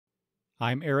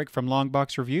I'm Eric from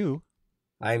Longbox Review.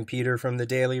 I'm Peter from the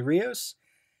Daily Rios,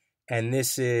 and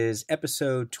this is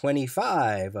episode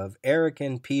 25 of Eric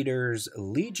and Peter's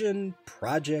Legion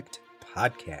Project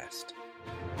Podcast.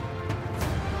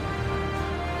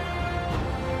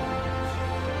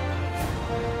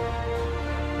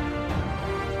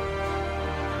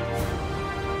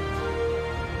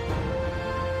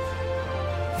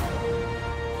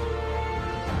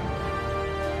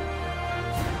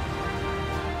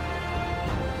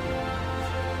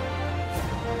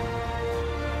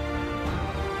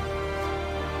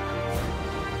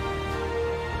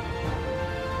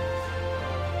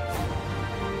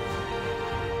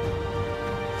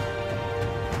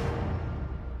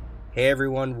 Hey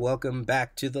everyone, welcome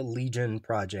back to the Legion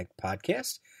Project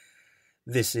Podcast.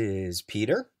 This is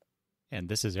Peter. And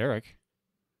this is Eric.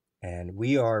 And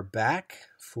we are back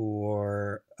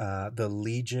for the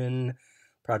Legion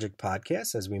Project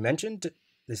Podcast. As we mentioned,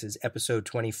 this is episode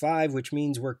 25, which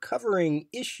means we're covering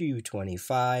issue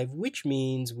 25, which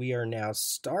means we are now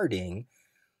starting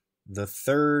the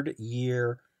third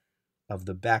year of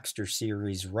the Baxter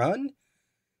series run.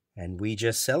 And we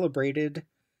just celebrated,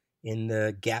 in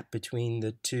the gap between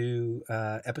the two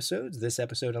episodes, this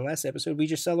episode and last episode, we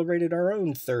just celebrated our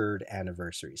own third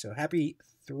anniversary. So happy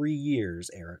 3 years,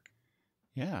 Eric.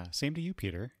 Yeah, same to you,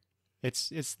 Peter.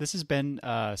 This has been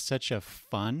such a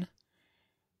fun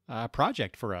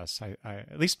project for us. I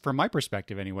at least from my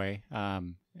perspective, anyway. The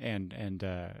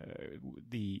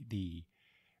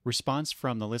response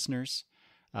from the listeners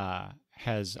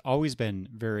has always been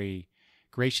very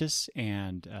gracious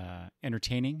and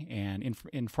entertaining and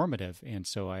informative. And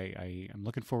so I am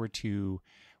looking forward to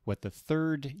what the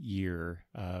third year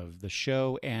of the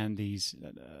show and these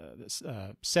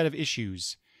set of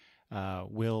issues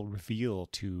will reveal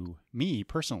to me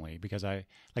personally, because like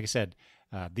I said,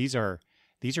 these are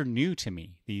new to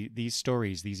me, these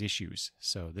stories, these issues.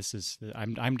 So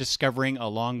I'm discovering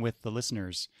along with the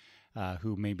listeners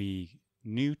who may be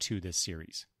new to this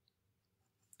series.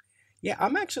 Yeah,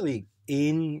 I'm actually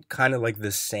in kind of like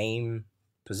the same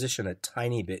position a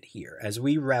tiny bit here. As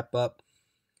we wrap up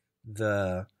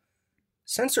the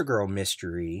Censor Girl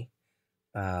mystery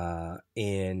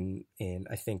in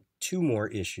I think 2 more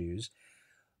issues,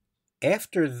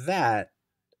 after that,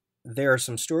 there are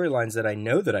some storylines that I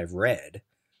know that I've read,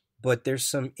 but there's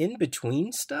some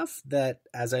in-between stuff that,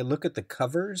 as I look at the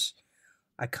covers,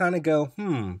 I kind of go,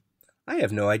 I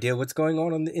have no idea what's going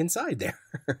on the inside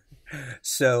there.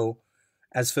 So,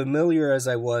 as familiar as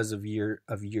I was of year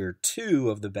 2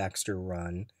 of the Baxter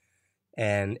run,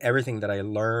 and everything that I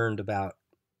learned about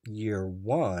year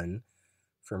 1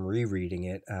 from rereading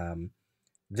it,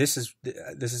 this is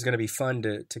going to be fun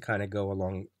to kind of go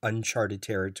along uncharted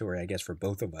territory, I guess, for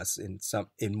both of us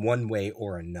in one way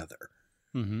or another.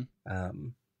 Mm-hmm.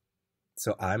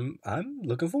 So I'm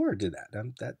looking forward to that.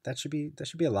 That should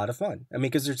be a lot of fun. I mean,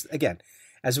 because there's, again,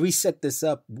 as we set this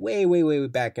up way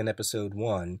back in episode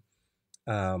 1.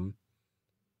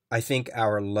 I think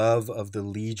our love of the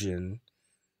Legion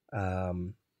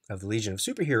of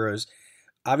Superheroes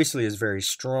obviously is very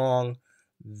strong.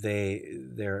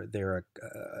 They're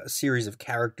a series of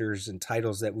characters and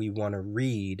titles that we want to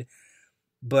read,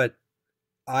 but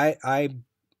I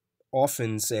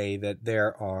often say that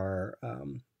there are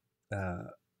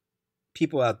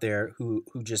people out there who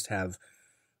just have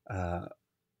a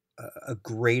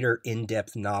greater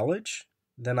in-depth knowledge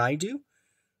than I do.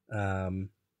 There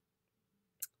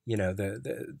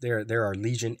are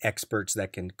Legion experts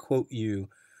that can quote you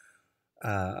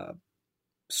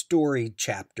story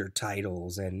chapter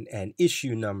titles and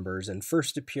issue numbers and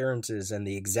first appearances and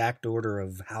the exact order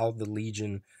of how the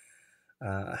Legion,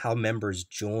 how members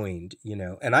joined,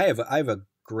 and I have a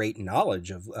great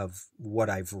knowledge of what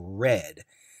I've read,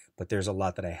 but there's a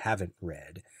lot that I haven't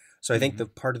read. So I think the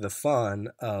part of the fun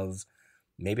of,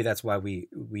 maybe that's why we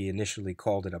initially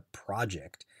called it a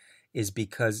project, is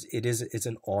because it's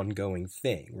an ongoing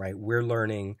thing, right? We're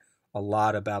learning a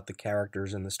lot about the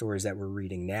characters and the stories that we're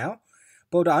reading now,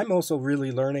 but I'm also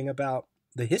really learning about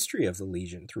the history of the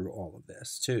Legion through all of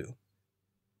this too.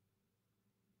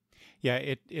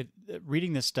 Yeah,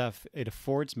 reading this stuff, it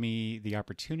affords me the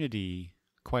opportunity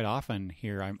quite often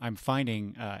here. I'm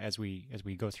finding as we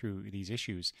go through these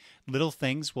issues, little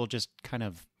things will just kind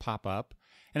of pop up,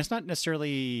 and it's not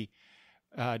necessarily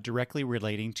directly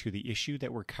relating to the issue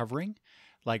that we're covering.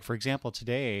 Like, for example,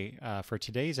 today, for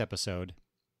today's episode,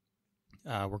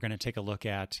 we're going to take a look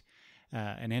at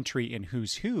an entry in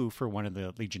Who's Who for one of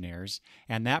the Legionnaires,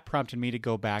 and that prompted me to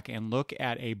go back and look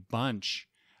at a bunch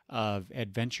of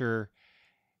adventure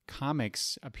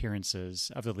comics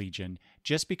appearances of the Legion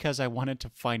just because I wanted to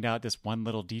find out this one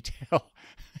little detail.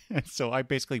 And so I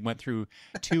basically went through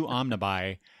 2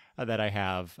 omnibuy that I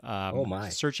have, Oh my.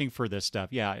 searching for this stuff.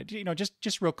 Yeah,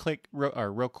 just real quick,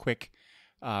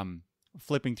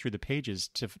 flipping through the pages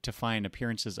to find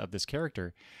appearances of this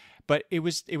character. But it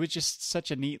was just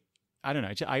such a neat. I don't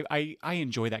know. I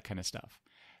enjoy that kind of stuff.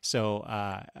 So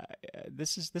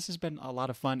this has been a lot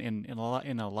of fun in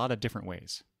a lot of different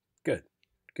ways. Good.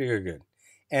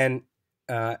 And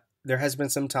there has been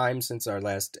some time since our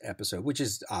last episode, which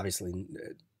is obviously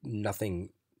nothing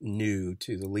new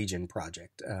to the Legion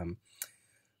project.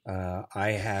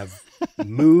 I have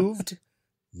moved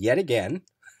yet again.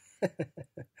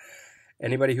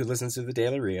 Anybody who listens to the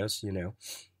Daily Rios,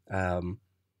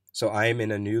 so I am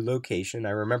in a new location. I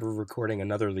remember recording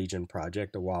another Legion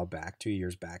project a while back, 2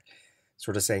 years back,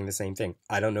 sort of saying the same thing.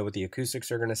 I don't know what the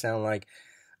acoustics are going to sound like.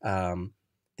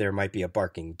 There might be a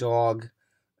barking dog.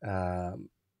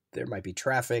 There might be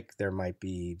traffic. There might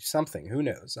be something. Who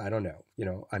knows? I don't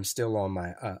know. I'm still on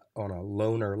my on a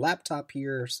loaner laptop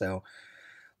here, so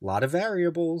a lot of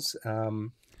variables.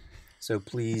 So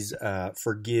please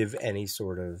forgive any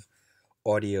sort of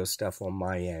audio stuff on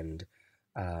my end.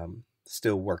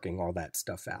 Still working all that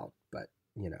stuff out, but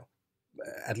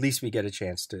at least we get a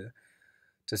chance to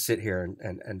sit here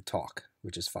and talk,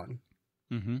 which is fun.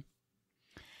 Mm-hmm.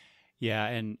 Yeah,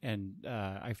 and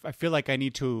I feel like I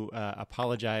need to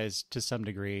apologize to some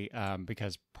degree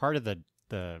because part of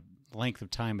the length of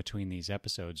time between these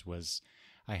episodes was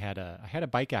I had a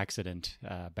bike accident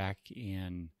back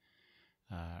in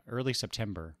early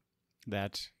September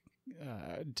that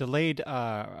delayed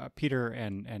Peter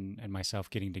and myself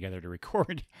getting together to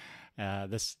record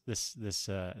this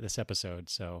episode.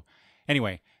 So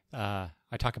anyway,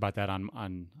 I talk about that on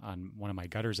one of my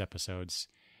Gutters episodes.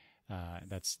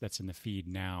 That's in the feed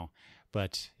now,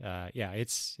 but yeah,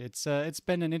 it's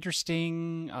been an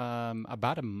interesting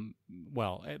at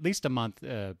least a month,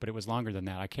 but it was longer than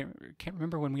that. I can't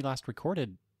remember when we last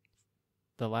recorded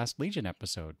the last Legion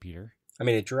episode, Peter. I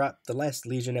mean, the last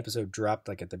Legion episode dropped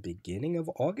like at the beginning of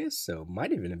August, so it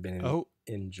might even have been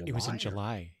in July. It was in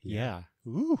July. Yeah.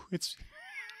 Ooh, it's.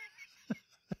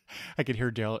 I could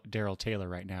hear Daryl Taylor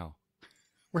right now.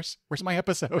 Where's my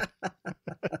episode?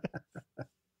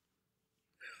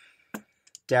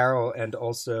 Daryl, and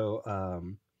also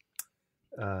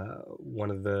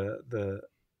one of the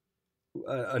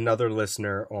another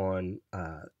listener on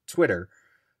Twitter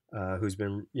who's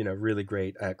been really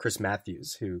great, Chris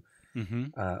Matthews, who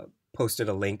posted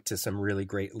a link to some really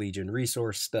great Legion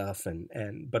resource stuff,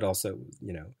 but also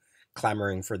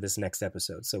clamoring for this next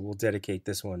episode. So we'll dedicate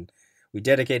this one. We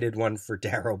dedicated one for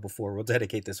Daryl before. We'll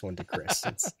dedicate this one to Chris.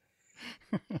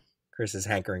 Chris is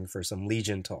hankering for some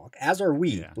Legion talk, as are we.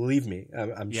 Yeah. Believe me,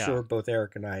 I'm sure both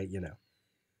Eric and I,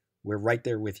 we're right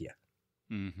there with you.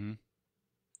 Mm-hmm.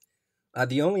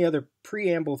 The only other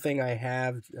preamble thing I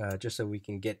have, just so we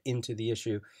can get into the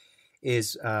issue,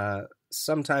 is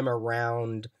sometime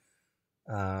around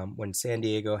when San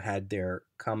Diego had their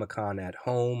Comic-Con at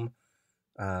home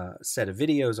set of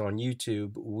videos on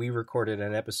YouTube, we recorded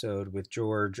an episode with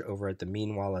George over at the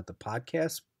Meanwhile at the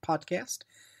podcast.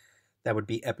 That would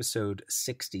be episode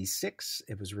 66.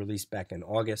 It was released back in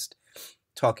August,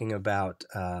 talking about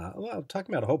a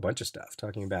whole bunch of stuff,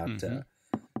 talking about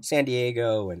San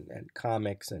Diego and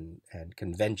comics and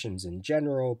conventions in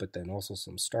general, but then also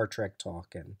some Star Trek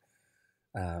talk. And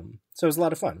so it was a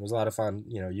lot of fun. It was a lot of fun,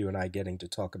 you and I getting to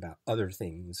talk about other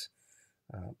things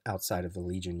outside of the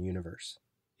Legion universe.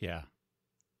 Yeah.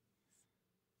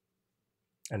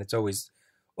 And it's always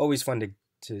fun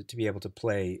to be able to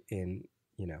play in,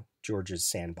 George's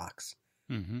sandbox.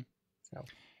 Mm-hmm. So.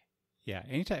 Yeah,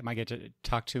 anytime I get to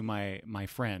talk to my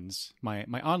friends, my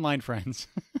online friends,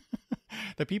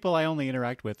 the people I only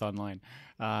interact with online,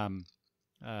 and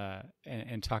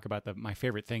talk about my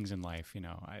favorite things in life,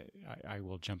 I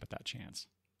will jump at that chance.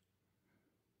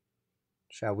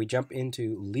 Shall we jump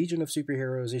into Legion of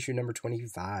Superheroes issue number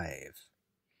 25?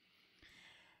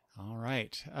 All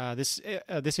right. This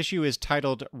issue is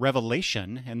titled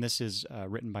Revelation, and this is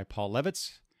written by Paul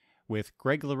Levitz, with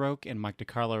Greg LaRocque and Mike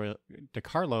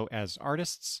DiCarlo as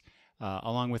artists,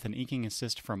 along with an inking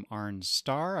assist from Arn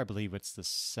Starr. I believe it's the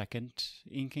second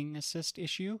inking assist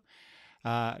issue.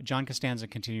 John Costanza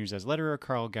continues as letterer,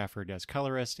 Carl Gafford as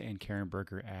colorist, and Karen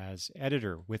Berger as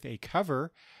editor, with a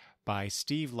cover by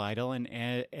Steve Liddell and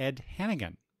Ed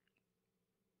Hannigan.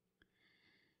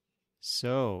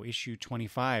 So, issue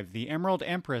 25. The Emerald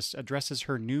Empress addresses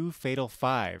her new Fatal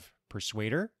Five: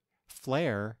 Persuader,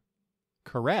 Flare,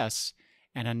 Caress,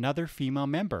 and another female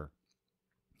member.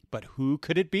 But who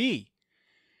could it be?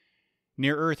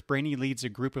 Near Earth, Brainy leads a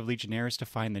group of Legionnaires to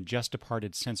find the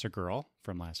just-departed Censor Girl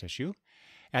from last issue.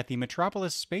 At the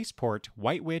Metropolis spaceport,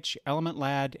 White Witch, Element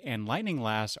Lad, and Lightning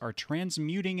Lass are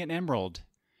transmuting an emerald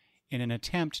in an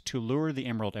attempt to lure the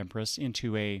Emerald Empress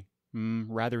into a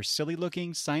rather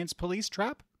silly-looking science police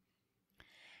trap.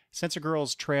 Censor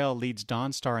Girl's trail leads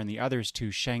Dawnstar and the others to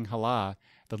Shanghala,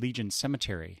 the Legion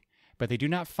cemetery, but they do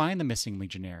not find the missing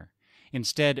Legionnaire.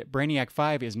 Instead, Brainiac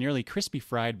 5 is nearly crispy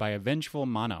fried by a vengeful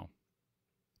Mono.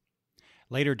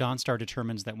 Later, Dawnstar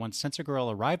determines that once Censor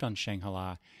Girl arrived on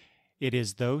Shanghala, it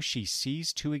is though she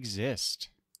ceased to exist.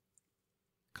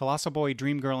 Colossal Boy,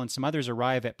 Dream Girl, and some others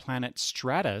arrive at planet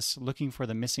Stratus looking for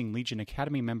the missing Legion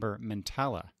Academy member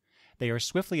Mentala. They are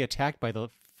swiftly attacked by the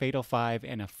Fatal Five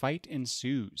and a fight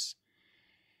ensues.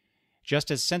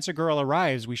 Just as Censor Girl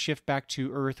arrives, we shift back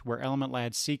to Earth where Element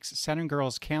Lad seeks Saturn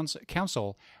Girl's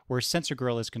counsel where Censor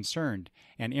Girl is concerned,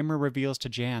 and Imra reveals to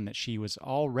Jan that she was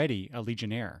already a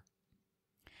Legionnaire.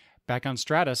 Back on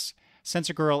Stratus,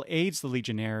 Censor Girl aids the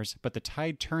Legionnaires, but the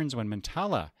tide turns when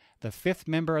Mentala, the fifth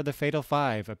member of the Fatal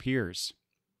Five, appears.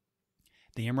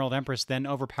 The Emerald Empress then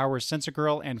overpowers Censor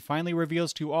Girl and finally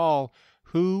reveals to all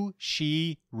who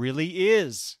she really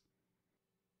is.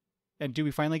 And do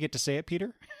we finally get to say it,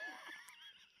 Peter?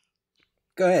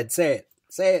 Go ahead, say it.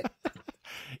 Say it.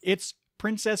 It's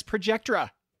Princess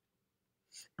Projectra.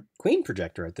 Queen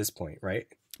Projectra at this point, right?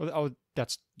 Oh,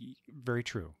 that's very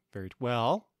true. Very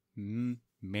well.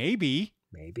 Maybe.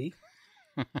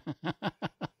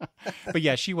 But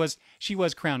yeah, she was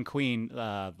crowned queen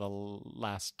the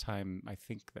last time, I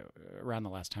think, around the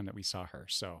last time that we saw her.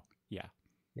 So yeah.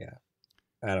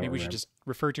 I don't. Maybe we should just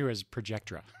refer to her as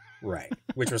Projectra. Right,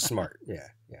 which was smart. Yeah,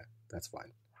 that's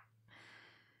fine.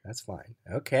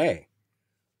 Okay.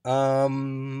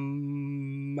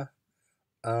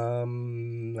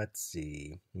 Let's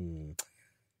see.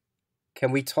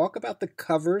 Can we talk about the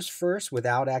covers first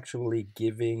without actually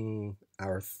giving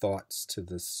our thoughts to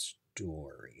the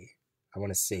story? I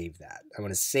want to save that. I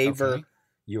want to savor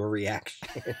your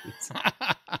reactions.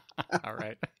 All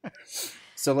right.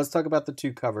 So let's talk about the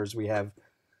two covers. We have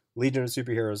Legion of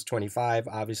Superheroes 25,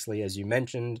 obviously, as you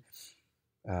mentioned,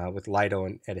 with Lido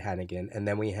and Ed Hannigan. And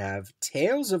then we have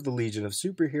Tales of the Legion of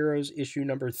Superheroes, issue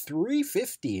number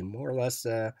 350, more or less,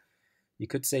 you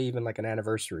could say even like an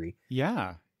anniversary.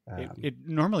 Yeah. It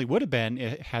normally would have been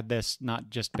had this not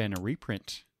just been a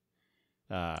reprint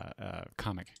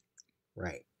comic.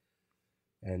 Right.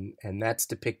 And that's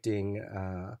depicting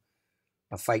a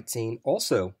fight scene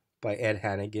also by Ed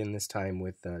Hannigan, this time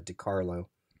with DiCarlo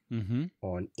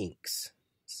on inks.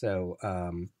 So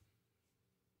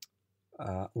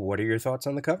what are your thoughts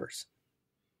on the covers?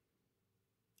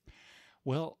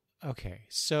 Well, okay.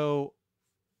 So,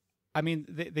 I mean,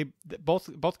 they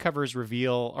both covers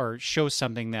reveal or show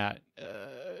something that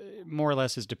more or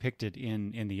less is depicted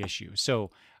in the issue. So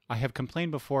I have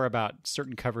complained before about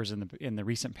certain covers in the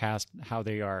recent past, how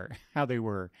they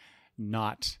were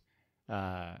not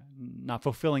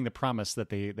fulfilling the promise that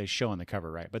they show on the cover,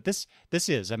 right? But this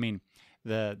is, I mean,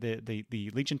 the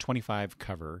Legion 25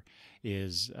 cover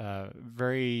is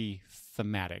very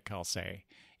thematic, I'll say.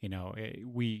 You know,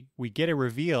 we get a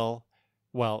reveal.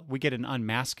 Well, we get an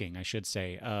unmasking, I should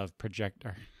say, of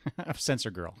of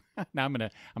Censor Girl. Now I'm gonna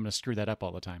screw that up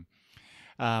all the time.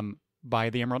 By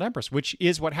the Emerald Empress, which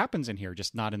is what happens in here,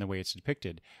 just not in the way it's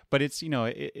depicted. But it's, you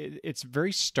know, it's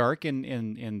very stark in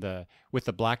the with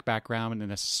the black background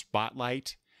and the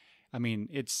spotlight. I mean,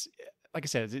 it's like I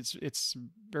said, it's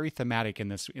very thematic in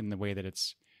the way that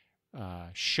it's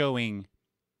showing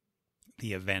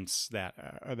the events that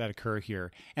occur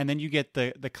here, and then you get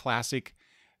the classic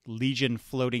Legion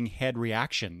floating head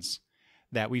reactions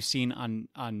that we've seen on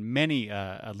many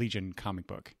a Legion comic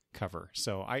book cover.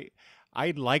 So I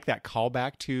like that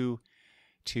callback to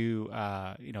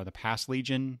you know, the past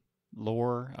Legion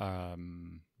lore,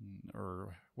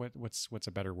 or what's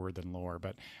a better word than lore,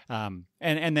 but and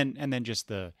then just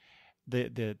the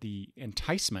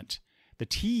enticement, the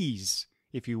tease,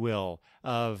 if you will,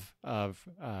 of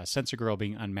Censor Girl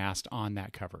being unmasked on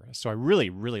that cover. So I really,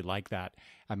 really like that.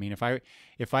 I mean,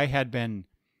 if I had been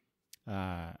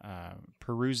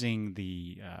perusing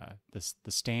the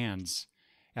stands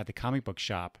at the comic book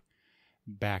shop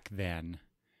back then,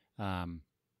 and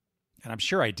I'm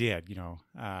sure I did, you know,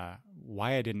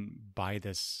 why I didn't buy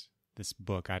this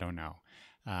book, I don't know.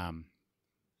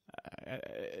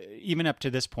 Even up to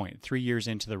this point, 3 years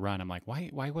into the run, I'm like, why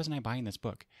wasn't I buying this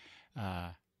book?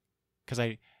 Because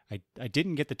I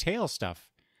didn't get the tail stuff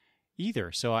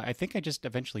either. So I think I just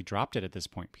eventually dropped it at this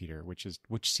point, Peter, which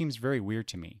seems very weird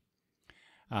to me.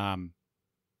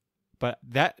 But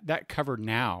that cover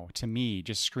now to me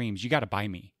just screams, you got to buy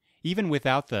me. even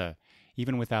without the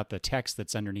text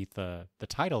that's underneath the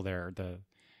title there,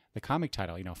 the comic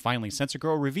title, finally Sensor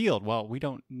Girl revealed. Well, we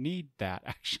don't need that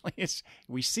actually.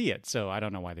 We see it, so I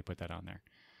don't know why they put that on there.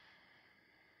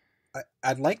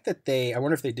 I'd like that I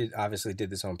wonder if they obviously did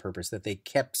this on purpose, that they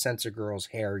kept Sensor Girl's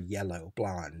hair yellow,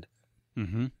 blonde,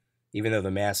 mm-hmm. even though the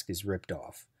mask is ripped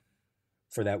off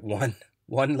for that one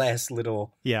last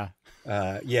little. Yeah.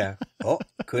 Yeah. Oh,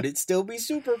 could it still be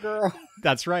Supergirl?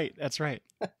 That's right.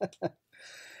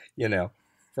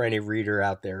 For any reader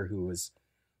out there who was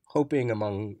hoping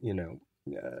among,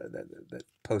 that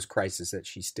post-crisis that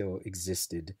she still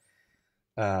existed.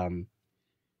 And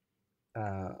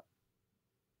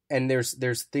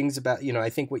there's things about, I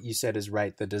think what you said is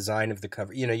right. The design of the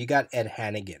cover, you got Ed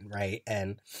Hannigan, right?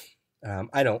 And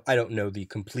I don't know the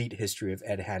complete history of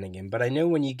Ed Hannigan, but I know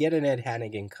when you get an Ed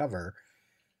Hannigan cover,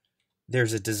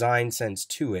 there's a design sense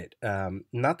to it.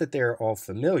 Not that they're all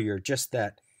familiar, just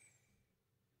that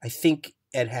I think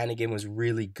Ed Hannigan was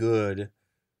really good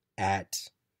at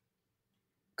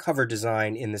cover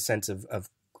design in the sense of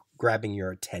grabbing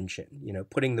your attention,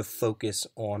 putting the focus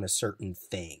on a certain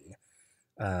thing.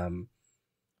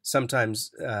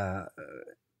 Sometimes,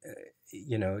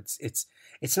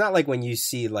 it's not like when you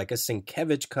see like a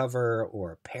Sienkiewicz cover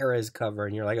or a Perez cover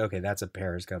and you're like, okay, that's a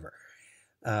Perez cover.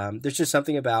 There's just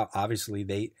something about,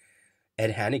 obviously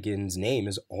Ed Hannigan's name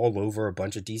is all over a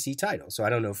bunch of DC titles. So I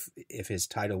don't know if his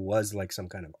title was like some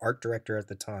kind of art director at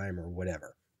the time or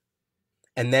whatever.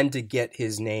 And then to get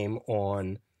his name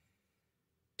on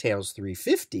Tales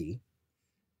 350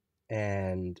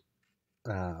 and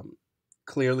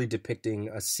clearly depicting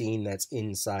a scene that's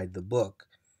inside the book,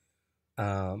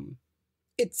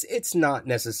 it's not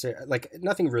necessary. Like,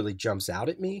 nothing really jumps out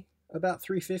at me about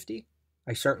 350.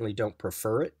 I certainly don't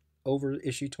prefer it over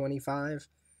issue 25.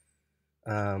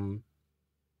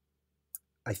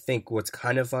 I think what's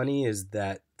kind of funny is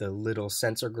that the little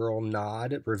Sensor Girl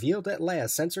nod, revealed at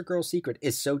last, Sensor Girl secret,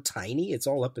 is so tiny. It's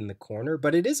all up in the corner,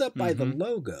 but it is up by the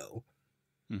logo,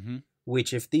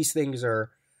 which if these things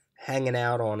are hanging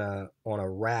out on a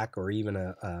rack or even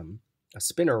a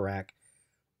spinner rack,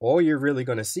 all you're really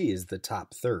going to see is the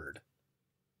top third.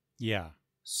 Yeah.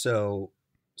 So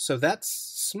that's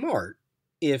smart,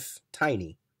 if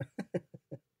tiny.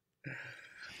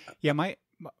 Yeah, my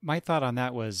thought on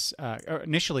that was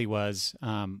initially was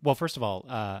well, first of all,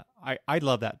 I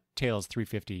love that Tales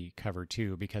 350 cover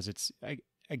too, because it's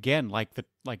again like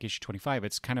issue 25.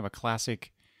 It's kind of a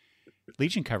classic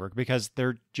Legion cover because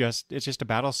it's just a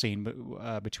battle scene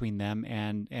between them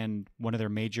and one of their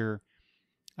major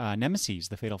nemesis,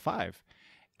 the Fatal Five,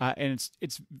 and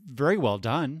it's very well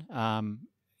done.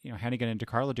 Hannigan and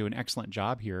DiCarlo do an excellent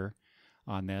job here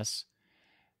on this.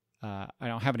 I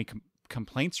don't have any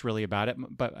complaints really about it,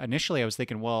 but initially I was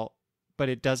thinking, well, but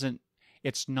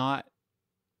it's not,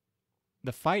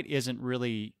 the fight isn't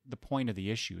really the point of the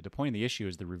issue. The point of the issue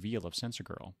is the reveal of Sensor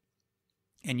Girl.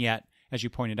 And yet, as you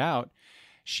pointed out,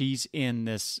 she's in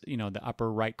this, the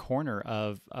upper right corner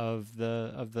of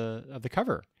the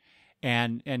cover.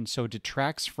 And so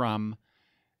detracts from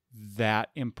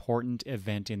that important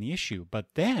event in the issue. But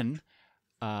then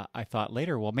I thought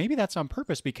later, well, maybe that's on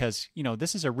purpose because,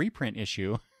 this is a reprint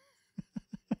issue.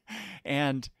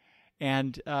 and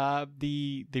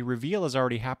the reveal has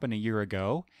already happened a year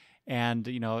ago, and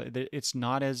it's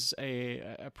not as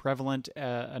a prevalent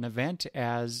an event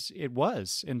as it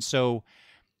was, and so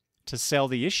to sell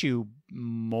the issue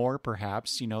more,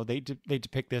 perhaps they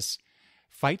depict this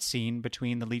fight scene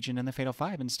between the Legion and the Fatal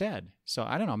Five instead. So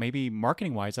I don't know, maybe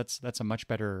marketing wise, that's a much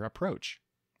better approach.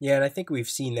 Yeah, and I think we've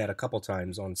seen that a couple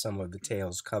times on some of the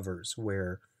Tales covers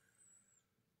where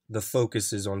the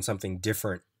focus is on something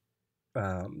different,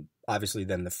 obviously,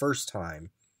 than the first time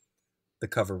the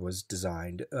cover was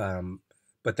designed.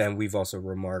 But then we've also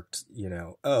remarked,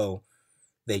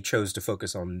 they chose to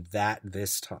focus on that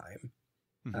this time,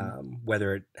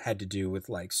 whether it had to do with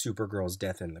like Supergirl's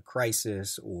death in the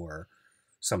Crisis or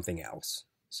something else.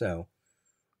 So,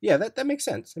 yeah, that makes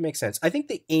sense. It makes sense. I think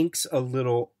the ink's a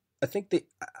little.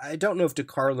 I don't know if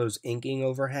DiCarlo's inking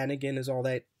over Hannigan is all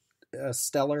that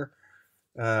stellar.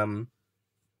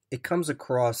 It comes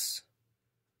across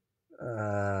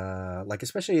like,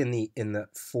 especially in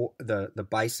the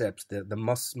biceps,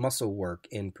 the muscle work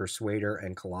in Persuader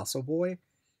and Colossal Boy.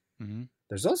 Mm-hmm.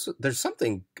 There's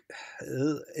something.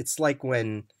 It's like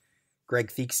when Greg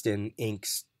Theakston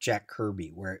inks Jack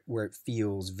Kirby, where it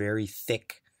feels very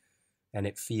thick, and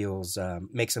it feels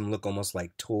makes them look almost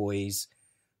like toys.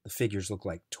 The figures look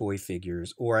like toy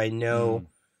figures. Or I know,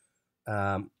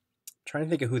 trying to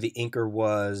think of who the inker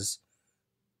was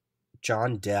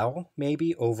John Dell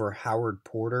maybe over Howard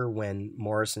Porter when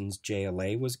Morrison's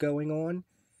JLA was going on.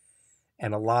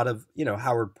 And a lot of,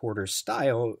 Howard Porter's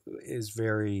style is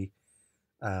very,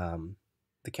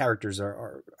 the characters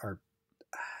are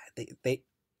they,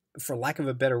 for lack of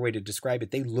a better way to describe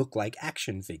it, they look like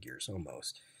action figures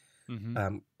almost,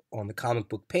 on the comic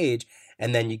book page.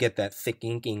 And then you get that thick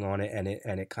inking on it,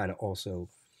 and it kind of also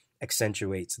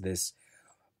accentuates this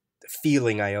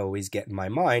feeling I always get in my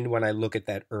mind when I look at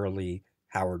that early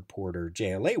Howard Porter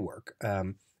JLA work.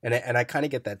 And I kind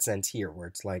of get that sense here where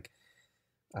it's like,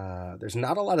 there's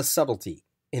not a lot of subtlety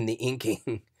in the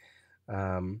inking,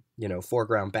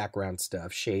 foreground, background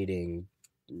stuff, shading,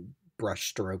 brush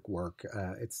stroke work.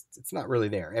 It's not really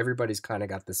there. Everybody's kind of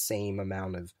got the same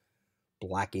amount of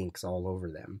black inks all over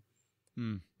them.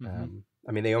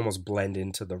 I mean, they almost blend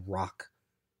into the rock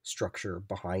structure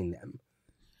behind them.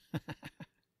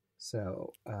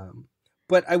 So,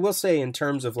 but I will say in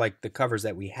terms of like the covers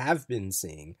that we have been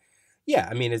seeing, yeah,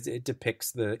 I mean, it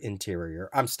depicts the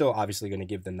interior. I'm still obviously going to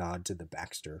give the nod to the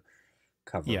Baxter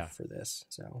cover for this.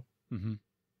 So,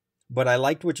 but I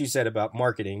liked what you said about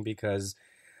marketing, because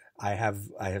I have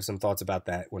some thoughts about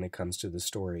that when it comes to the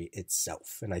story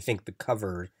itself. And I think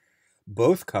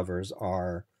both covers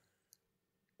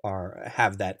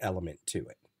have that element to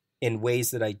it in ways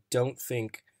that I don't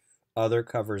think other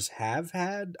covers have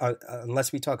had,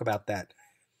 unless we talk about that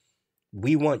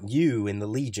 "We Want You" in the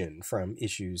Legion from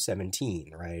issue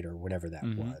 17, right? Or whatever that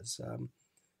was,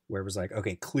 where it was like,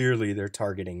 okay, clearly they're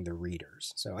targeting the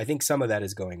readers. So I think some of that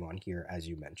is going on here, as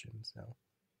you mentioned. So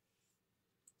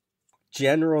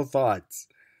general thoughts.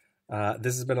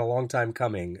 This has been a long time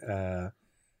coming,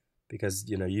 because,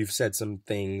 you've said some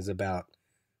things about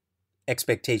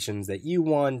expectations that you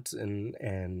want,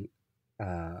 and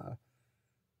the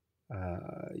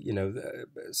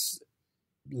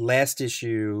last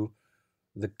issue,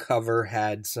 the cover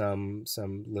had some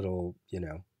little,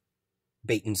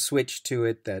 bait and switch to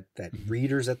it that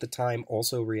readers at the time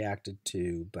also reacted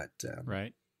to. But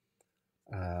right.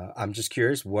 I'm just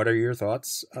curious, what are your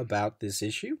thoughts about this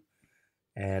issue?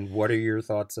 And what are your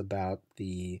thoughts about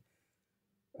the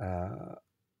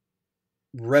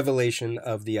revelation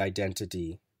of the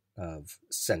identity of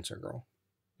Sensor Girl?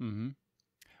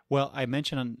 Well, I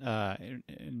mentioned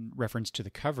in reference to the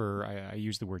cover, I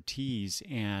used the word tease,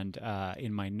 and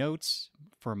in my notes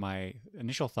for my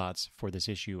initial thoughts for this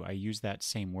issue, I used that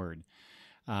same word,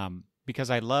 because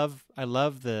I love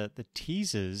the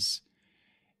teases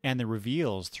and the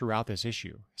reveals throughout this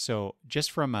issue. So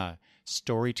just from a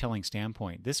storytelling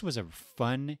standpoint, this was a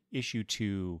fun issue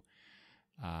to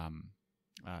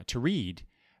read,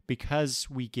 because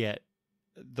we get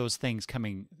those things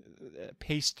coming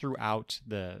paced throughout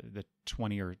the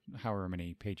 20 or however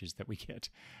many pages that we get,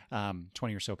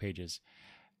 20 or so pages,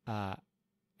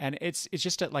 and it's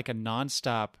just like a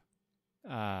nonstop,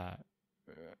 not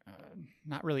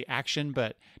really action,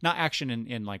 but not action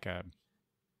in like a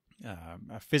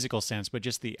physical sense, but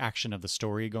just the action of the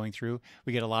story going through.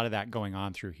 We get a lot of that going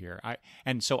on through here.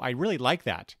 And so I really like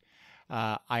that.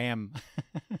 I am,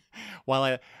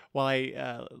 while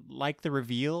I like the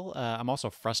reveal, I'm also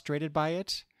frustrated by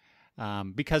it,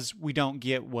 because we don't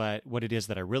get what it is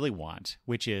that I really want,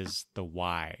 which is the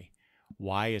why.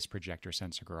 Why is Projector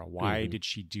Sensor Girl? Why did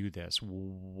she do this?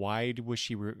 Why was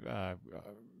she? Why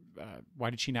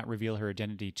did she not reveal her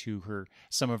identity to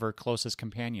some of her closest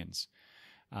companions?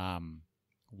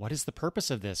 What is the purpose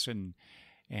of this? And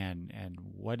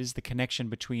what is the connection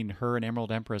between her and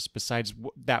Emerald Empress besides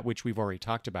that which we've already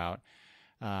talked about?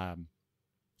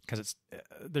 Because it's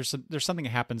there's something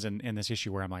that happens in this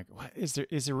issue where I'm like, what, is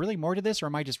there really more to this, or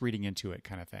am I just reading into it,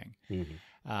 kind of thing?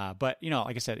 But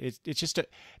like I said, it's just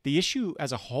the issue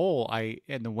as a whole.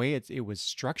 And the way it was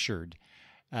structured,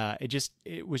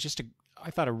 it was just I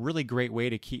thought a really great way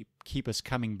to keep us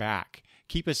coming back,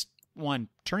 keep us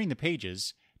turning the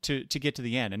pages to get to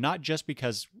the end, and not just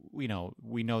because we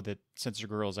know that Sensor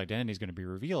Girl's identity is going to be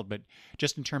revealed, but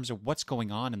just in terms of what's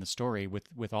going on in the story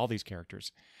with all these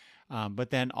characters. But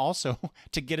then also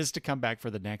to get us to come back for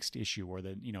the next issue, or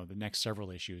the next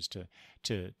several issues, to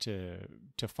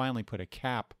finally put a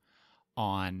cap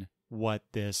on what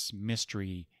this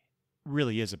mystery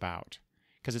really is about,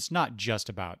 because it's not just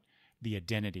about the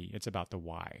identity; it's about the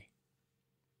why.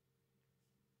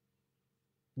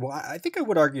 Well, I think I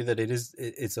would argue that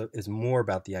it's more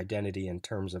about the identity in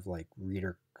terms of like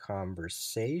reader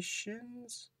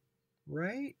conversations,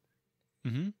 right?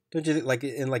 Mm-hmm. Don't you think, like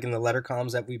in the letter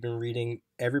columns that we've been reading,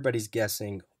 everybody's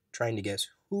trying to guess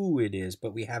who it is,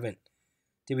 but we haven't.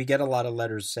 Did we get a lot of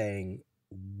letters saying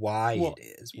why it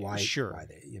is? Why? Sure. Why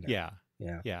they? Yeah.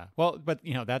 Yeah. Yeah. Well, but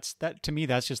that to me,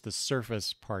 that's just the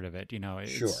surface part of it.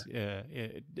 Sure.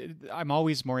 I'm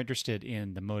always more interested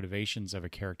in the motivations of a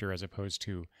character as opposed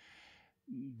to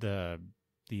the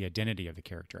the identity of the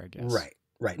character, I guess. Right.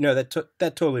 Right. No, that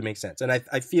totally makes sense. And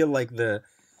I feel like the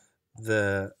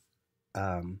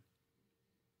um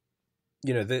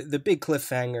the big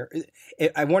cliffhanger,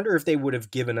 I wonder if they would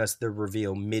have given us the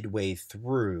reveal midway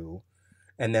through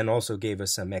and then also gave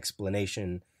us some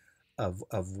explanation of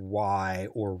why,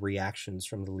 or reactions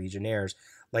from the Legionnaires.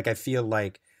 Like, I feel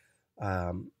like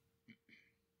um,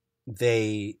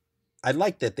 they, I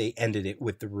like that they ended it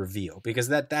with the reveal, because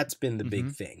that's been the big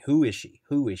Mm-hmm. thing. Who is she?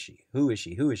 Who is she? Who is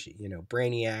she? Who is she?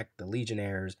 Brainiac, the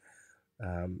Legionnaires.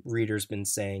 Readers been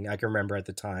saying. I can remember at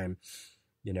the time,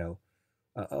 you know,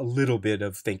 a little bit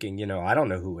of thinking, I don't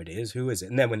know who it is. Who is it?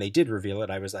 And then when they did reveal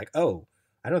it, I was like, oh,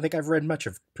 I don't think I've read much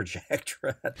of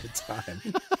Projectra at the time.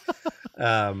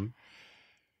 um,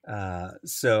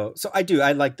 so I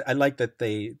like that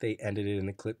they ended it in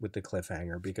the clip with the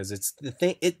cliffhanger, because it's the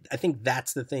thing. I think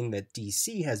that's the thing that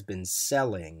DC has been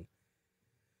selling.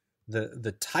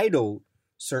 The title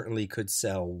certainly could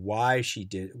sell why she's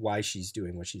doing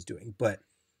what she's doing, but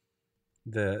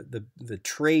the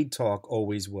trade talk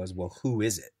always was, well, who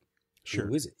is it? Sure.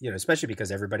 Who is it? Especially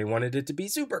because everybody wanted it to be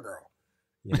Supergirl.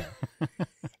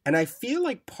 And I feel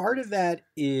like part of that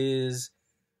is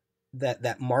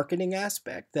that marketing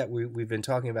aspect that we've been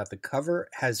talking about. The cover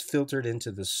has filtered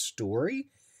into the story,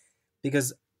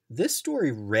 because this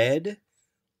story read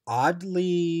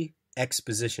oddly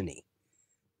exposition-y,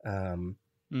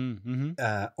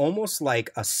 almost like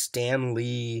a Stan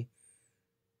Lee,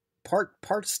 part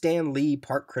Stan Lee,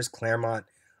 part Chris Claremont.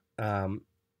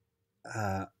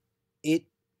 It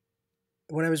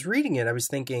When I was reading it, I was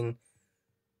thinking,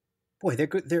 boy,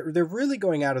 they're really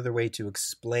going out of their way to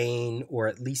explain, or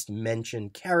at least mention,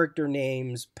 character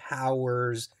names,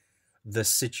 powers, the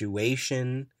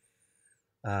situation.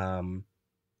 And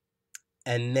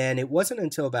then it wasn't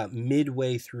until about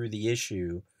midway through the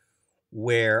issue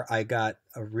where I got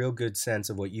a real good sense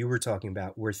of what you were talking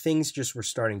about, where things just were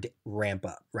starting to ramp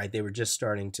up, right? They were just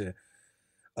starting to,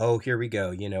 oh, here we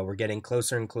go. We're getting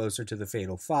closer and closer to the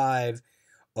Fatal Five.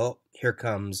 Oh, here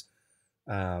comes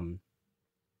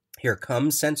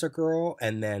Sensor Girl,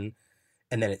 and then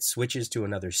it switches to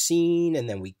another scene, and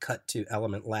then we cut to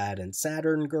Element Lad and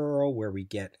Saturn Girl, where we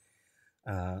get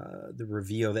the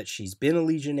reveal that she's been a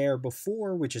Legionnaire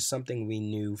before, which is something we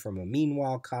knew from a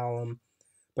Meanwhile column,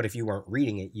 but if you weren't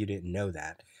reading it, you didn't know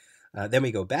that. Then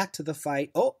we go back to the fight.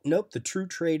 Oh, nope, the true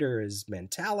traitor is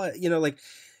Mentala. Like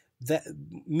that.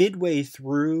 Midway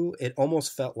through, it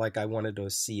almost felt like I wanted to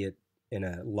see it in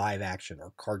a live action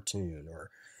or cartoon, or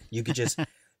you could just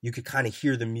you could kind of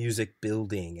hear the music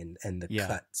building and the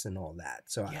cuts and all that.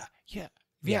 So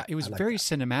yeah, it was very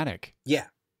cinematic. Yeah,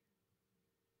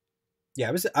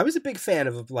 I was a big fan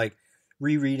of like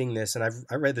rereading this, and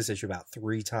I read this issue about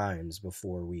 3 times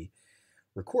before we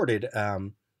recorded.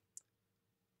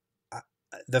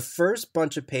 The first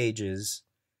bunch of pages,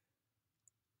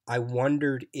 I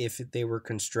wondered if they were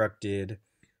constructed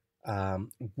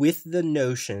with the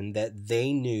notion that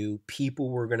they knew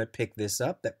people were going to pick this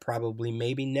up that probably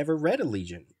maybe never read a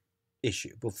Legion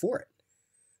issue before it,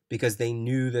 because they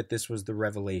knew that this was the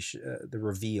revelation, the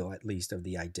reveal at least, of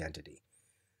the identity.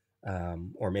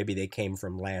 Or maybe they came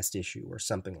from last issue or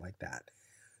something like that.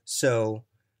 So,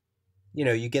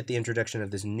 you get the introduction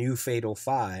of this new Fatal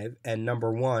Five, and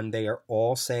number one, they are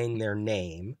all saying their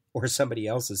name, or somebody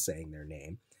else is saying their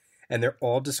name, and they're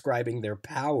all describing their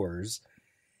powers.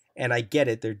 And I get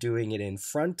it, they're doing it in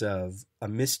front of a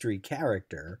mystery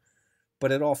character,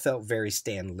 but it all felt very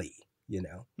Stan Lee,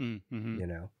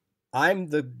 Mm-hmm. I'm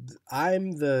the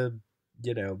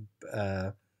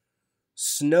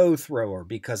snow thrower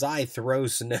because I throw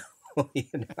snow.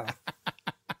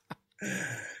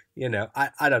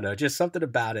 I don't know, just something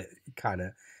about it kind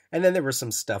of. And then there was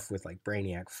some stuff with like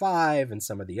Brainiac 5 and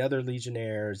some of the other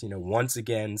Legionnaires, once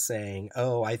again saying,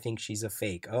 oh, I think she's a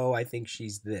fake. Oh, I think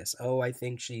she's this. Oh, I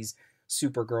think she's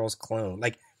Supergirl's clone.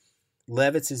 Like,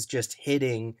 Levitz is just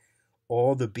hitting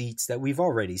all the beats that we've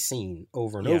already seen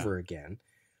over and over again.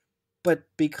 But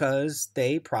because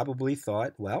they probably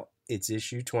thought, well, it's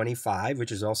issue 25,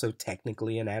 which is also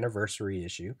technically an anniversary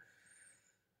issue.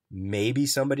 Maybe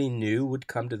somebody new would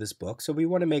come to this book. So we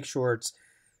want to make sure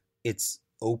it's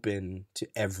open to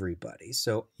everybody.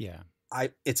 So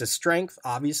it's a strength,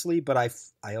 obviously, but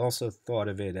I also thought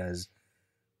of it as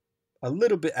a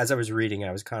little bit, as I was reading,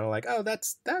 I was kind of like, oh,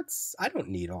 that's I don't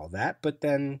need all that. But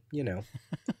then,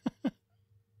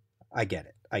 I get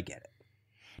it.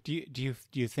 Do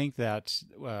you think that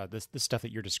the stuff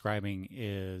that you're describing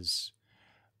is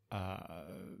uh,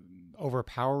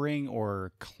 overpowering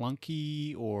or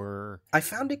clunky or. I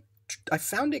found it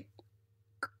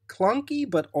clunky,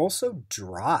 but also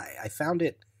dry.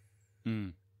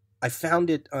 Mm, I found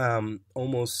it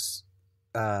almost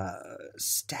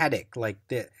static, like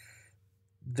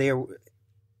they're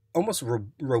almost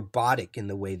robotic in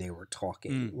the way they were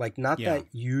talking, like not yeah. that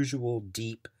usual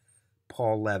deep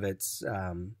Paul Levitz.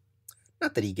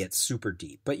 Not that he gets super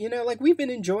deep, but like we've been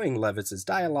enjoying Levitz's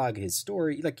dialogue, his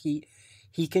story. Like he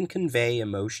can convey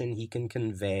emotion, he can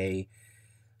convey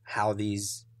how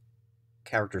these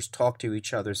characters talk to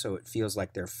each other, so it feels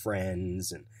like they're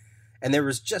friends. And there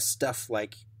was just stuff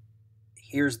like,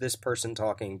 here's this person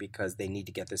talking because they need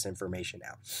to get this information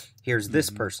out. Here's this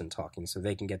person talking so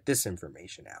they can get this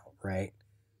information out, right?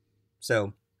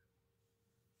 So,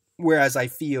 whereas I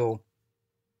feel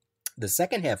the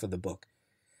second half of the book,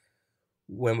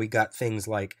 when we got things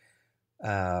like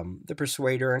the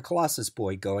Persuader and Colossus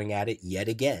Boy going at it yet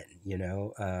again,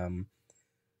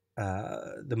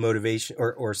 the motivation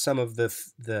or some of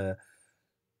the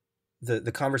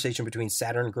conversation between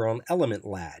Saturn Girl and Element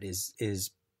Lad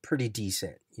is pretty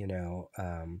decent,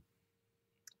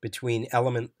 between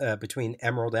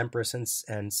Emerald Empress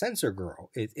and Sensor Girl.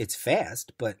 It's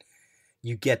fast, but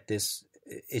you get this.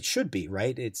 It should be,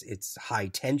 right. It's high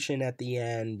tension at the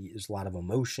end. There's a lot of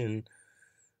emotion.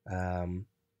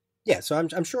 Yeah, so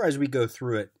I'm sure as we go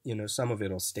through it, some of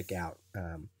it'll stick out.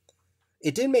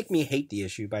 It didn't make me hate the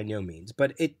issue by no means,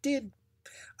 but it did.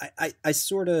 I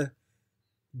sort of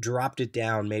dropped it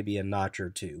down maybe a notch or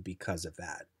two because of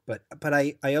that. But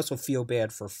I also feel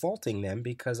bad for faulting them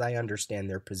because I understand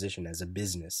their position in a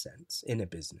business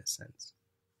sense,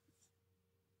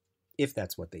 if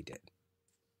that's what they did.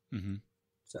 Mm-hmm.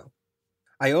 So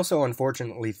I also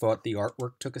unfortunately thought the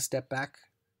artwork took a step back.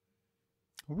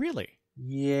 Really?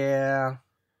 Yeah.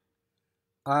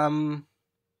 I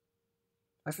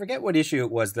forget what issue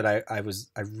it was that I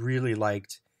really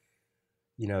liked.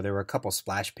 There were a couple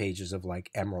splash pages of like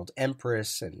Emerald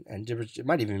Empress and it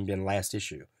might have even been last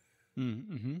issue.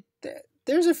 Mm-hmm.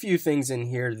 There's a few things in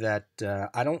here that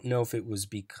I don't know if it was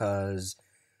because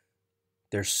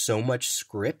there's so much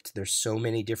script, there's so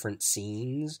many different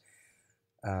scenes,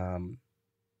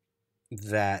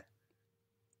 that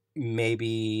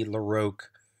maybe LaRocque,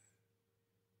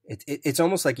 it's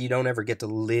almost like you don't ever get to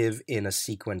live in a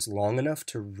sequence long enough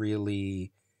to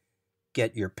really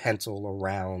get your pencil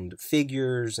around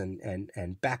figures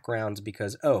and backgrounds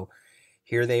because,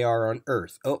 here they are on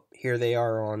Earth. Oh, here they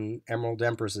are on Emerald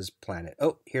Empress's planet.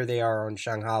 Oh, here they are on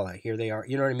Shanghala. Here they are.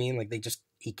 You know what I mean? Like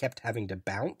he kept having to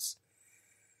bounce.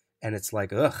 And it's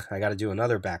like, ugh, I got to do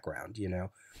another background,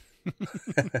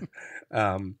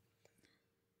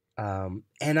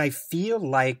 and I feel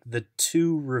like the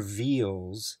two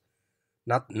reveals,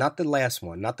 not the last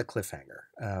one, not the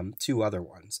cliffhanger, two other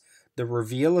ones. The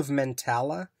reveal of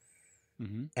Mentala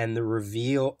and the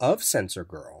reveal of Sensor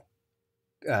Girl,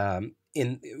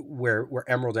 in where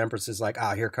Emerald Empress is like,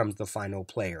 here comes the final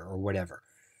player or whatever.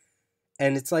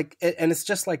 And it's like, and it's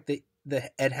just like the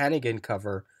Ed Hannigan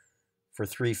cover for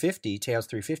 350, Tales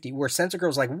 350, where Sensor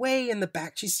Girl's like way in the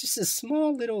back. She's just a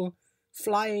small little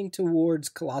flying towards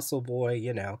Colossal Boy,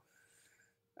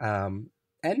 and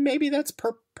maybe that's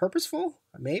purposeful,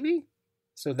 maybe,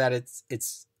 so that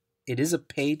it is a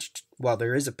page. Well,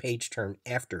 there is a page turn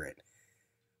after it,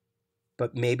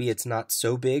 but maybe it's not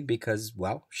so big because,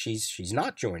 well, she's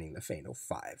not joining the Fatal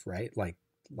Five, right? Like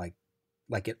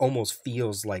it almost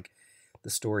feels like the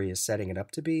story is setting it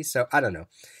up to be. So I don't know.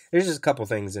 There's just a couple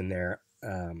things in there,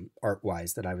 art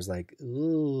wise, that I was like,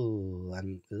 ooh,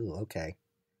 okay.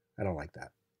 I don't like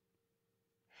that.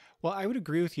 Well, I would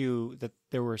agree with you that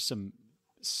there were some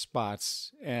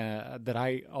spots that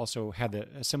I also had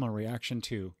a similar reaction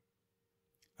to.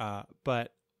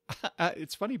 But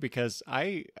it's funny because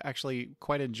I actually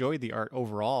quite enjoyed the art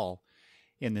overall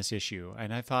in this issue.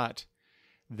 And I thought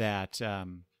that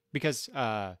because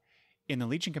in the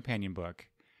Legion Companion book,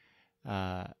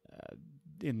 in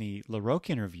the LaRocque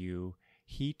interview,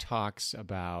 he talks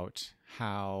about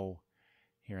how...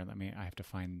 Here, I have to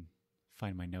find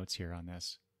my notes here on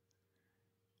this.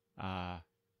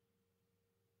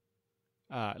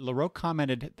 LaRocque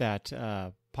commented that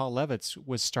Paul Levitz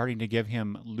was starting to give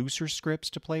him looser scripts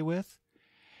to play with,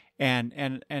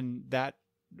 and that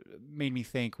made me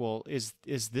think, well, is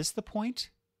this the point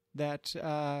that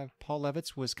Paul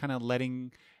Levitz was kind of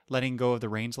letting go of the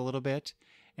reins a little bit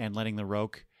and letting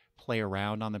LaRocque play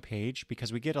around on the page,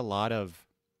 because we get a lot of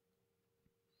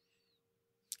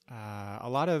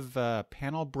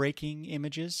panel breaking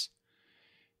images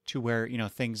to where,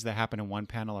 things that happen in one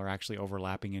panel are actually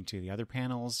overlapping into the other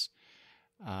panels.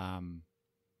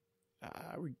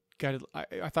 we got.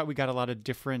 I thought we got a lot of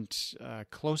different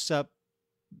close up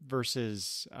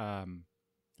versus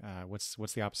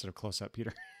what's the opposite of close up,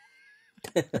 Peter?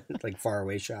 Like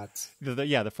faraway shots.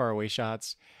 The faraway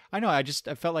shots. I know. I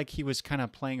felt like he was kind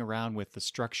of playing around with the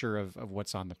structure of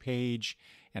what's on the page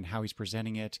and how he's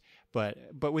presenting it, but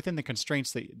within the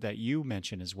constraints that you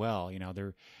mentioned as well. You know,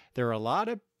 there are a lot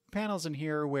of panels in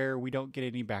here where we don't get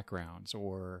any backgrounds,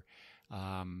 or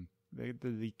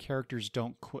the characters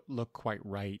don't look quite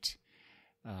right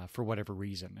for whatever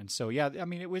reason. And so, yeah, I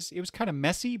mean, it was kind of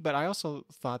messy, but I also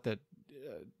thought that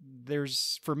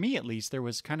for me at least, there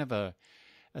was kind of a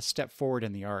step forward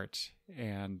in the art,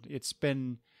 and it's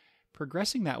been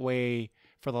progressing that way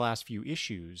for the last few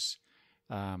issues,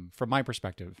 from my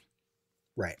perspective.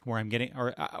 Right. Where I'm getting,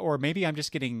 or maybe I'm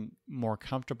just getting more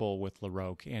comfortable with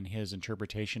LaRocque and his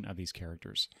interpretation of these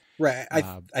characters. Right.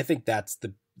 I think that's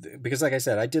because like I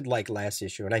said, I did like last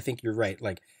issue, and I think you're right.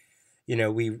 Like, you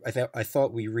know, I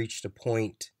thought we reached a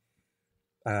point,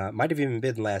 might have even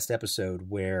been last episode,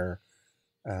 where,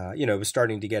 you know, it was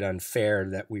starting to get unfair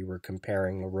that we were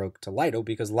comparing LaRocque to Lido,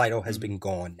 because Lido has been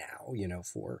gone now, you know,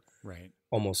 for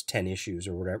almost 10 issues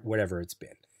or whatever it's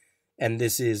been. And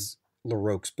this is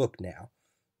LaRocque's book now.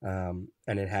 And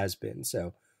it has been.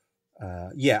 So,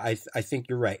 yeah, I think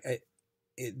you're right.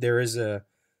 There is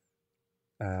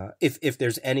if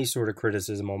there's any sort of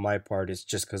criticism on my part, it's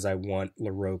just because I want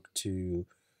LaRocque to,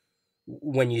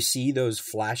 when you see those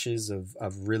flashes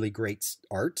of really great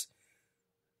art,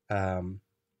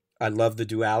 I love the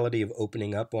duality of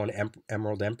opening up on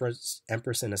Emerald Empress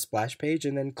in a splash page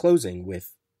and then closing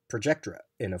with Projectra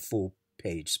in a full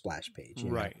page splash page.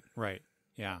 Right.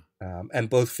 Yeah. And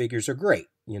both figures are great.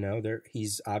 You know,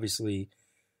 he's obviously,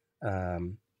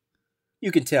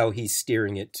 you can tell he's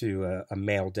steering it to a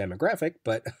male demographic,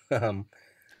 but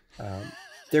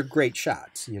they're great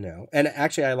shots, you know. And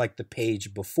actually, I like the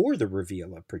page before the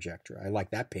reveal of Projectra. I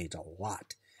like that page a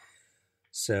lot.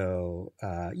 So,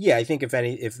 yeah, I think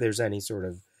if there's any sort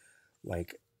of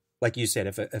like you said,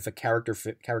 if a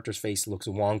character's face looks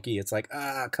wonky, it's like,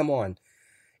 come on.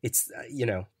 It's, you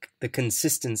know, the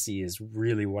consistency is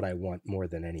really what I want more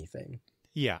than anything.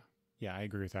 Yeah, I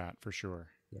agree with that for sure.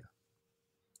 Yeah,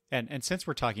 and since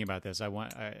we're talking about this, I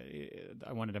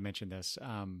wanted to mention this.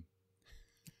 On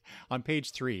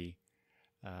page 3,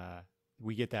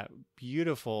 we get that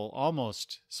beautiful,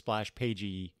 almost splash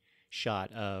pagey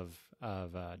shot of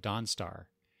Dawnstar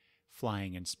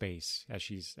flying in space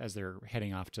as they're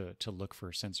heading off to look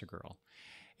for Sensor Girl,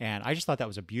 and I just thought that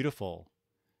was a beautiful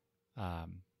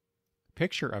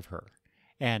picture of her.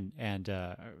 And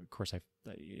of course,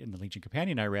 in the Legion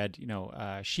Companion I read, you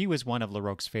know, she was one of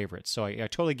LaRocque's favorites. So I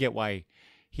totally get why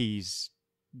he's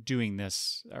doing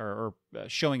this or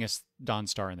showing us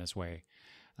Dawnstar in this way.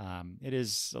 It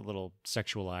is a little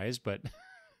sexualized, but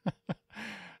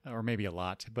or maybe a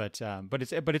lot, but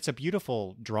it's a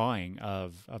beautiful drawing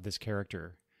of this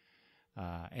character.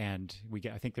 And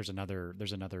I think there's another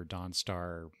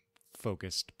Dawnstar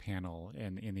focused panel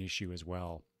in the issue as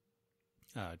well.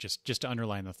 Just to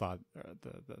underline the thought,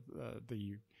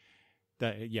 the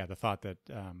thought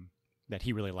that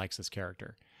he really likes this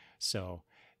character. So,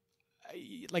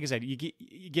 like I said, you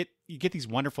get these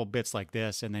wonderful bits like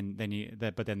this, and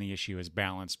but then the issue is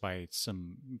balanced by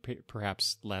some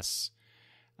perhaps less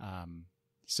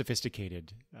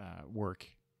sophisticated work.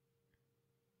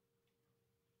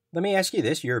 Let me ask you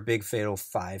this: you're a big Fatal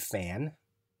 5 fan.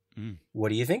 What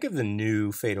do you think of the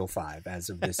new Fatal 5 as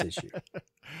of this issue?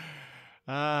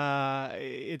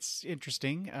 It's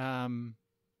interesting.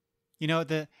 You know,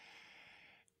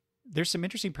 there's some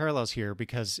interesting parallels here,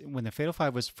 because when the Fatal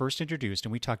 5 was first introduced,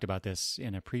 and we talked about this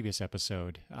in a previous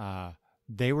episode,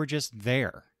 they were just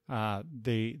there.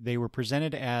 They were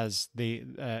presented as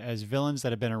villains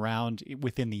that have been around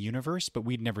within the universe, but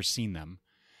we'd never seen them.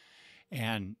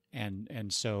 And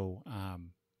so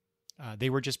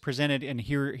they were just presented, and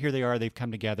here they are. They've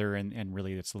come together, and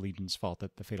really it's the Legion's fault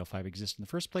that the Fatal 5 exists in the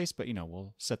first place. But, you know,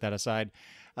 we'll set that aside.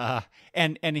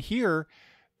 And here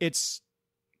it's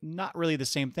not really the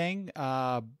same thing,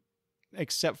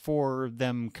 except for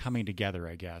them coming together,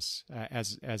 I guess,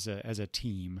 as a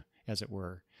team, as it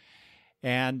were.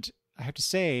 And I have to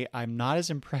say, I'm not as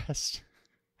impressed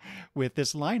with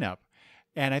this lineup,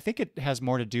 and I think it has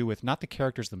more to do with not the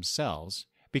characters themselves,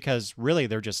 because really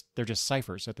they're just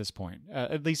ciphers at this point.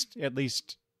 At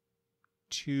least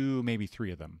 2, maybe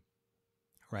 3 of them,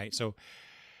 right? So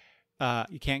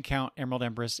you can't count Emerald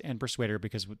Empress and Persuader,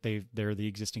 because they're the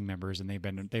existing members, and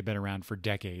they've been around for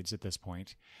decades at this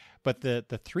point. But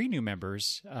the 3 new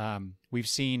members, we've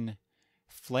seen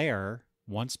Flare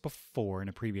once before in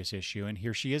a previous issue, and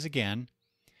here she is again.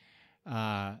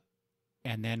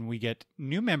 and then we get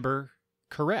new member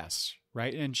Caress,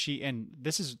 right? And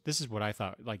this is what I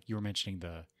thought, like you were mentioning,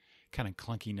 the kind of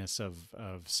clunkiness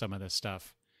of some of the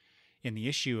stuff in the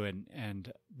issue,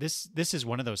 and this is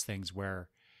one of those things where,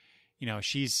 you know,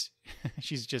 she's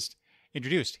she's just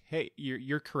introduced. Hey,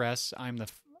 you're Caress.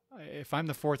 If I'm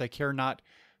the fourth, I care not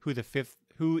who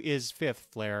is fifth,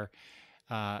 Flare.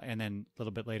 And then a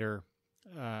little bit later,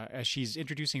 as she's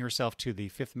introducing herself to the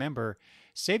fifth member,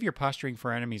 save your posturing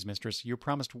for enemies, mistress. You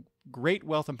promised great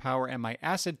wealth and power, and my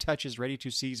acid touch is ready to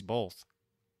seize both.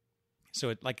 So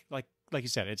it like you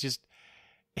said, it's just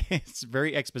it's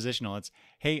very expositional. It's,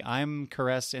 hey, I'm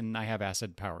Caress and I have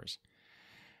acid powers.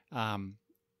 I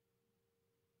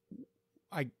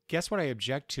guess what I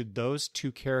object to those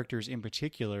two characters in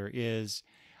particular is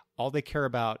all they care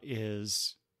about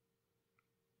is,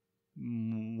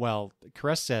 well,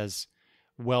 Caress says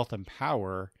wealth and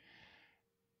power,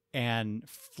 and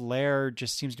Flare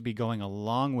just seems to be going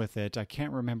along with it. I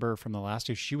can't remember from the last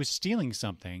two. She was stealing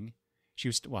something. She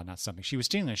was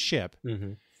stealing a ship.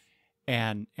 Mm-hmm.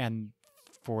 And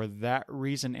for that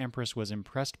reason, Empress was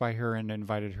impressed by her and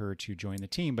invited her to join the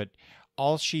team. But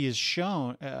all she is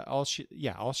shown, all she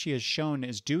is shown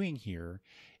as doing here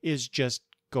is just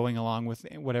going along with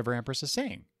whatever Empress is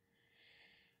saying.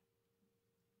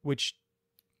 Which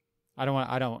I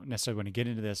don't necessarily want to get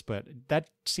into this, but that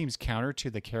seems counter to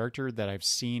the character that I've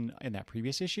seen in that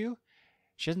previous issue.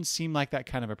 She doesn't seem like that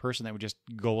kind of a person that would just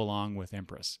go along with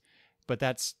Empress. But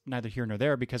that's neither here nor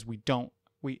there, because we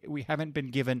haven't been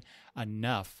given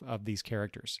enough of these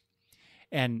characters.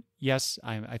 And yes,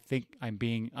 I think I'm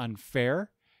being unfair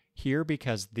here,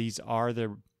 because these are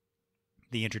the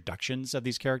introductions of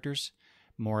these characters,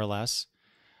 more or less.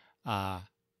 I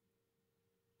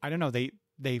don't know. They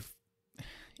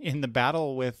in the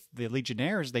battle with the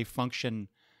Legionnaires, they function.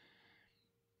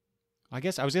 I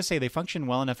guess I was gonna say they function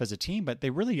well enough as a team, but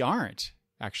they really aren't.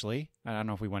 Actually, I don't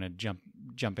know if we want to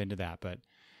jump into that, but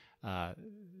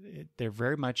they're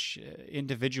very much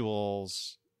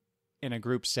individuals in a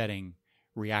group setting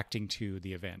reacting to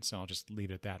the event. So I'll just leave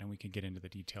it at that, and we can get into the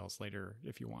details later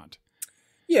if you want.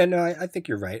 Yeah, no, I think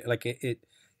you're right. Like it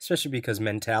especially because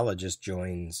Mentala just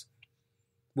joins.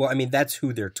 Well, I mean, that's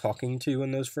who they're talking to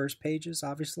in those first pages,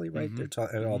 obviously, right? Mm-hmm. They're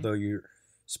talking, mm-hmm. Although you're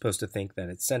supposed to think that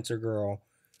it's Censor Girl,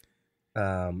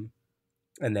 and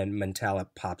then Mentala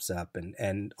pops up,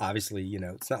 and obviously, you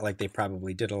know, it's not like they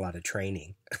probably did a lot of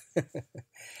training.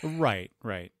 Right.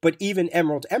 But even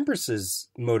Emerald Empress's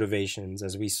motivations,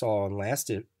 as we saw in last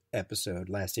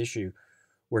issue,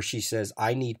 where she says,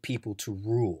 I need people to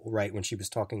rule, right? When she was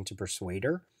talking to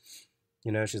Persuader,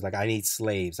 you know, she's like, I need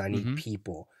slaves, I need mm-hmm.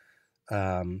 people.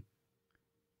 I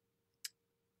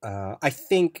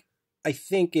think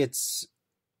it's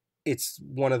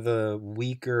one of the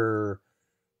weaker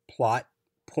plot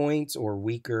points or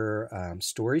weaker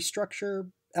story structure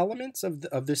elements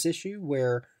of this issue,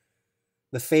 where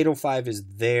the Fatal Five is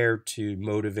there to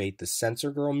motivate the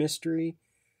Censor Girl mystery,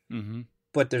 mm-hmm.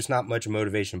 but there's not much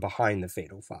motivation behind the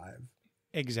Fatal Five.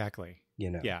 Exactly.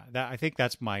 You know. Yeah, I think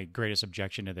that's my greatest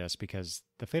objection to this, because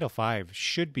the Fatal Five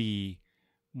should be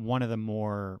one of the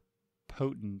more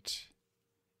potent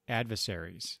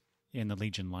adversaries in the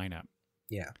Legion lineup.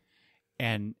 Yeah.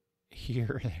 And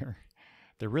here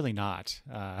they're really not.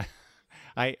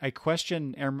 I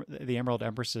question the Emerald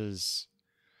Empress's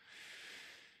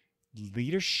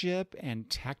leadership and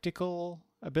tactical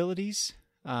abilities,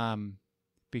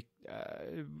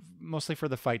 mostly for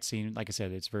the fight scene. Like I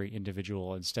said, it's very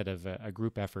individual instead of a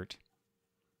group effort.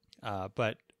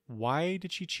 But why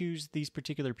did she choose these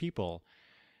particular people?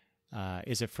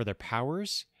 Is it for their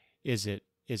powers? Is it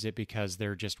because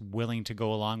they're just willing to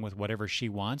go along with whatever she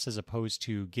wants, as opposed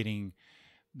to getting,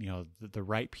 you know, the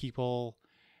right people,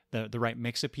 the right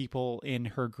mix of people in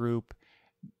her group,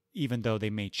 even though they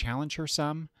may challenge her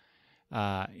some?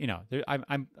 You know,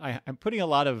 I'm putting a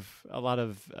lot of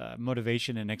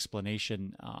motivation and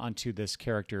explanation onto this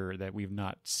character that we've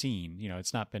not seen. You know,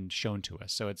 it's not been shown to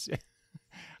us, so it's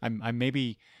I'm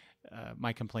maybe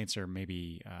my complaints are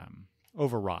maybe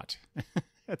overwrought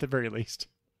at the very least.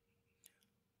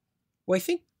 Well,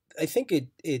 I think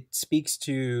it speaks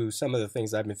to some of the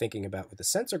things I've been thinking about with the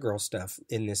Censor Girl stuff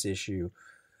in this issue.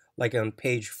 Like on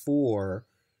page 4,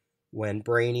 when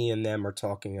Brainy and them are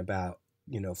talking about,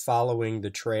 you know, following the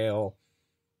trail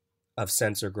of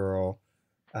Censor Girl,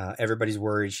 everybody's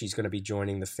worried she's going to be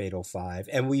joining the Fatal Five.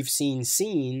 And we've seen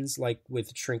scenes like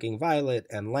with Shrinking Violet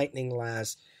and Lightning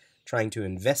Lass trying to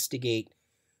investigate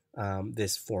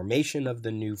this formation of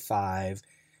the new five.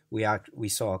 We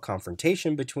saw a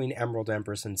confrontation between Emerald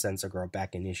Empress and Censor Girl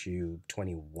back in issue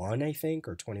 21, I think,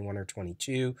 or 21 or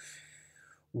 22,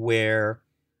 where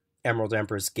Emerald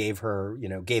Empress gave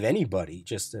gave anybody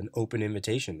just an open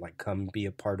invitation, like, come be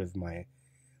a part of my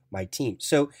team.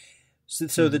 So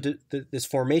this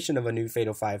formation of a new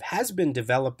Fatal Five has been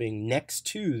developing next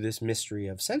to this mystery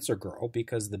of Censor Girl,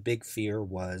 because the big fear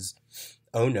was,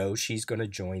 oh no, she's going to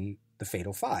join the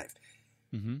Fatal Five.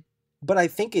 Mm-hmm. But I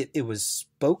think it was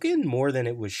spoken more than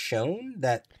it was shown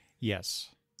that. Yes.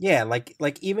 Yeah, like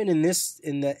even in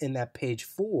that page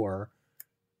 4,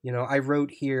 I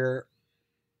wrote here,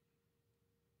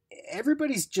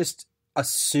 everybody's just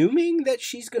assuming that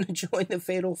she's going to join the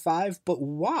Fatal Five, but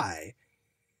why?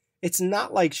 It's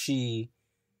not like she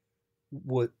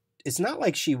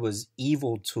was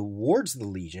evil towards the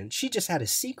Legion. She just had a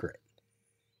secret,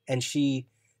 and she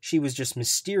was just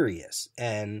mysterious,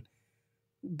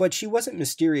 but she wasn't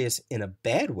mysterious in a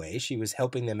bad way. She was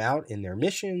helping them out in their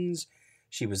missions.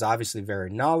 She was obviously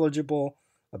very knowledgeable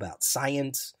about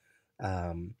science.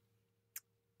 So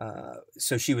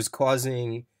she was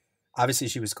causing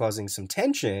some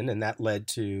tension, and that led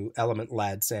to Element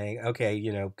Lad saying,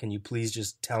 okay, can you please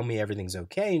just tell me everything's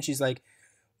okay? And she's like,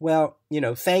 well,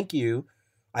 thank you.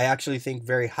 I actually think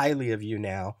very highly of you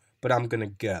now, but I'm going to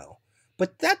go.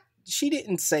 But she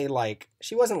didn't say, like,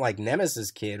 she wasn't like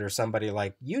Nemesis Kid or somebody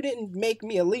like, you didn't make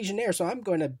me a Legionnaire, so I'm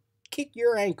going to kick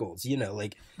your ankles,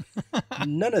 like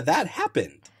none of that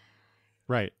happened.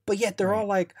 Right. But yet they're all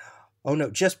like, oh no,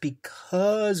 just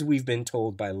because we've been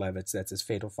told by Levitz that this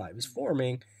Fatal Five is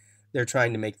forming, they're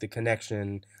trying to make the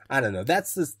connection. I don't know.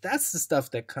 That's the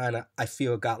stuff that kind of, I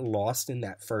feel, got lost in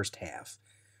that first half,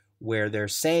 where they're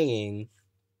saying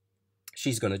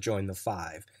she's going to join the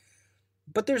Five.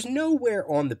 But there's nowhere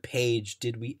on the page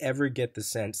did we ever get the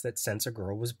sense that Censor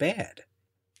Girl was bad.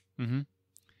 Mm-hmm.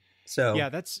 So yeah,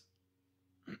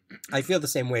 I feel the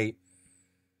same way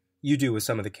you do with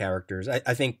some of the characters.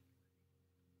 I think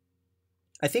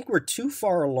we're too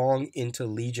far along into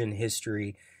Legion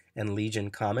history and Legion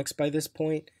comics by this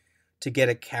point to get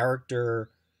a character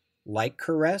like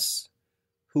Caress,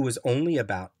 who was only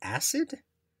about acid,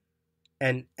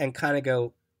 and kind of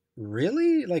go,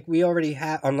 really? Like, we already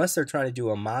had, unless they're trying to do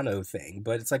a mono thing,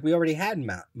 but it's like we already had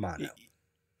mono.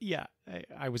 Yeah,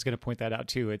 I was going to point that out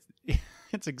too.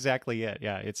 It's exactly it.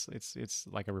 Yeah, it's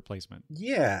like a replacement.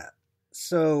 Yeah.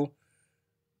 So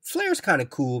Flair's kind of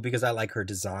cool because I like her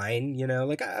design,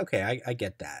 like, okay, I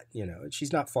get that,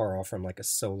 she's not far off from like a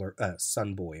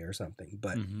Sun Boy or something,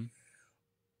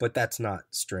 but that's not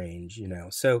strange,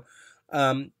 So,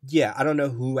 yeah, I don't know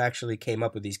who actually came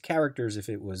up with these characters. If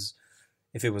it was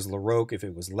LaRoque, if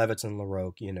it was Levitz and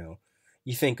LaRoque,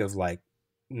 you think of like,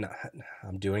 no,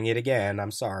 I'm doing it again.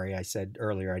 I'm sorry. I said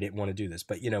earlier I didn't want to do this.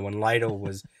 But, when Lytle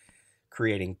was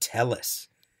creating Tellus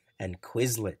and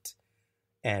Quizlet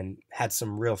and had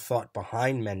some real thought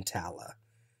behind Mentala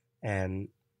and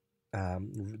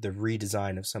the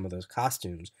redesign of some of those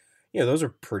costumes, those are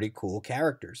pretty cool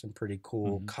characters and pretty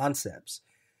cool concepts.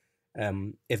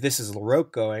 If this is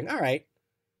LaRoque going, all right,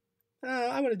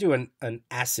 I want to do an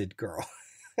acid girl.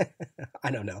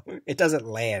 I don't know. It doesn't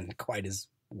land quite as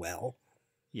well.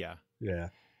 Yeah. Yeah.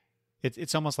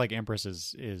 It's almost like Empress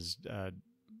is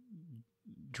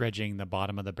dredging the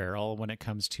bottom of the barrel when it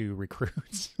comes to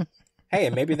recruits. Hey,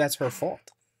 and maybe that's her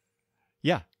fault.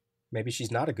 Yeah. Maybe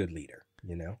she's not a good leader,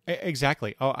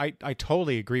 Exactly. Oh, I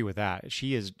totally agree with that.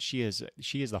 She is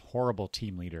the horrible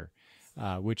team leader,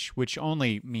 which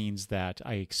only means that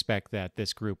I expect that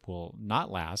this group will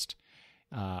not last,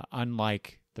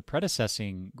 unlike the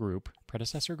predecessor group,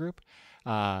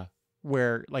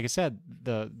 where, like I said,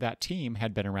 that team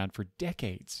had been around for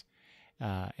decades,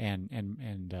 and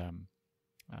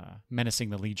menacing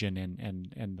the Legion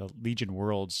and the Legion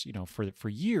worlds, for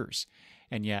years.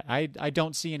 And yet I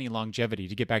don't see any longevity.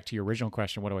 To get back to your original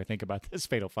question, what do I think about this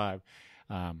Fatal Five?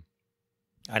 I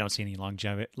don't see any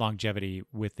longevity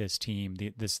with this team,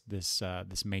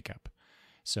 this makeup.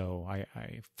 So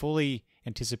I fully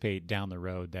anticipate down the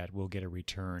road that we'll get a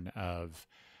return of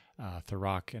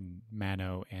Thurok and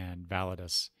Mano and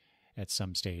Validus at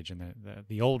some stage, and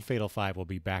the old Fatal Five will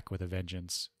be back with a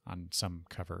vengeance on some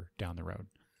cover down the road.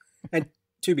 And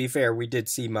to be fair, we did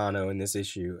see Mano in this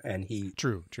issue, and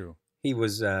True. He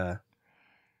was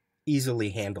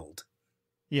easily handled.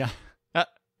 Yeah.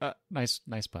 Nice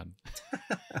pun.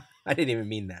 I didn't even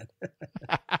mean that.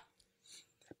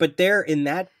 But there, in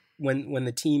that, when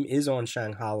the team is on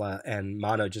Shanghala and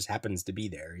Mano just happens to be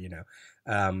there,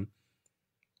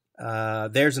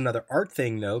 there's another art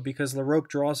thing, though, because LaRoque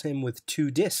draws him with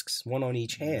 2 discs, one on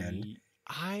each hand.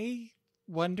 I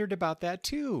wondered about that,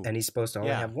 too. And he's supposed to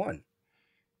only have one.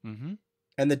 Mm-hmm.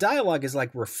 And the dialogue is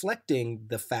like reflecting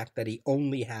the fact that he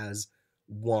only has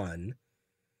one,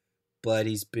 but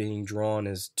he's being drawn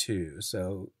as 2.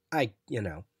 So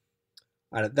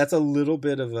that's a little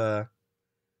bit of a,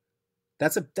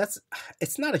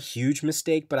 it's not a huge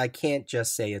mistake, but I can't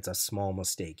just say it's a small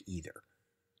mistake either.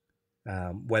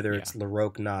 Whether it's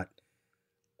LaRoque not,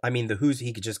 I mean,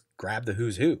 he could just grab the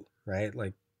who's who, right?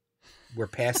 Like, we're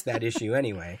past that issue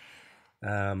anyway.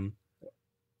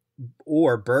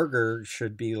 Or Berger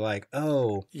should be like,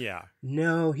 oh, yeah,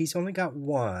 no, he's only got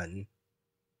one.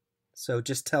 So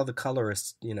just tell the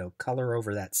colorist, color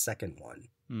over that second one.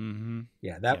 Mm-hmm.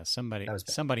 Yeah,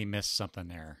 somebody missed something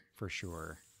there for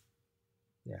sure.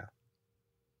 Yeah.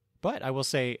 But I will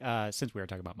say, since we were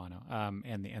talking about mono,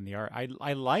 and the art,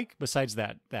 I like, besides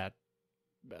that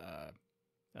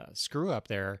screw up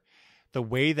there, the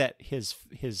way that his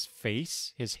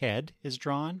face, his head is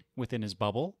drawn within his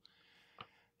bubble,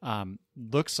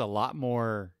 looks a lot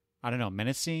more, I don't know,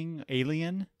 menacing,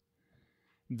 alien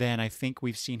than I think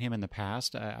we've seen him in the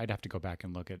past. I'd have to go back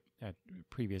and look at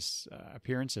previous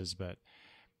appearances, but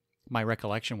my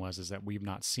recollection is that we've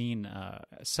not seen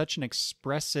such an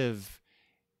expressive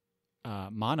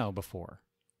mono before,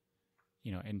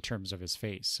 in terms of his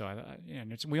face. So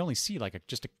we only see like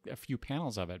just a few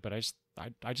panels of it, but I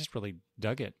just really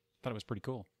dug it. Thought it was pretty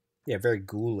cool. Yeah, very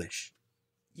ghoulish.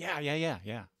 Yeah.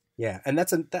 Yeah, and I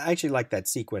actually like that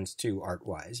sequence too, art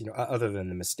wise. Other than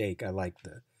the mistake, I like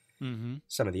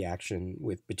some of the action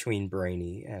between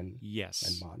Brainy and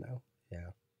Mono.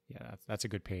 Yeah, that's a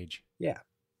good page. Yeah.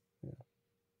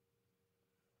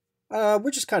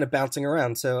 We're just kind of bouncing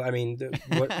around. So, I mean,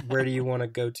 where do you want to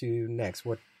go to next?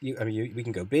 We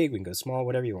can go big, we can go small,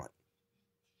 whatever you want.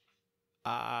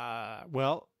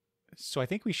 Well, so I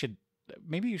think we should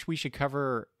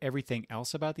cover everything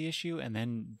else about the issue and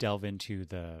then delve into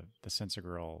the Sensor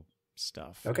Girl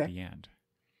stuff at the end.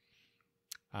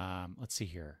 Let's see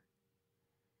here.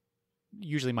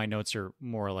 Usually my notes are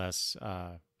more or less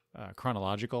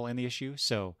chronological in the issue,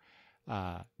 so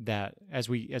that as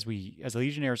the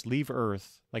Legionnaires leave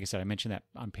Earth, like I said, I mentioned that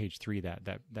on page 3,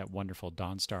 that wonderful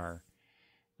Dawnstar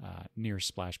near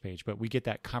splash page, but we get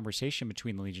that conversation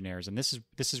between the Legionnaires, and this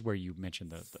is where you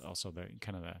mentioned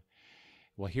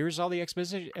well, here's all the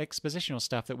expositional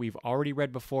stuff that we've already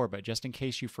read before, but just in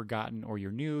case you've forgotten or you're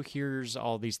new, here's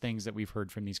all these things that we've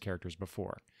heard from these characters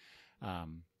before,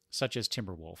 such as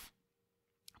Timberwolf.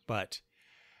 But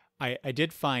I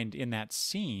did find in that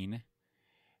scene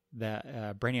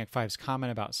that Brainiac 5's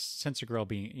comment about Sensor Girl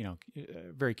being,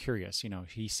 very curious.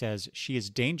 He says she is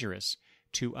dangerous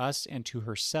to us and to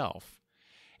herself,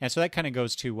 and so that kind of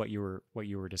goes to what you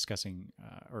were discussing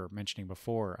or mentioning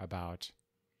before about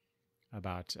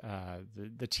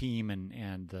the team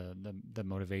and the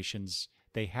motivations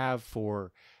they have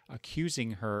for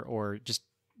accusing her or just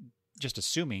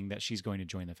assuming that she's going to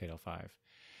join the Fatal Five.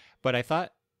 But I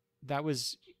thought that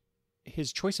was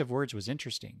his choice of words was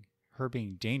interesting. Her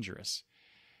being dangerous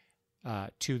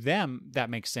to them, that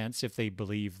makes sense if they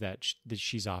believe that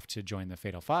she's off to join the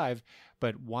Fatal Five.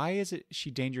 But why is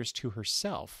she dangerous to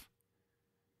herself?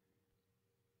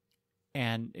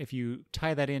 And if you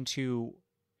tie that into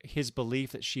his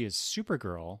belief that she is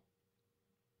Supergirl,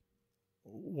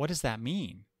 what does that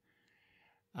mean?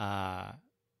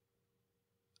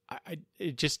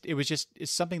 It's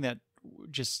something that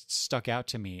just stuck out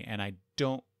to me, and I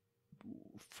don't,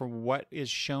 for what is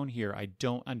shown here, I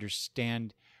don't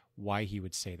understand why he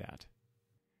would say that.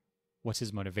 What's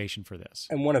his motivation for this?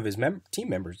 And one of his team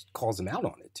members calls him out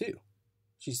on it too.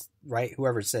 She's right.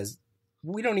 Whoever says,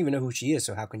 we don't even know who she is,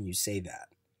 so how can you say that?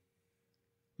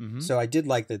 Mm-hmm. So I did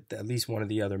like that at least one of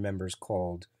the other members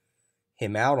called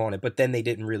him out on it, but then they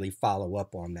didn't really follow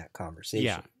up on that conversation.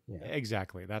 Yeah.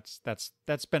 Exactly. That's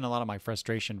been a lot of my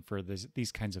frustration for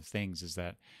these kinds of things, is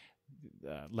that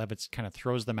Levitz kind of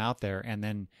throws them out there, and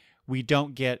then we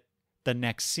don't get the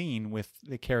next scene with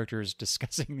the characters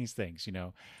discussing these things,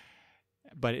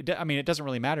 But it doesn't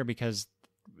really matter, because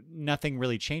nothing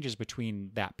really changes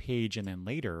between that page and then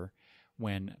later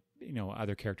when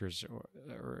other characters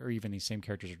or even these same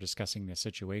characters are discussing the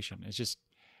situation. It's just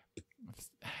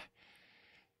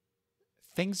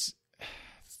things,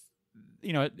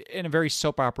 in a very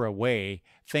soap opera way,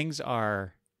 things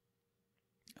are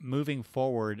moving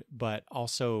forward, but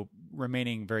also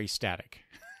remaining very static.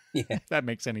 Yeah. If that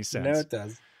makes any sense. No, it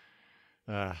does.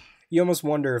 You almost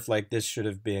wonder if this should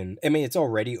have been, it's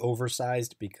already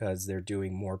oversized because they're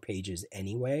doing more pages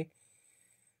anyway,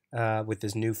 with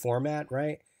this new format,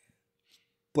 right?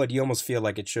 But you almost feel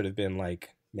like it should have been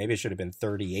maybe it should have been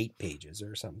 38 pages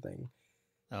or something.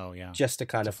 Oh yeah. Just to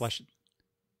kind of flesh it.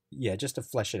 Yeah, just to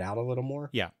flesh it out a little more.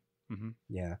 Yeah. Mm-hmm.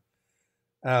 Yeah.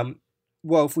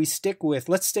 Well, if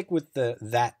let's stick with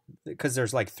that, because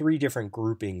there's 3 different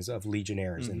groupings of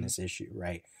Legionnaires in this issue,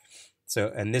 right? So,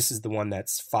 and this is the one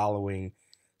that's following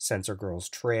Sensor Girl's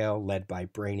trail, led by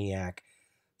Brainiac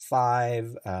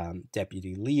 5,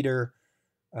 Deputy Leader,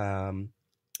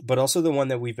 but also the one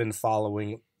that we've been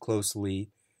following closely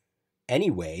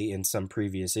anyway in some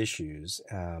previous issues.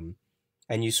 And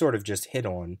you sort of just hit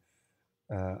on,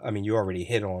 you already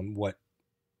hit on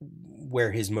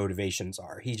where his motivations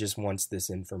are. He just wants this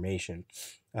information.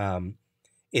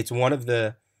 It's one of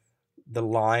the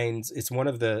lines, it's one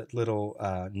of the little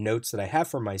notes that I have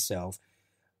for myself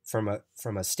from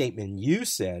a statement you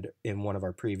said in one of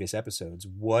our previous episodes.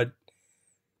 What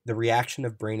the reaction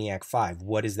of Brainiac 5,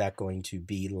 what is that going to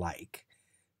be like?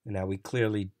 Now, we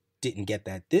clearly didn't get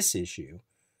that this issue.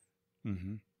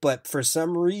 Mm-hmm. But for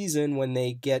some reason, when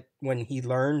he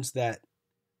learns that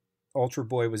Ultra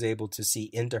Boy was able to see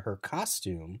into her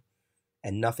costume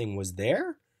and nothing was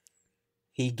there,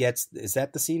 is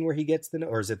that the scene where he gets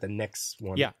or is it the next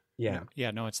one? Yeah. Yeah.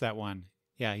 Yeah. No, it's that one.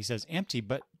 Yeah. He says empty,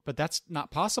 but that's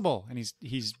not possible. And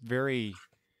he's very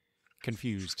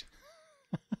confused.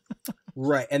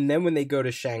 Right. And then when they go to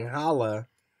Shanghala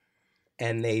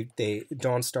and they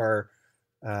Dawnstar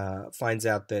finds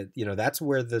out that, that's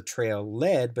where the trail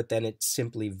led, but then it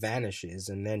simply vanishes.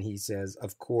 And then he says,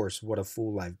 of course, what a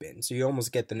fool I've been. So you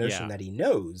almost get the notion that he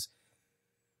knows.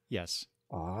 Yes.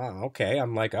 Okay.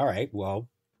 I'm like, all right, well,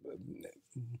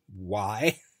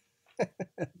 why?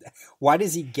 Why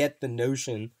does he get the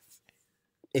notion,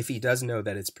 if he does know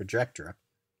that it's Projectra,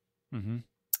 mm-hmm.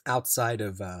 outside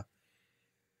of, I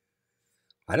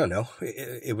don't know,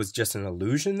 it was just an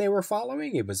illusion they were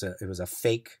following? It was a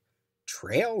fake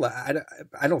trail?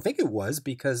 I don't think it was,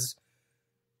 because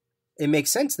it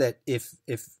makes sense that if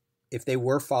they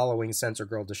were following Sensor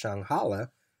Girl to Shanghala,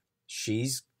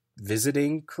 she's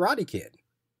visiting Karate Kid,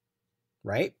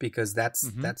 right? Because that's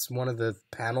one of the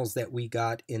panels that we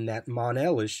got in that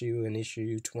Mon-El issue, in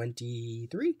issue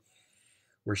 23,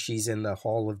 where she's in the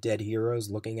Hall of Dead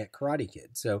Heroes looking at Karate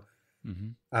Kid. So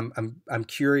I'm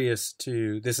curious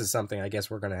this is something I guess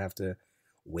we're going to have to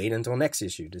wait until next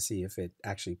issue to see if it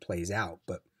actually plays out.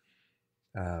 But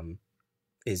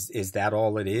is that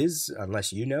all it is?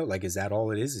 Unless is that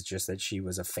all it is? It's just that she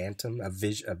was a phantom,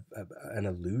 an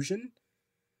illusion,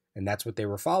 and that's what they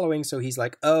were following. So he's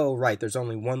like, oh, right, there's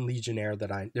only one Legionnaire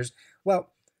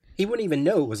he wouldn't even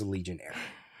know it was a Legionnaire.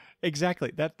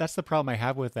 Exactly. That's the problem I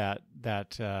have with that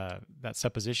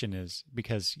supposition, is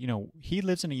because, he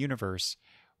lives in a universe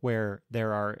where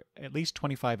there are at least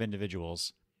 25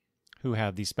 individuals who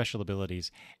have these special abilities,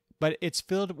 but it's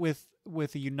filled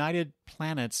with a United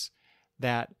Planets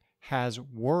that has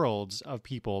worlds of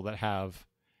people that have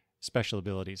special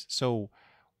abilities. So,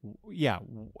 yeah,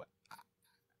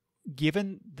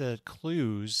 given the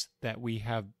clues that we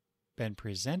have been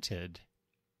presented,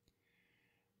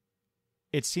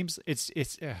 it seems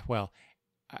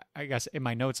I guess in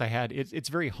my notes I had it's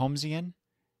very Holmesian,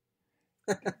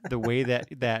 the way that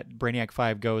Brainiac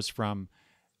 5 goes from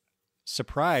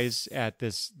surprise at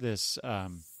this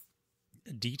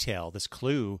detail, this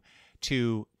clue,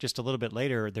 to just a little bit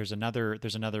later there's another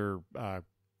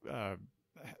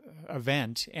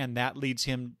event, and that leads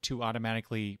him to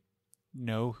automatically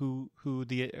know know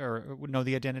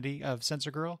the identity of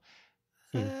Sensor Girl.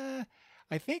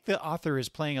 I think the author is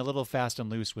playing a little fast and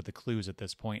loose with the clues at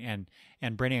this point,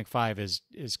 and Brainiac 5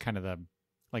 is kind of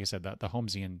like I said, the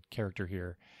Holmesian character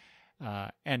here.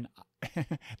 And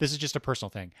this is just a personal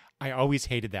thing. I always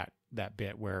hated that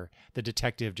bit where the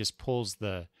detective just pulls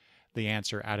the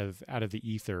answer out of the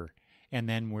ether, and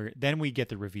then we get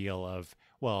the reveal of,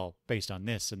 well, based on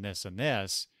this and this and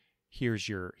this,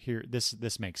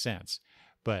 this makes sense.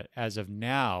 But as of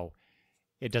now,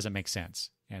 it doesn't make sense,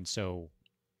 and so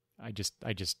I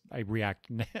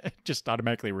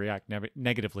automatically react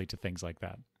negatively to things like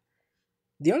that.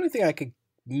 The only thing I could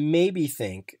maybe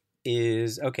think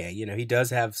is, okay, he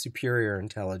does have superior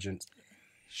intelligence.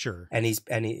 Sure. And he,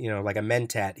 like a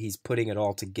mentat, he's putting it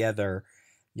all together.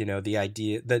 The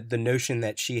idea, the notion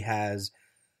that she has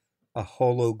a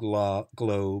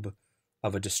globe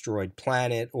of a destroyed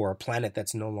planet, or a planet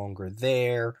that's no longer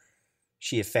there.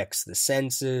 She affects the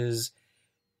senses.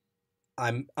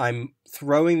 I'm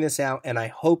throwing this out, and I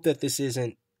hope that this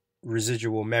isn't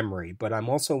residual memory, but I'm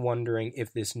also wondering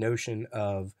if this notion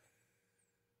of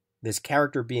this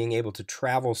character being able to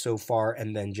travel so far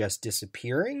and then just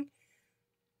disappearing,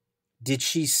 did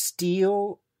she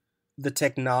steal the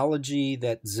technology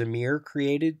that Zamir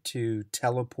created to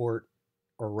teleport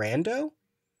Orando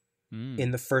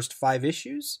in the first 5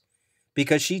 issues?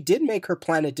 Because she did make her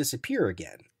planet disappear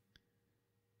again.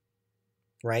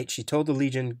 Right? She told the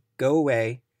Legion, go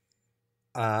away.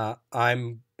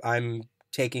 I'm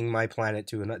taking my planet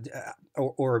to another.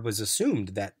 or it was assumed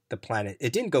that the planet,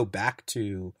 it didn't go back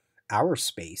to our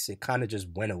space. It kind of just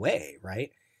went away,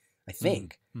 right? I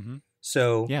think. Mm-hmm.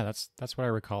 So yeah, that's what I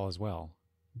recall as well.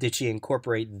 did she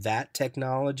incorporate that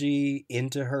technology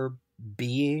into her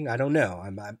being? I don't know.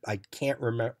 I can't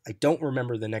remember. I don't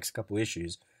remember the next couple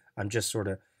issues. I'm just sort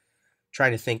of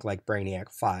trying to think like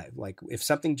Brainiac 5. Like if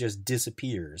something just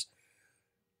disappears,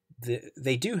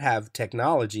 they do have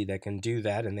technology that can do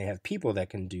that, and they have people that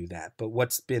can do that. But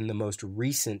what's been the most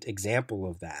recent example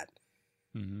of that?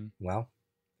 Mm-hmm. Well,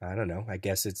 I don't know. I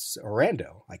guess it's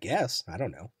Orlando. I guess. I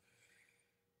don't know.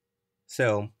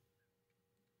 So,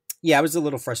 yeah, I was a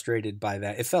little frustrated by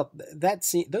that. It felt that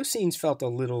those scenes felt a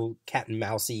little cat and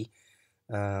mousey.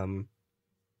 You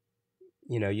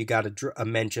got a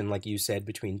mention, like you said,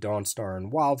 between Dawnstar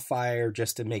and Wildfire,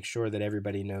 just to make sure that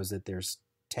everybody knows that there's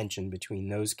tension between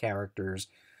those characters.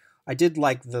 I did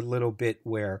like the little bit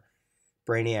where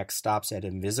Brainiac stops at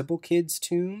Invisible Kid's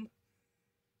tomb.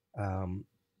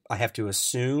 I have to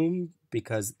assume,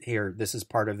 because here, this is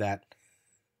part of that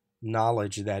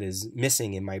knowledge that is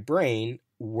missing in my brain.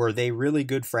 Were they really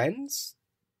good friends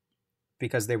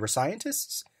because they were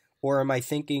scientists? Or am I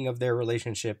thinking of their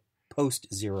relationship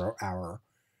post-Zero Hour,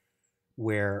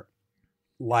 where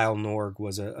Lyle Norg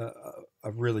was a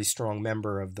really strong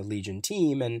member of the Legion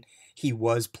team, and he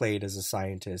was played as a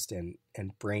scientist, and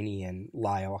Brainy and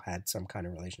Lyle had some kind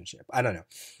of relationship. I don't know.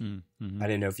 Mm-hmm. I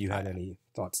didn't know if you had any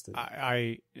thoughts to that.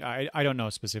 I don't know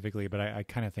specifically, but I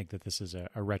kind of think that this is a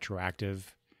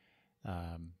retroactive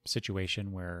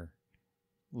situation where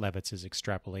Levitz is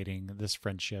extrapolating this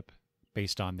friendship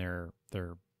based on their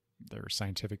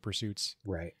scientific pursuits.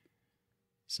 Right.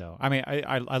 So, I mean,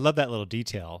 I love that little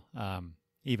detail,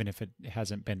 even if it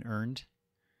hasn't been earned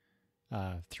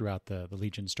throughout the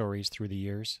Legion stories through the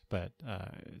years. But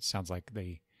it sounds like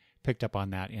they picked up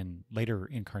on that in later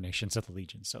incarnations of the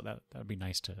Legion. So that would be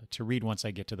nice to read once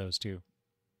I get to those too.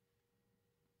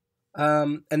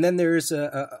 And then there's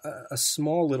a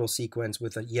small little sequence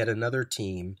with yet another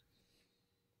team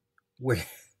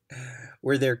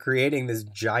where they're creating this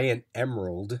giant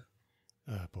emerald.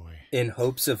 Oh boy! In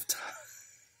hopes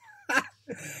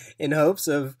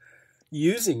of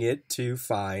using it to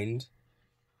find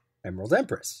Emerald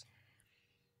Empress.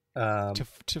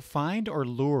 To find or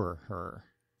lure her.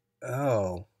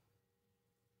 Oh,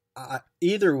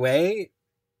 either way,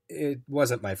 it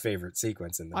wasn't my favorite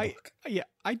sequence in the book. Yeah,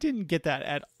 I didn't get that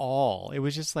at all. It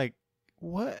was just like,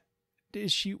 what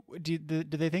is she? Do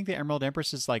they think the Emerald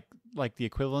Empress is like the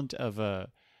equivalent of a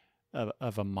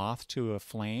moth to a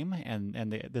flame, and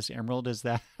this emerald is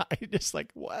that? I just like,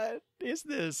 what is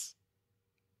this?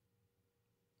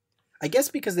 I guess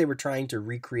because they were trying to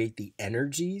recreate the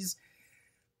energies.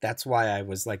 That's why I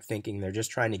was like thinking they're just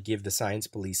trying to give the science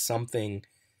police something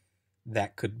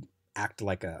that could act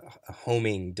like a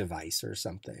homing device or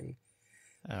something.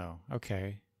 Oh,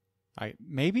 okay.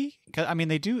 Maybe, 'cause, I mean,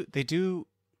 they do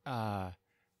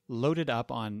load it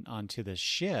up onto the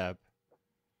ship.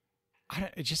 I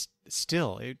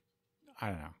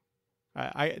don't know.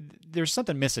 There's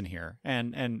something missing here,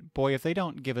 and boy, if they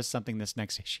don't give us something this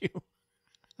next issue,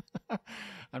 I'm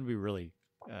gonna be really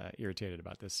irritated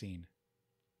about this scene.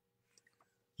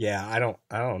 Yeah, I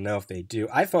don't know if they do.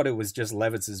 I thought it was just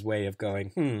Levitz's way of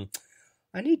going,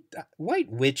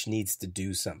 White Witch needs to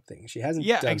do something. She hasn't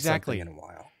done something in a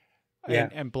while. Yeah.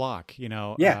 And block,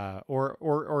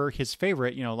 or his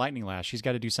favorite, Lightning Lash. She's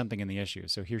got to do something in the issue.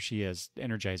 So here she is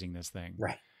energizing this thing.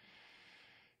 Right.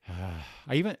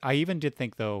 I even did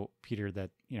think though, Peter,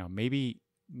 that, maybe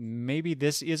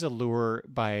this is a lure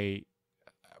by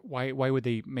why would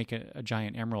they make a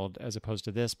giant emerald as opposed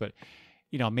to this? But,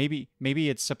 maybe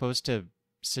it's supposed to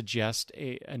suggest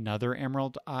another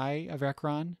Emerald Eye of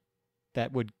Ekron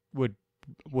that would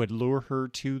lure her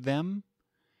to them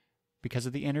because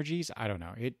of the energies. I don't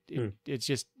know. It's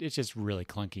just really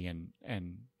clunky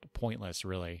and pointless,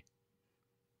 really.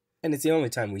 And it's the only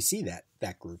time we see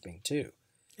that grouping too.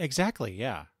 Exactly.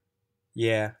 Yeah.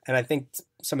 Yeah, and I think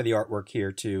some of the artwork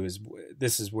here too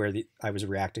this is where I was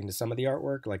reacting to some of the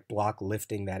artwork, like Block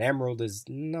lifting that emerald is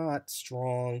not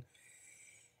strong,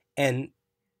 and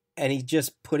he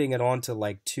just putting it onto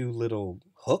like two little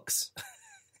hooks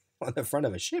on the front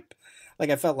of a ship. Like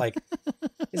I felt like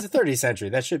it's the 30th century.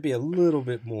 That should be a little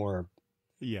bit more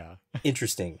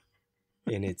interesting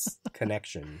in its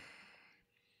connection.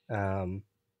 Now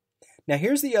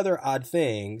here's the other odd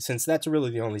thing, since that's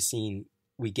really the only scene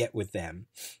we get with them,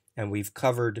 and we've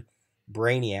covered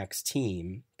Brainiac's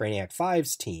team, Brainiac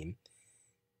 5's team.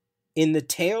 In the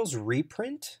Tales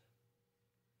reprint,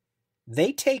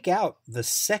 they take out the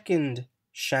second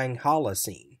Shanghala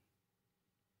scene.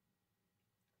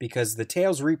 because the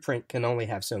Tales reprint can only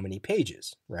have so many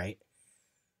pages, right?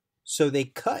 So they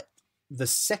cut the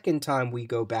second time we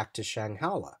go back to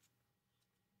Shanghala,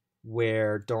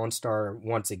 where Dawnstar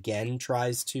once again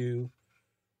tries to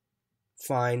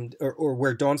find, or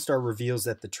where Dawnstar reveals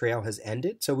that the trail has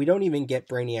ended. So we don't even get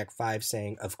Brainiac 5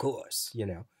 saying, of course, we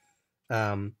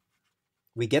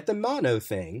get the mono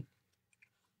thing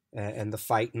and the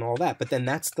fight and all that, but then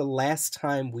that's the last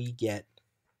time we get,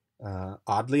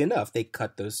 oddly enough, they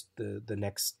cut the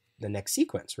next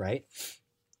sequence, right?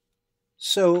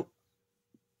 So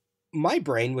my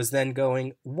brain was then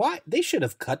going, why? They should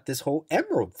have cut this whole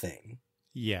Emerald thing.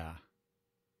 Yeah.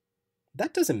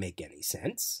 That doesn't make any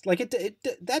sense. Like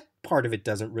that part of it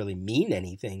doesn't really mean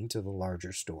anything to the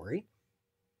larger story.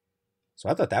 So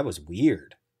I thought that was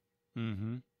weird.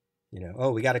 Mm-hmm.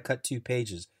 We got to cut 2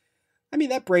 pages. I mean,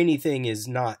 that brainy thing it's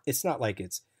not like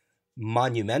it's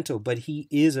monumental, but he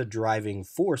is a driving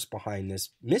force behind this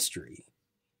mystery.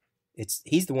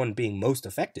 He's the one being most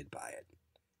affected by it,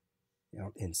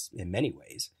 in many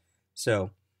ways.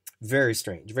 So very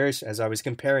strange. As I was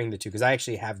comparing the two, because I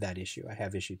actually have that issue. I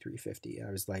have issue 350.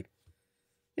 I was like,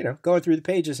 going through the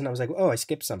pages, and I was like, oh, I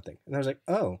skipped something. And I was like,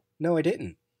 oh, no, I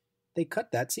didn't. They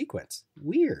cut that sequence.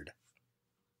 Weird.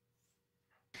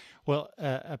 Well,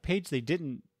 a page they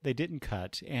didn't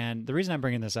cut, and the reason I'm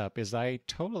bringing this up is I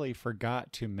totally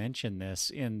forgot to mention this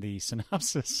in the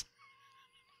synopsis.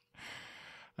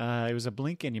 It was a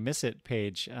blink and you miss it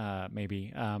page,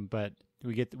 maybe, but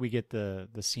we get the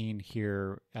scene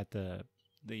here at the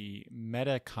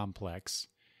meta complex,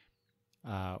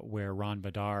 where Ron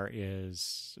Vidar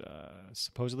is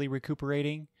supposedly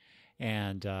recuperating,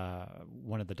 and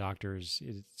one of the doctors,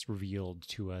 it's revealed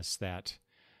to us that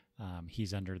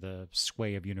he's under the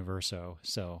sway of Universo.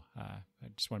 So I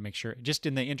just want to make sure, just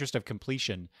in the interest of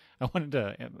completion, I wanted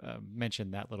to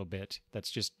mention that little bit that's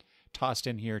just tossed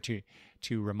in here to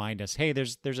remind us, hey,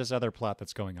 there's this other plot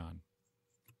that's going on.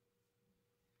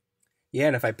 Yeah,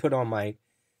 and if I put on my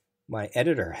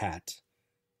editor hat,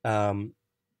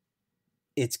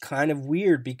 it's kind of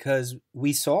weird because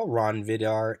we saw Ron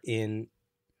Vidar in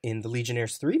the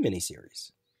Legionnaires 3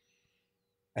 miniseries.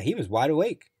 He was wide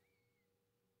awake.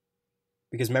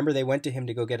 Because remember, they went to him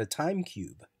to go get a time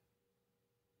cube.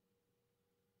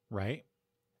 Right.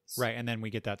 Right, and then we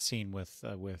get that scene with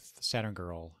Saturn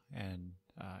Girl, and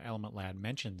Element Lad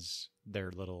mentions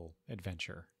their little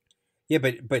adventure. Yeah,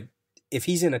 but if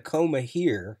he's in a coma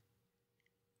here,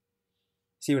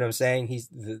 see what I'm saying? He's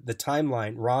the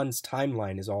timeline. Ron's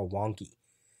timeline is all wonky.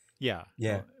 Yeah.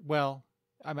 Yeah. Well,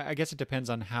 I guess it depends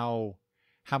on how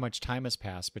much time has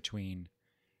passed between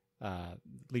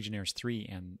Legionnaires 3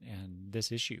 and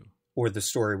this issue, or the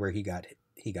story where he got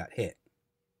hit.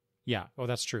 Yeah. Oh,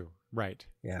 that's true. Right.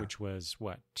 Yeah. Which was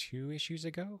what, 2 issues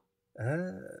ago?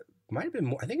 Might have been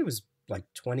more. I think it was like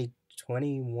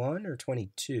 2021 or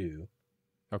 22.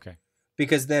 Okay.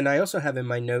 Because then I also have in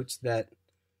my notes that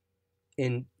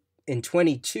in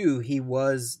 22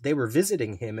 they were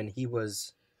visiting him and he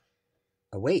was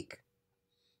awake.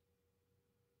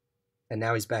 And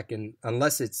now he's back in,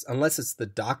 unless it's the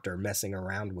doctor messing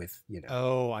around with,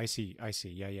 Oh, I see.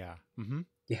 Yeah. Mm-hmm.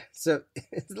 Yeah. So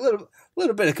it's a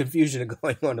little bit of confusion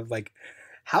going on of like,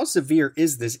 how severe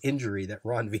is this injury that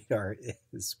Ron Vidar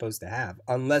is supposed to have?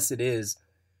 Unless it is,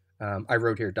 I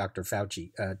wrote here, Dr.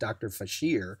 Fauci, Dr.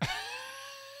 Fashir.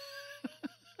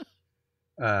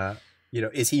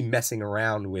 Is he messing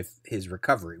around with his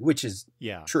recovery, which is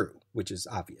true, which is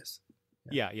obvious.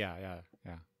 Yeah.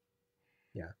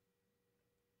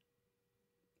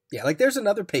 Yeah, like there's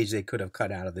another page they could have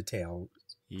cut out of the tale.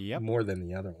 Yep. More than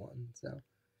the other one. So,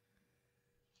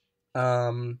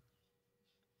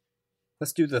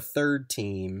 let's do the third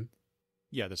team.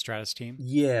 Yeah, the Stratus team.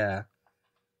 Yeah.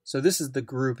 So this is the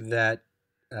group that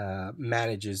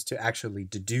manages to actually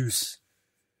deduce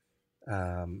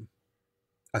a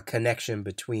connection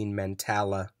between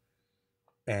Mentala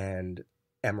and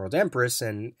Emerald Empress,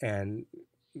 and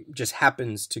just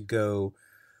happens to go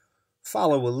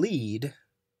follow a lead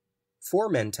for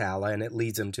Mentala, and it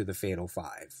leads him to the Fatal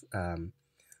Five. I'm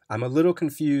a little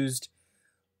confused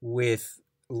with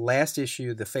last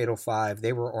issue, the Fatal Five.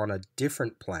 They were on a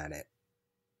different planet,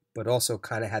 but also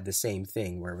kind of had the same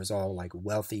thing where it was all like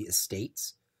wealthy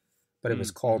estates, but it was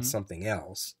called something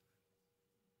else,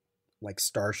 like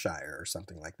Starshire or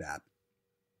something like that.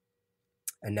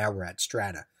 And now we're at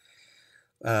Strata.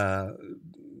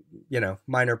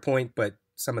 Minor point, but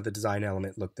some of the design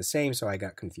element looked the same, so I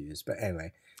got confused. But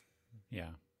anyway.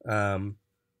 Yeah.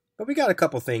 But we got a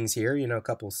couple things here, a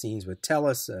couple scenes with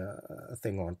Tellus, a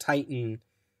thing on Titan.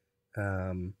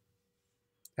 And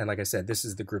like I said, this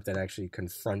is the group that actually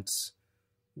confronts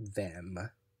them.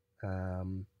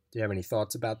 Do you have any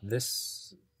thoughts about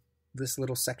this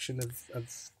little section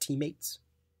of teammates?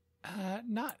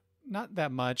 Not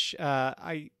that much.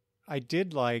 I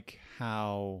did like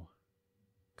how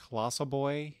Colossal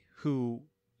Boy, who,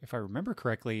 if I remember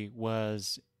correctly,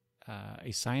 was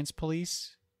a science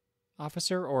police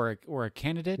officer or a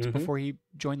candidate before he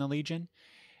joined the Legion.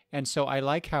 And so I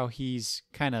like how he's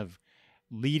kind of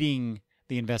leading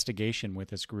the investigation with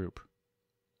this group.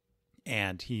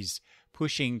 And he's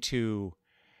pushing to,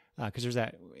 because there's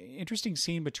that interesting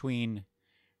scene between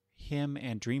him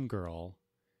and Dream Girl,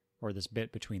 or this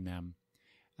bit between them,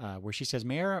 where she says,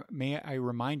 may I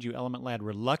remind you, Element Lad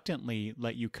reluctantly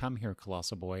let you come here,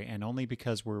 Colossal Boy, and only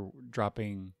because we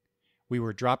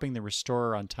were dropping the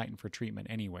Restorer on Titan for treatment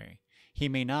anyway. He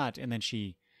may not, and then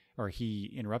he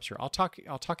interrupts her. I'll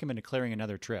talk him into clearing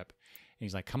another trip. And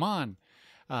he's like, come on.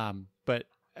 But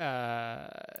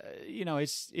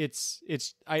it's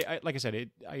I like I said,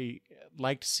 I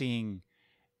liked seeing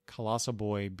Colossal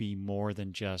Boy be more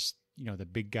than just, the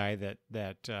big guy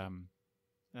that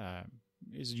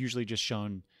is usually just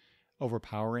shown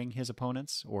overpowering his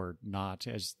opponents, or not,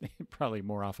 as probably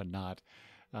more often not.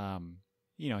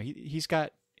 He's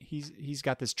got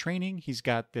this training, he's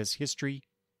got this history,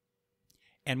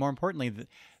 and more importantly,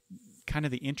 kind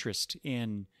of the interest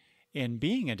in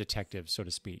being a detective, so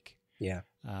to speak. Yeah.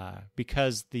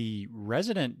 Because the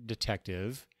resident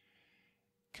detective,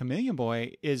 Chameleon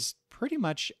Boy, is pretty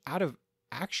much out of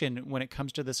action when it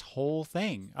comes to this whole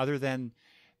thing, other than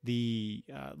the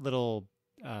little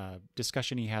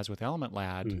discussion he has with Element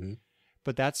Lad. Mm-hmm.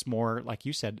 But that's more, like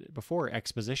you said before,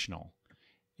 expositional,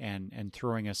 and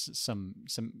throwing us some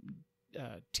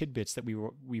tidbits that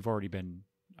we've already been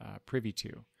privy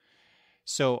to.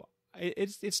 So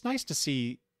it's nice to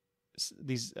see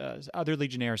these other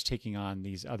Legionnaires taking on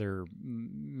these other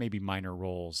maybe minor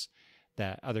roles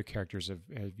that other characters have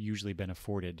usually been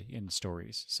afforded in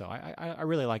stories. So I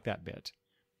really like that bit.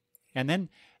 And then,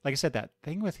 like I said, that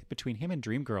thing between him and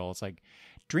Dream Girl, it's like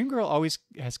Dream Girl always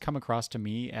has come across to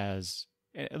me as,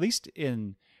 at least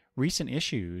in recent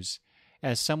issues,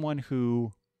 as someone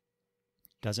who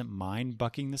doesn't mind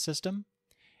bucking the system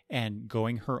and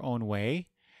going her own way.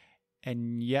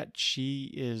 And yet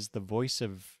she is the voice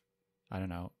of, I don't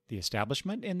know, the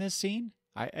establishment in this scene.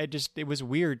 It was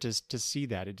weird to see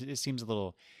that. It seems a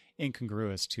little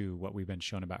incongruous to what we've been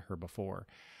shown about her before.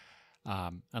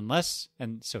 And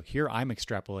so here I'm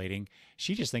extrapolating.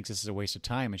 She just thinks this is a waste of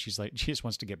time, and she just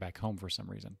wants to get back home for some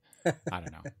reason. I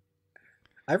don't know.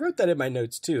 I wrote that in my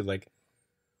notes too. Like,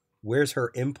 where's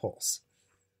her impulse?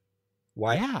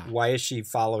 Why is she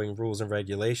following rules and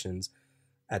regulations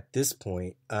at this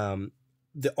point?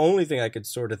 The only thing I could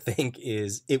sort of think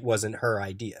is it wasn't her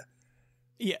idea.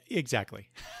 Yeah, exactly.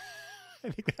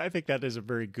 I think that is a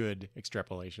very good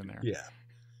extrapolation there. Yeah.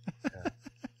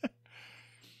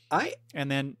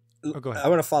 Go ahead. I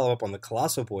want to follow up on the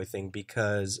Colossal Boy thing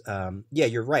because,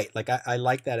 you're right. Like, I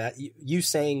like that. You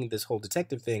saying this whole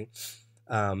detective thing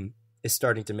is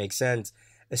starting to make sense,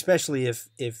 especially if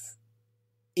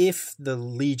the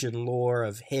Legion lore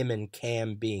of him and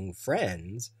Cam being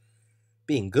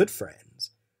good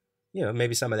friends,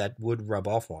 maybe some of that would rub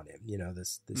off on him,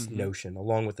 this mm-hmm. notion,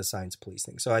 along with the science police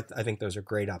thing. So I think those are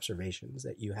great observations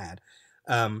that you had.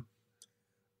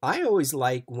 I always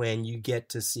like when you get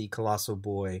to see Colossal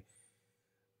Boy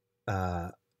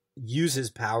use his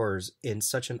powers in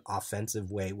such an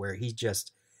offensive way, where he's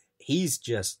just,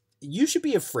 you should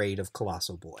be afraid of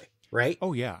Colossal Boy, right?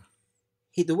 Oh, yeah.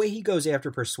 The way he goes after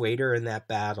Persuader in that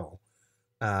battle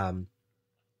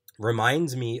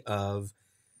reminds me of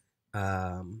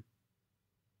the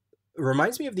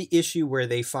issue where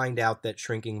they find out that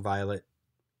Shrinking Violet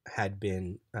had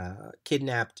been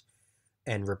kidnapped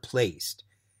and replaced.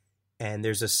 And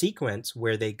there's a sequence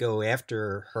where they go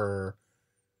after her,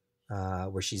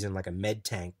 where she's in like a med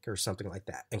tank or something like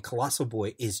that. And Colossal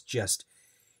Boy is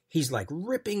he's like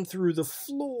ripping through the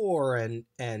floor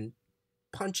and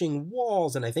punching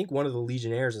walls. And I think one of the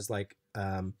Legionnaires is like,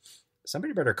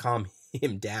 somebody better calm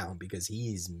him down because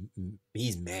he's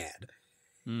mad.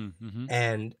 Mm-hmm.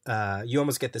 And you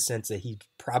almost get the sense that he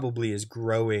probably is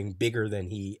growing bigger than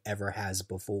he ever has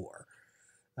before.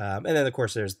 And then, of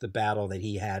course, there's the battle that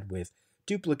he had with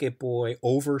Duplicate Boy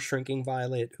over Shrinking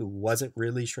Violet, who wasn't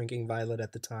really Shrinking Violet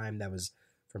at the time. That was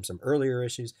from some earlier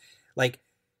issues. Like,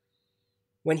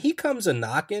 when he comes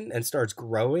a-knocking and starts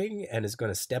growing and is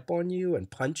going to step on you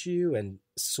and punch you and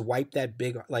swipe that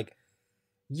big... Like,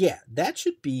 yeah, that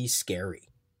should be scary.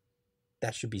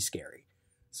 That should be scary.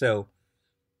 So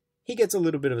he gets a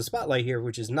little bit of a spotlight here,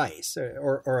 which is nice.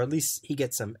 Or at least he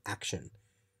gets some action.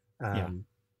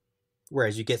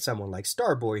 Whereas you get someone like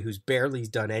Starboy, who's barely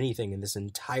done anything in this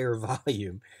entire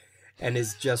volume, and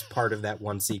is just part of that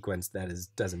one sequence that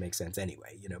doesn't make sense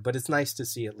anyway, But it's nice to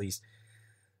see at least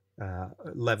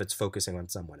Levitt's focusing on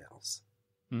someone else.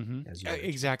 Mm-hmm.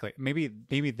 Exactly.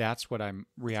 Maybe that's what I'm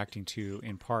reacting to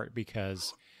in part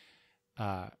because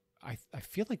I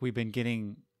feel like we've been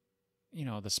getting,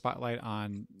 the spotlight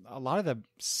on a lot of the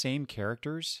same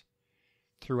characters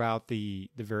throughout the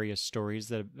various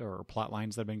stories or plot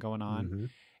lines that have been going on. Mm-hmm.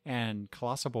 And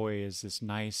Colossal Boy is this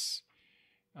nice,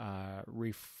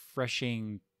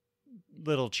 refreshing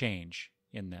little change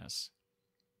in this.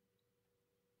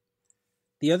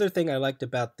 The other thing I liked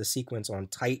about the sequence on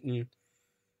Titan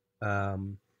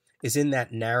is in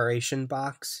that narration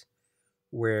box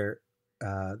where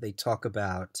they talk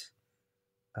about,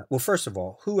 well, first of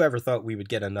all, whoever thought we would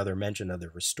get another mention of the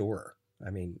Restorer?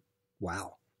 I mean,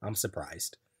 wow. I'm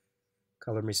surprised.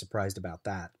 Color me surprised about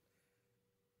that.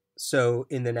 So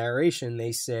in the narration,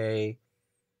 they say,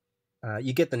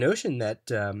 you get the notion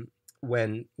that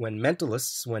when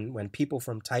mentalists, when people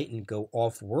from Titan go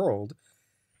off-world,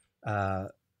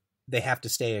 they have to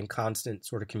stay in constant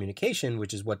sort of communication,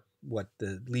 which is what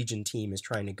the Legion team is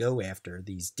trying to go after,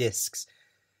 these discs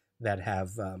that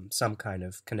have some kind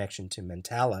of connection to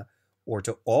Mentala or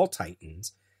to all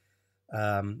Titans,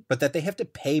 but that they have to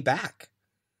pay back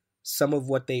some of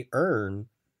what they earn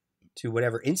to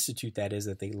whatever institute that is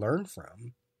that they learn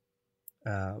from.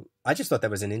 I just thought that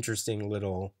was an interesting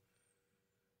little,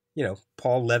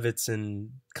 Paul Levitzson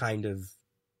kind of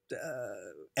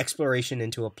exploration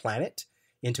into a planet,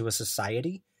 into a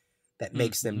society that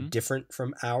makes them different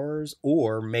from ours,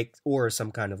 or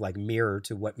some kind of like mirror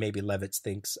to what maybe Levitz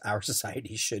thinks our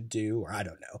society should do, or I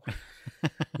don't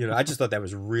know. I just thought that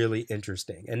was really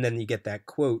interesting. And then you get that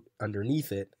quote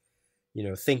underneath it,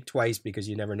 think twice because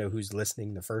you never know who's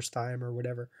listening the first time or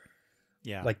whatever.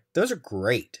 Yeah. Like, those are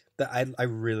great. I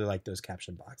really like those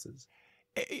caption boxes.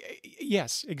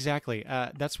 Yes, exactly.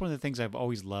 That's one of the things I've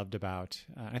always loved about,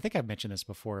 I think I've mentioned this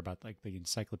before about like the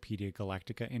Encyclopedia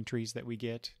Galactica entries that we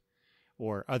get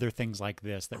or other things like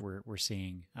this that we're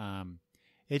seeing.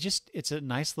 It's a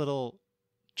nice little,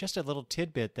 just a little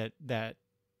tidbit that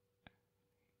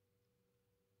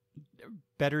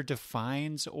better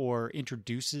defines or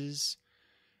introduces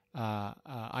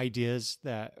ideas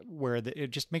it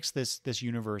just makes this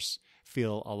universe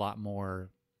feel a lot more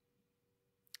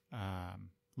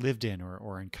lived in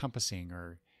or encompassing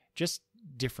or just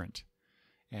different.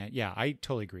 And yeah, I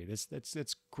totally agree.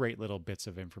 It's great little bits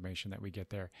of information that we get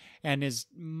there, and is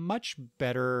much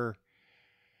better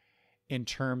in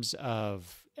terms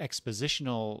of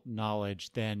expositional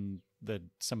knowledge than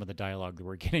some of the dialogue that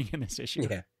we're getting in this issue.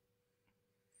 Yeah.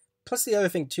 Plus the other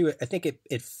thing too, I think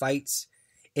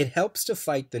it helps to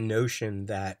fight the notion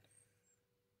that,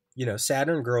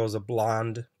 Saturn Girl is a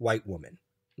blonde white woman,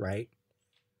 right?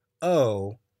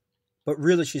 Oh, but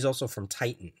really she's also from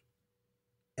Titan.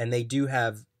 And they do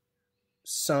have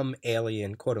some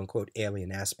alien, quote unquote,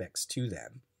 alien aspects to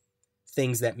them.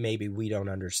 Things that maybe we don't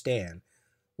understand.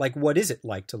 Like, what is it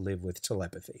like to live with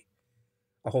telepathy?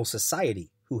 A whole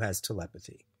society who has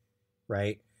telepathy,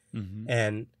 right? Mm-hmm.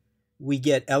 And we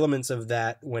get elements of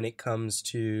that when it comes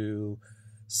to,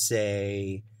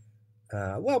 say,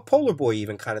 Polar Boy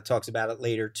even kind of talks about it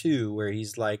later too, where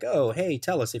he's like, oh, hey,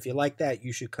 tell us if you like that,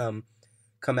 you should come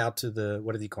out to the,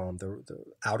 what do they call them? The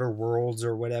outer worlds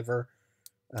or whatever.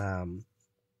 The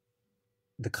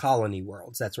colony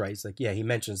worlds. That's right. It's like, yeah, he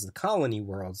mentions the colony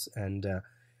worlds. And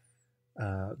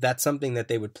that's something that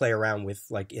they would play around with,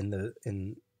 like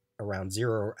in around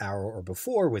 0 Hour or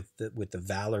before with the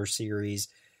Valor series,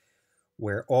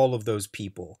 where all of those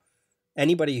people,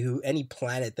 any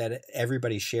planet that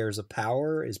everybody shares a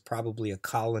power is probably a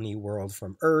colony world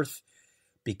from Earth,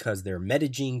 because their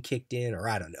metagene kicked in, or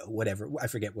I don't know, whatever. I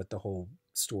forget what the whole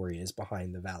story is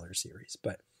behind the Valor series,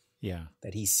 but yeah,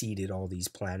 that he seeded all these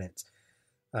planets.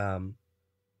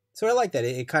 So I like that.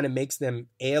 It kind of makes them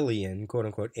alien, quote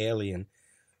unquote alien,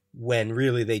 when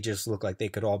really they just look like they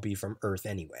could all be from Earth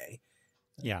anyway.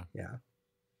 Yeah. Yeah.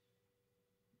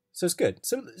 So it's good.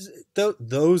 So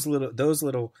those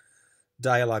little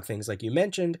dialogue things, like you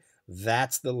mentioned,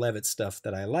 that's the Levitt stuff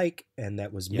that I like, and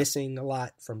that was missing a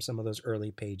lot from some of those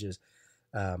early pages.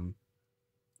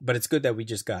 But it's good that we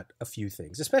just got a few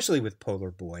things, especially with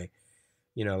Polar Boy.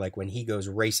 Like when he goes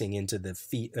racing into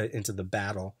the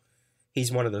battle,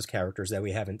 he's one of those characters that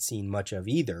we haven't seen much of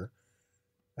either,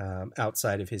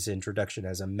 outside of his introduction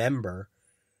as a member.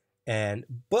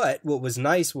 But what was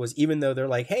nice was, even though they're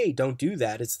like, hey, don't do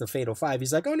that, it's the Fatal Five,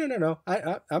 he's like, oh, no,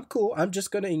 I'm cool. I'm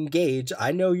just going to engage.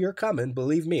 I know you're coming.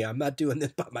 Believe me, I'm not doing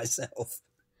this by myself.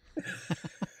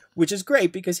 which is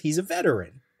great because he's a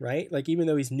veteran, right? Like, even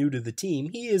though he's new to the team,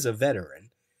 he is a veteran.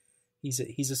 He's a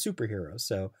superhero.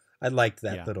 So I liked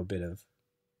that little bit of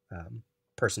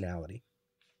personality.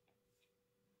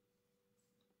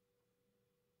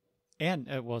 And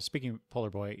well, speaking of Polar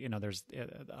Boy, there's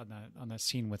on the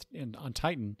scene on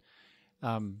Titan,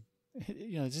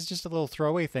 this is just a little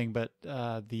throwaway thing, but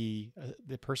the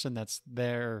person that's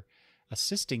there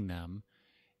assisting them,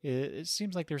 it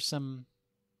seems like there's some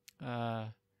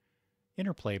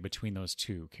interplay between those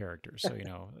two characters.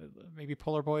 So maybe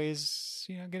Polar Boy is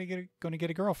going to get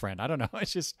a girlfriend. I don't know.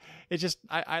 It's just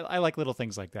I like little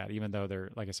things like that, even though they're,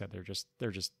 like I said,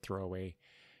 they're just throwaway.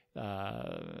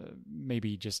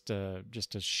 Maybe just to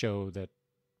show that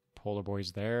Polar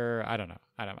Boy's there. I don't know.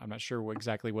 I'm not sure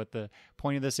exactly what the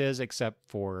point of this is, except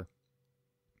for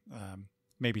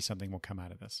maybe something will come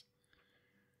out of this.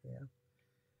 Yeah.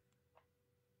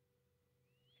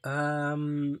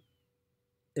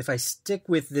 If I stick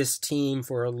with this team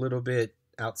for a little bit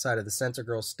outside of the Sensor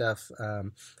Girl stuff,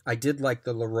 I did like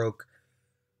the LaRoque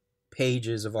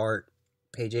pages of art,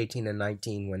 page 18 and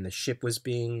 19, when the ship was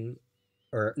being...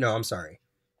 Or, no, I'm sorry.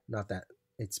 Not that.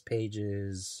 It's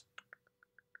pages...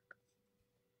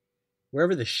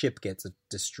 Wherever the ship gets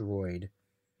destroyed.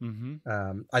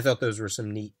 Mm-hmm. I thought those were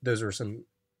some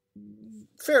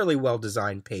fairly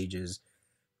well-designed pages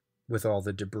with all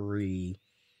the debris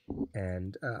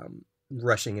and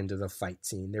rushing into the fight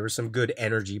scene. There was some good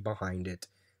energy behind it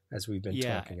as we've been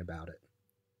talking about it.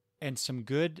 And some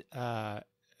good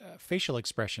facial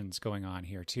expressions going on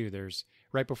here, too. There's,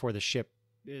 right before the ship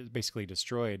is basically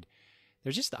destroyed,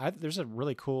 there's a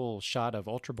really cool shot of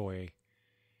Ultra Boy,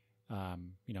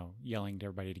 yelling to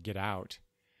everybody to get out.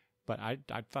 But I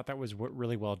thought that was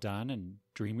really well done. And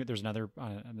there's another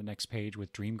on the next page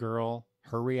with Dream Girl,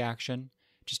 her reaction,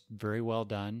 just very well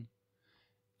done.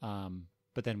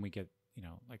 But then we get,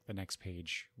 like the next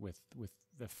page with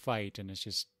the fight, and it's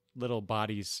just little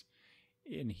bodies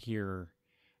in here,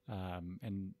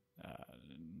 and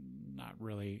not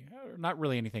really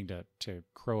anything to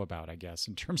crow about, I guess,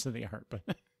 in terms of the art.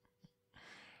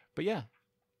 But yeah,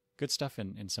 good stuff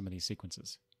in some of these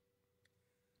sequences.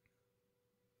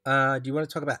 Do you want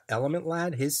to talk about Element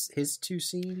Lad, his two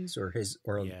scenes, or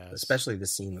yes, especially the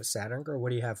scene with Saturn Girl?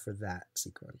 What do you have for that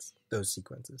sequence? Those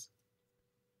sequences.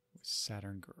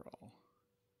 Saturn Girl.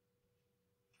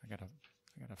 I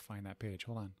gotta find that page.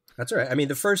 Hold on. That's all right. I mean,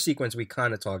 the first sequence we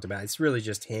kind of talked about. It's really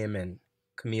just him and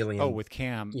Chameleon. Oh, with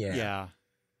Cam. Yeah.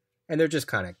 And they're just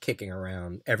kind of kicking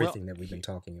around everything that we've been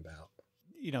talking about.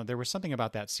 There was something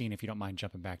about that scene, if you don't mind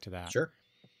jumping back to that. Sure.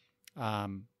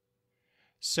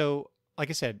 So, like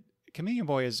I said, Chameleon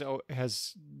Boy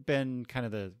has been kind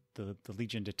of the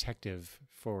Legion detective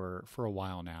for a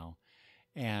while now,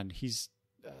 and he's,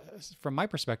 from my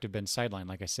perspective, been sidelined,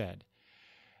 like I said.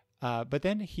 But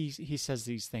then he says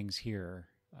these things here.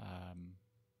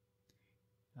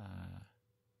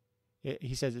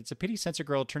 He says, "It's a pity Sensor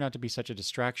Girl turned out to be such a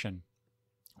distraction,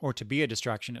 or to be a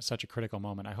distraction at such a critical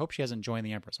moment. I hope she hasn't joined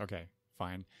the Empress." Okay,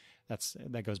 fine.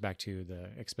 That goes back to the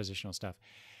expositional stuff.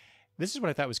 This is what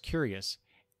I thought was curious.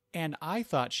 And I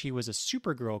thought she was a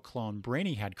Supergirl clone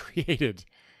Brainy had created.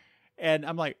 And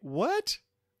I'm like, what?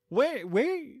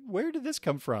 Where did this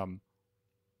come from?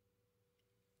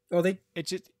 Well, they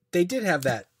did have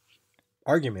that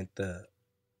argument.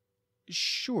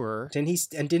 Sure. Didn't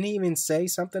he even say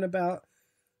something about,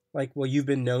 like, well, you've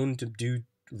been known to do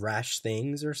rash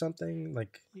things or something?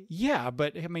 Like, yeah,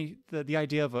 but I mean, the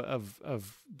idea of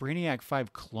Brainiac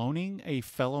 5 cloning a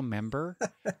fellow member,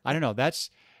 I don't know. That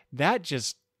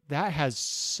has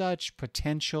such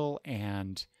potential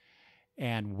and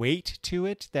weight to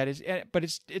it. But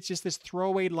it's just this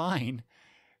throwaway line.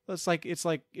 It's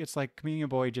like Chameleon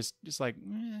Boy just like,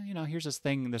 here's this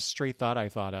thing, this stray thought I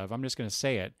thought of. I'm just going to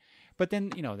say it. But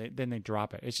then, then they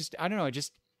drop it. It's just, I don't know.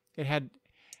 It had,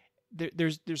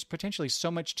 there's potentially so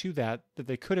much to that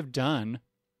they could have done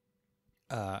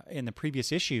in the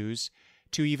previous issues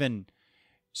to even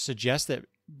suggest that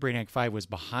Brainiac 5 was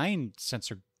behind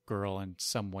Sensor Girl in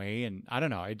some way. And I don't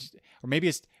know. Or maybe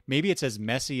it's as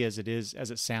messy as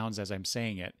it sounds as I'm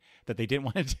saying it, that they didn't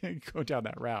want to go down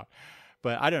that route.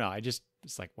 But I don't know.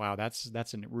 It's like, wow, that's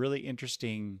a really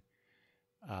interesting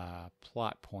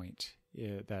plot point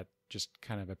that just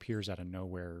kind of appears out of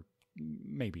nowhere.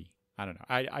 Maybe. I don't know.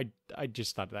 I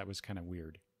just thought that was kind of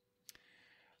weird.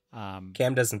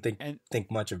 Cam doesn't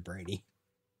think much of Brady.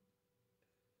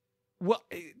 Well,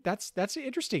 that's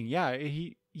interesting. Yeah,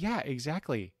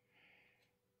 exactly.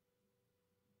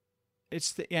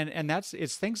 It's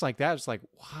it's things like that. It's like,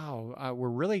 wow, we're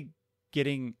really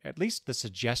getting at least the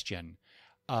suggestion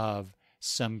of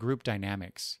some group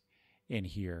dynamics in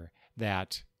here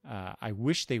that I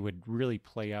wish they would really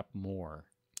play up more.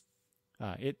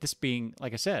 This being,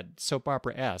 like I said, soap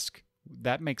opera-esque,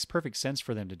 that makes perfect sense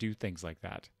for them to do things like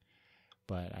that.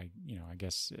 But I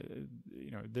guess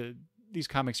these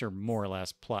comics are more or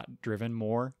less plot driven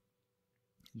more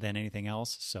than anything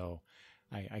else. So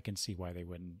I can see why they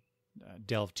wouldn't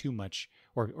delve too much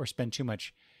or spend too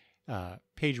much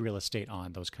page real estate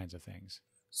on those kinds of things.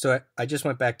 So I just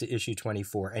went back to issue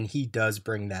 24, and he does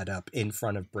bring that up in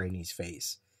front of Brainy's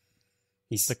face.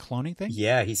 He's the cloning thing?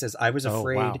 Yeah, he says, I was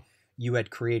afraid wow. you had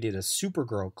created a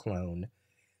Supergirl clone.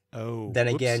 Oh, then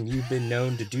whoops. again, you've been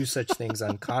known to do such things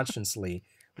unconsciously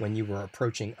when you were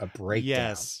approaching a breakdown.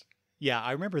 Yes. Yeah,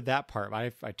 I remember that part. I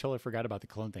totally forgot about the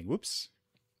clone thing. Whoops.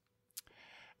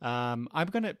 I'm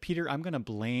gonna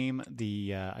blame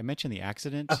the. I mentioned the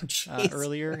accident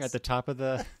earlier at the top of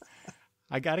the.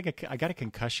 I got a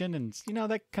concussion, and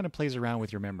that kind of plays around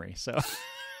with your memory. So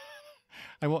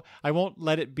I won't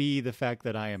let it be the fact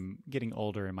that I am getting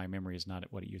older and my memory is not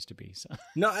what it used to be. So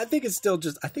no, I think it's still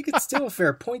a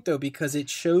fair point though, because it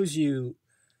shows you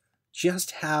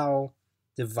just how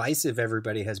divisive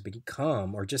everybody has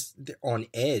become, or just on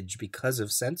edge because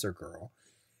of Censor Girl.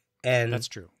 And that's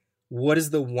true. What is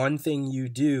the one thing you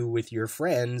do with your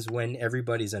friends when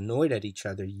everybody's annoyed at each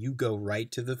other? You go right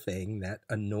to the thing that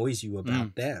annoys you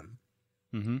about them.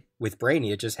 Mm-hmm. With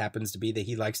Brainy, it just happens to be that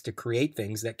he likes to create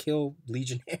things that kill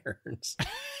Legionnaires.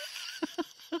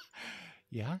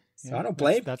 Yeah. So I don't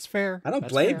blame. That's fair. I don't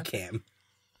blame Cam.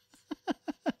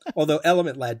 Although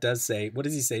Element Lad does say, what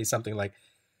does he say? Something like,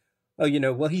 "Oh,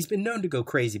 well, he's been known to go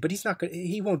crazy, but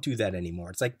he won't do that anymore."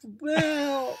 It's like,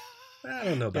 well, I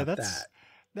don't know about that.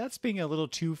 That's being a little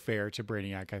too fair to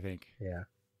Brainiac, I think. Yeah.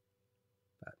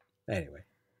 But anyway.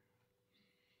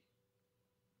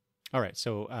 All right.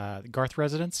 So Garth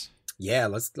residence. Yeah,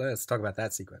 let's talk about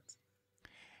that sequence.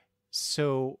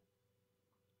 So,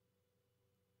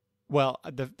 well,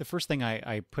 the first thing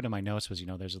I put in my notes was,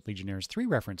 there's a Legionnaires 3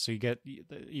 reference. So you get,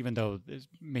 even though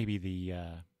maybe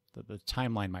the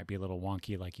timeline might be a little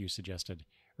wonky, like you suggested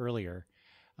earlier,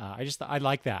 I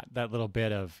like that little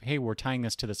bit of, hey, we're tying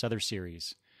this to this other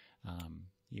series,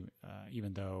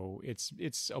 even though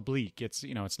it's oblique. It's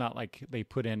it's not like they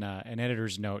put in an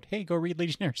editor's note, hey, go read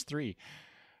Legionnaires 3.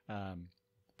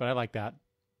 But I like that.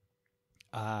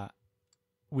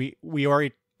 We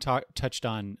already touched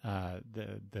on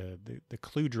the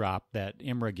clue drop that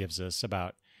Imra gives us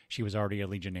about she was already a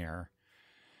Legionnaire.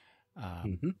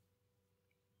 I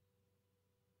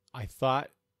thought,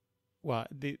 well,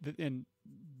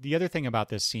 the other thing about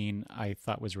this scene I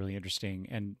thought was really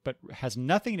interesting, but has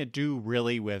nothing to do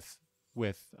really with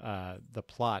the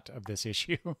plot of this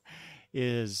issue,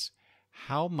 is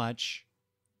how much.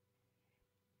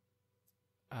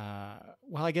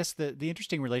 Well, I guess the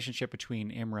interesting relationship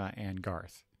between Imra and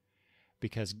Garth,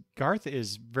 because Garth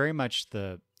is very much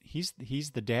he's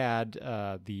the dad,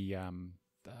 not the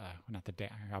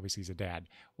dad. Obviously, he's a dad.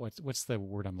 What's the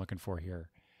word I'm looking for here?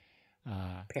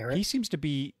 Parent. He seems to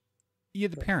be, the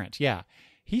parent. Yeah,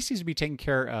 he seems to be taking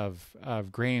care of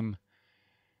Graham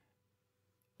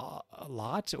a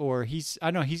lot, or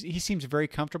I don't know. He seems very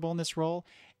comfortable in this role,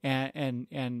 and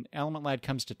Element Lad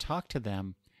comes to talk to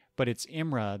them, but it's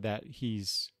Imra that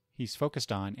he's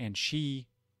focused on, and she.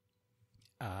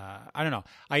 I don't know.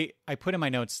 I put in my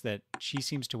notes that she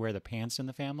seems to wear the pants in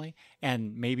the family,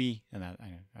 and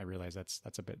I realize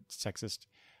that's a bit sexist,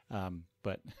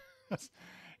 but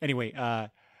anyway,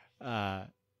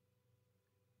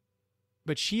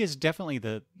 but she is definitely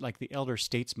the elder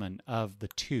statesman of the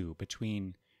two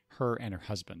between her and her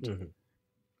husband,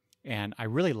 and I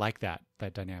really like that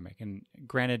dynamic. And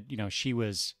granted, she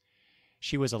was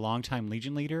a longtime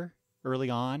Legion leader early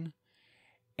on,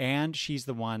 and she's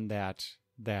the one that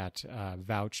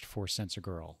vouched for Censor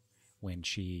Girl when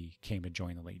she came to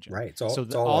join the Legion. Right. It's all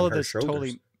on of her this shoulders.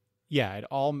 totally. Yeah, it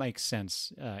all makes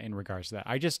sense in regards to that.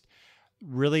 I just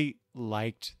really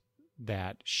liked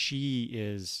that she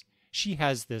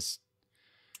has this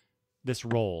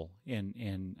role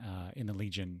in the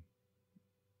Legion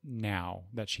now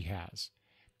that she has,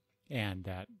 and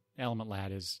that Element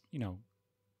Lad is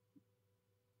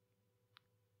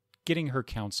getting her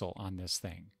counsel on this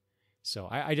thing. So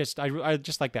I just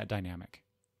like that dynamic.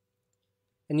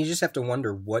 And you just have to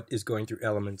wonder what is going through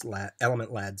Element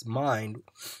Lad's mind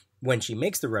when she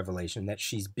makes the revelation that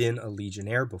she's been a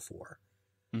Legionnaire before.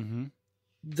 Mm-hmm.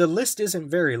 The list isn't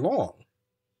very long,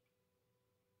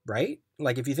 right?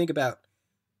 Like, if you think about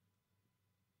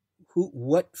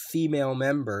what female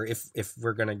member, if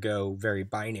we're going to go very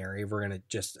binary, we're going to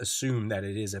just assume that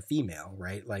it is a female,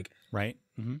 right? Like, right.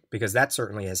 Mm-hmm. Because that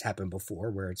certainly has happened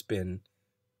before, where it's been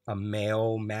a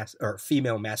male or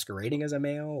female masquerading as a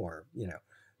male, or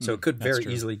so it could very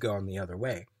easily go on the other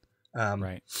way.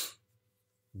 Right.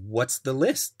 What's the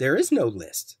list? There is no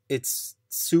list. It's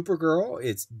Supergirl.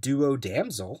 It's Duo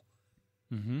Damsel.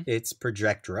 Mm-hmm. It's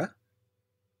Projectra.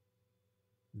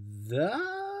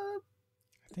 I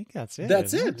think that's it.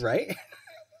 That's it, right?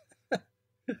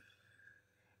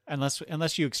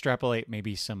 Unless you extrapolate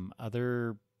maybe some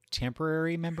other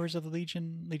temporary members of the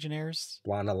Legionnaires.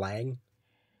 Lana Lang.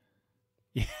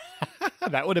 Yeah,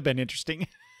 that would have been interesting.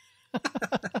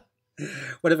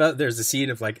 What about there's a scene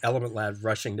of like Element Lad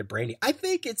rushing to Brainy? I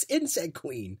think it's Insect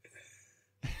Queen.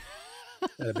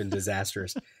 That'd have been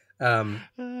disastrous. And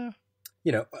then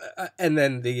and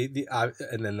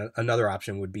then another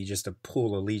option would be just to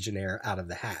pull a Legionnaire out of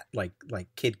the hat, like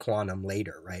Kid Quantum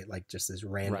later, right? Like just this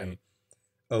random. Right.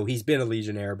 Oh, he's been a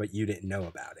Legionnaire, but you didn't know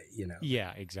about it,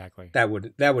 Yeah, exactly. That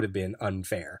would have been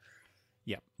unfair.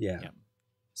 Yep. Yeah. Yep.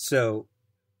 So,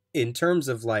 in terms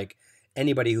of like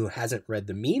anybody who hasn't read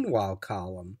the Meanwhile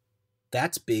column,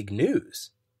 that's big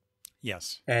news.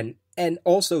 Yes. And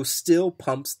also still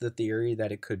pumps the theory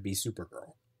that it could be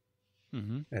Supergirl.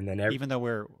 Mm-hmm. And then even though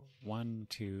we're 1,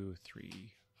 2,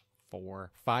 3,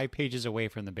 4, 5 pages away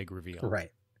from the big reveal.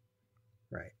 Right.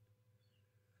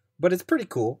 But it's pretty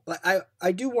cool.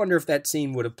 I do wonder if that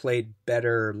scene would have played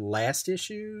better last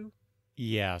issue.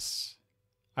 Yes.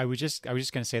 I was just going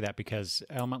to say that because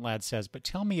Element Lad says, but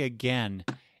tell me again,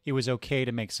 it was okay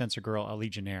to make Censor Girl a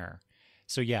Legionnaire.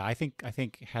 So yeah, I think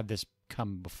had this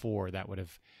come before, that would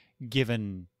have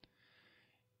given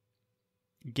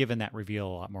that reveal a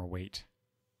lot more weight.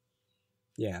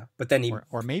 Yeah, but then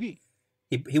or maybe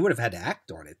he would have had to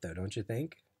act on it though, don't you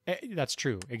think? That's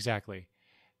true, exactly.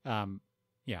 Yeah.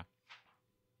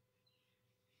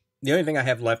 The only thing I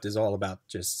have left is all about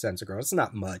just Censor Girl. It's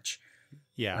not much.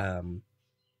 Yeah.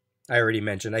 I already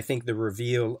mentioned, I think the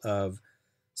reveal of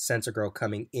Censor Girl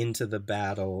coming into the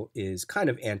battle is kind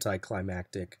of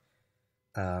anticlimactic.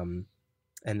 And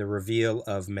the reveal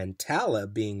of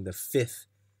Mentala being the 5th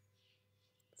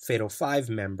Fatal 5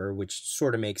 member, which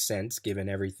sort of makes sense given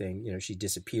everything. She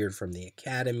disappeared from the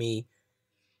academy.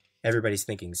 Everybody's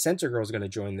thinking Censor Girl's going to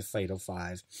join the Fatal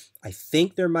 5. I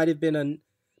think there might have been a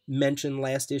mention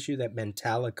last issue that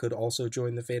Mentala could also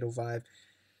join the Fatal 5.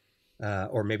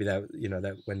 Or maybe that,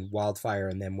 that when Wildfire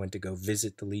and them went to go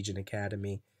visit the Legion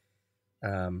Academy.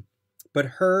 But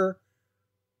her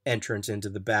entrance into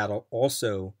the battle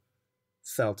also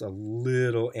felt a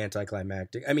little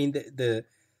anticlimactic. I mean, the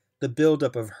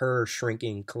buildup of her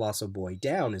shrinking Colossal Boy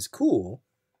down is cool.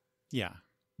 Yeah.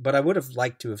 But I would have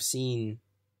liked to have seen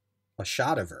a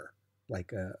shot of her,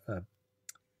 like a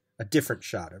different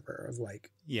shot of her, of like,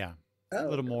 a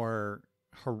little more.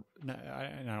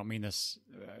 I don't mean this,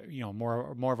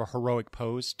 more of a heroic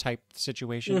pose type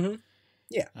situation. Mm-hmm.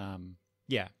 Yeah,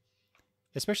 yeah.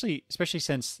 Especially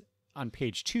since on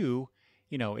page 2,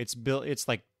 it's built. It's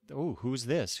like, oh, who's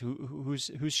this?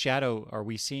 Whose shadow are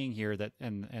we seeing here? That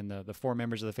and the 4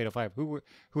 members of the Fatal 5. Who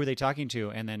are they talking to?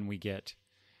 And then we get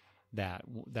that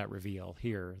reveal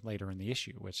here later in the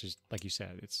issue, which is, like you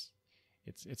said, it's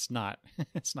not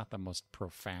it's not the most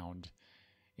profound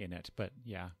in it, but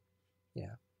yeah.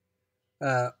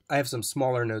 I have some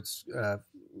smaller notes,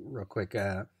 real quick.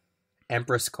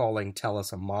 Empress calling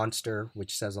Tellus a monster,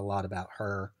 which says a lot about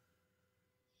her.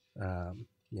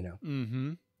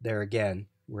 Mm-hmm. There again,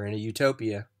 we're in a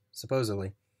utopia,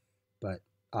 supposedly, but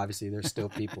obviously there's still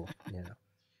people,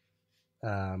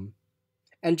 and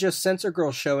just Censor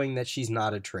Girl showing that she's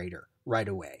not a traitor right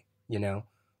away,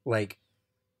 like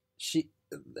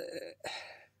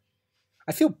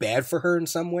I feel bad for her in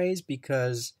some ways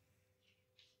because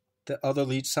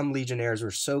some Legionnaires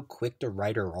were so quick to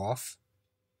write her off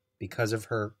because of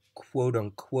her quote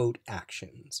unquote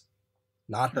actions.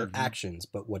 Not her actions,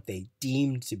 but what they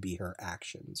deemed to be her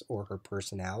actions or her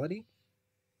personality.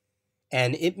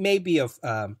 And it may be a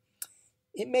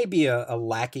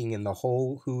lacking in the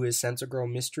whole Who is Censor Girl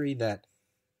mystery that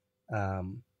there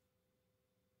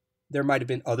might have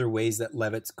been other ways that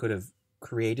Levitz could have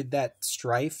created that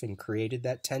strife and created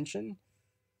that tension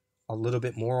a little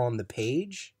bit more on the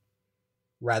page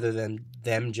rather than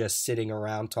them just sitting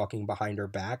around talking behind her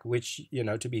back, which,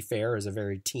 to be fair, is a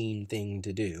very teen thing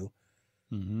to do.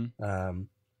 Mm-hmm.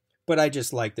 But I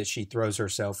just like that she throws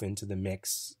herself into the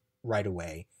mix right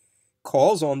away,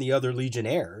 calls on the other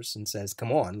Legionnaires and says,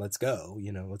 come on, let's go,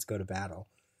 let's go to battle.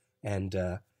 And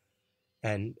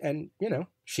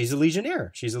she's a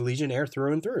Legionnaire. She's a Legionnaire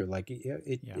through and through. Like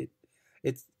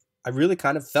it's, I really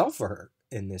kind of fell for her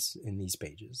in these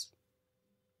pages.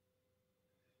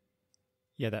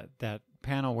 Yeah, that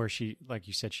panel where she, like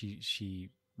you said, she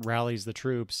rallies the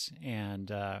troops,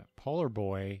 and Polar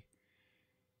Boy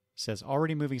says,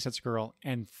 "Already moving," says girl,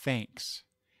 and thanks.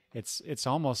 It's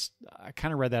almost, I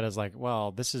kind of read that as like,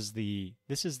 well, this is the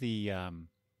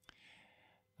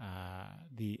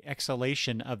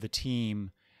exhalation of the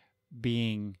team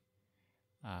being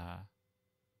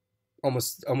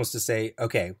almost to say,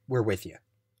 okay, we're with you,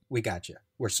 we got you,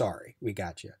 we're sorry, we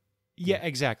got you. Yeah,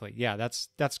 exactly. Yeah,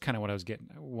 that's kind of what I was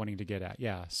wanting to get at.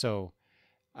 Yeah, so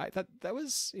I thought that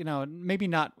was, maybe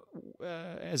not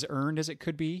as earned as it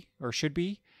could be or should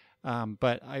be,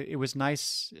 but it was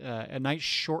nice, a nice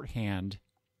shorthand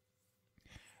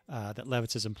that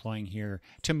Levitz is employing here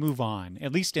to move on,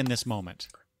 at least in this moment.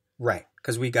 Right,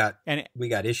 because we got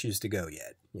issues to go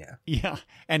yet. Yeah, yeah,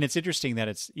 and it's interesting that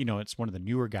it's one of the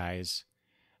newer guys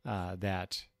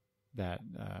that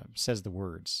says the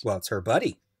words. Well, it's her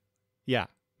buddy. Yeah.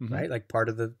 Mm-hmm. Right, like part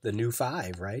of the new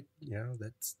five, right?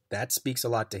 That speaks a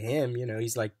lot to him.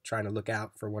 He's like trying to look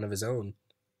out for one of his own.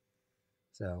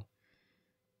 So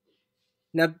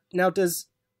now does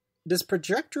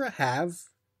Projectra have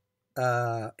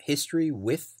history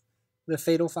with the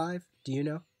Fatal Five? Do you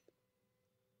know?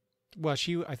 Well,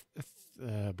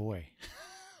 boy,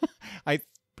 I'm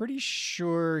pretty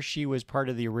sure she was part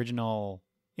of the original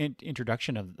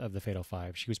introduction of the Fatal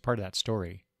Five. She was part of that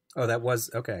story. Oh, that was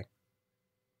okay.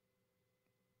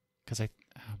 Because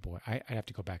I have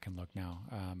to go back and look now.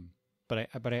 But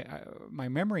my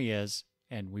memory is,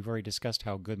 and we've already discussed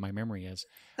how good my memory is,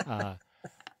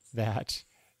 that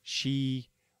she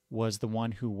was the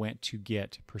one who went to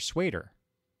get Persuader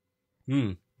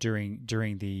during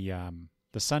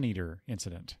the Sun Eater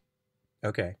incident.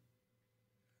 Okay.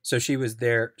 So she was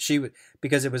there.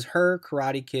 Because it was her,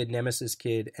 Karate Kid, Nemesis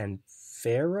Kid, and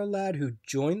Pharaoh Lad who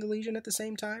joined the Legion at the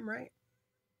same time, right?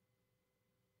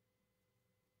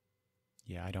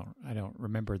 Yeah, I don't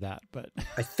remember that, but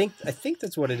I think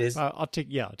that's what it is. I'll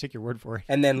take your word for it.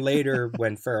 And then later,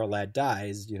 when Pharaoh Lad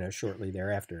dies, shortly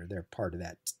thereafter, they're part of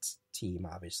that team,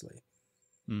 obviously.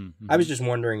 Mm-hmm. I was just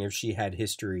wondering if she had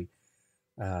history,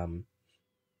 or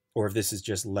if this is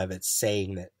just Levitz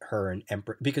saying that her and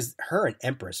Empress, because her and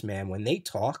Empress, man, when they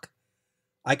talk,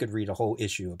 I could read a whole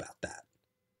issue about that,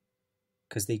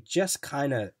 because they just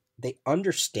they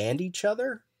understand each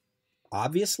other.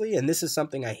 Obviously, and this is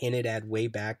something I hinted at way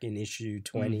back in issue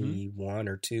 21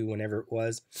 or 2, whenever it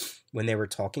was, when they were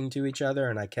talking to each other,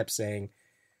 and I kept saying,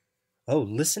 "Oh,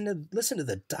 listen to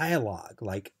the dialogue.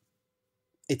 Like,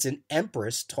 it's an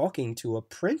empress talking to a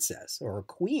princess or a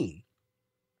queen.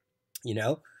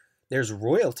 There's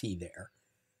royalty there.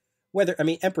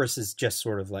 Empress is just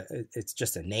sort of like, it's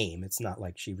just a name. It's not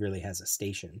like she really has a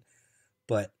station,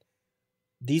 but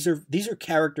these are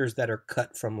characters that are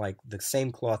cut from like the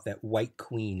same cloth that White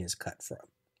Queen is cut from.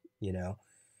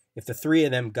 If the three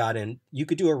of them got in, you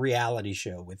could do a reality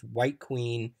show with White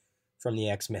Queen from the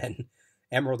X-Men,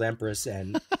 Emerald Empress,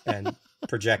 and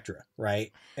Projectra,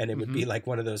 right? And it would be like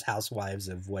one of those housewives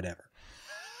of whatever.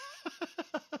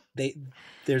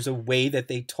 There's a way that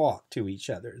they talk to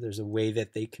each other. There's a way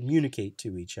that they communicate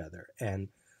to each other, and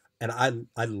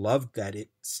I loved that it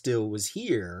still was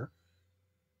here.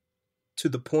 To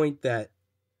the point that,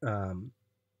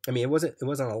 it wasn't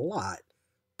a lot,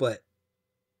 but,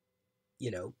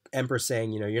 Emperor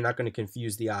saying, you're not going to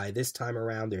confuse the eye this time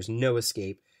around. There's no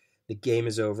escape. The game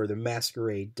is over. The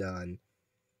masquerade done.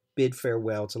 Bid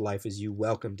farewell to life as you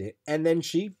welcomed it. And then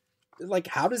she, like,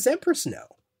 how does Empress know?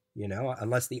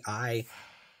 Unless the eye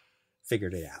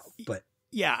figured it out. But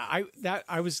yeah, that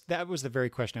was the very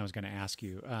question I was going to ask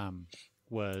you.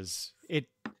 Was it?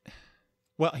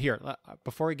 Well, here,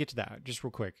 before I get to that, just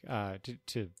real quick,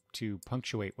 to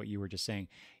punctuate what you were just saying,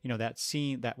 that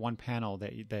scene, that one panel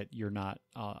that you're not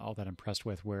all that impressed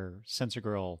with, where Sensor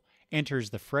Girl enters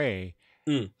the fray,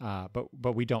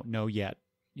 but we don't know yet,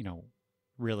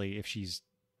 really if she's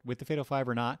with the Fatal Five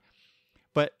or not.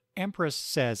 But Empress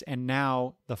says, and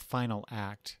now the final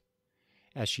act,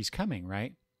 as she's coming,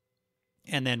 right?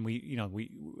 And then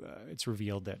it's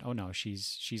revealed that, oh no,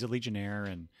 she's a Legionnaire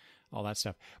and all that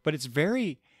stuff. But it's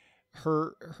very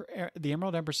the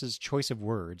Emerald Empress's choice of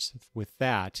words with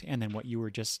that, and then what you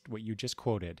just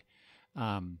quoted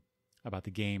about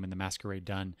the game and the masquerade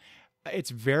done. It's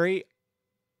very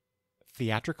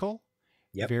theatrical.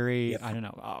 Yep. Very, yep. I don't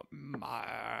know.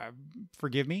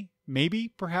 Forgive me, maybe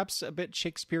perhaps a bit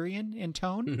Shakespearean in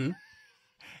tone. Mm-hmm.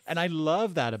 And I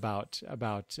love that about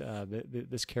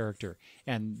this character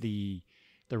and the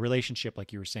relationship,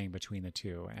 like you were saying, between the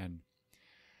two. And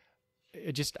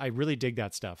I really dig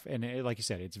that stuff. And like you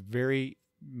said, it's very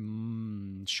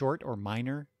short or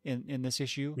minor in this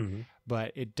issue,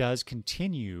 but it does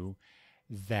continue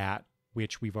that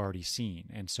which we've already seen.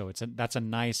 And so that's a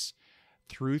nice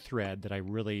through thread that I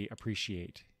really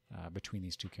appreciate between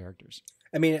these two characters.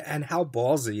 I mean, and how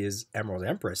ballsy is Emerald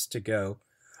Empress to go,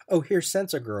 oh, here's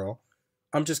Sensor Girl.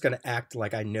 I'm just going to act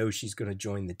like I know she's going to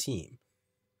join the team.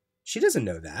 She doesn't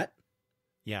know that.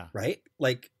 Yeah. Right?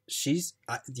 Like,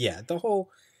 the whole...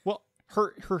 Well,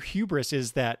 her hubris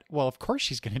is that, well, of course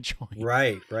she's going to join.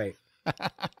 Right.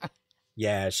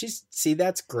 Yeah,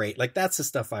 that's great. Like, that's the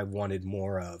stuff I wanted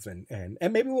more of. And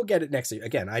maybe we'll get it next issue.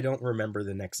 Again, I don't remember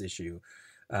the next issue.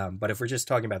 But if we're just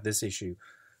talking about this issue,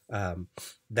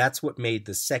 that's what made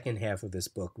the second half of this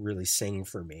book really sing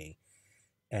for me.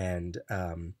 And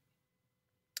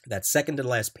that second to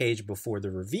last page before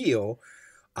the reveal,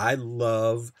 I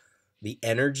love the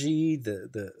energy,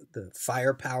 the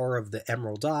firepower of the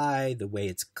emerald eye, the way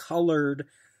it's colored,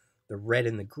 the red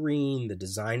and the green, the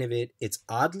design of it. It's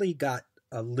oddly got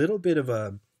a little bit of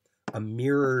a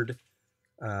mirrored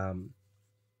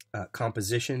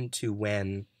composition to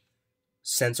when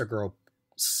Sensor Girl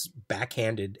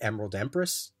backhanded Emerald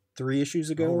Empress 3 issues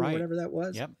ago, or whatever that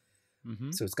was. Yep.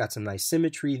 Mm-hmm. So it's got some nice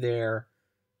symmetry there,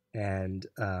 and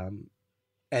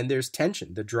there's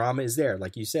tension. The drama is there,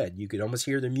 like you said. You could almost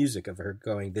hear the music of her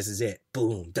going, "This is it,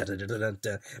 boom, da da da da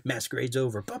da, masquerade's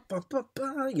over, ba ba ba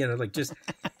ba." You know, like just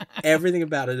everything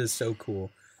about it is so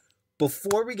cool.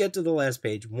 Before we get to the last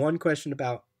page, one question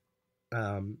about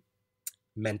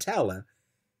Mentala.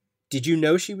 Did you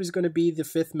know she was going to be the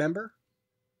 5th member?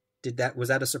 Was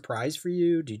that a surprise for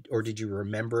you? Did you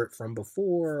remember it from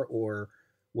before, or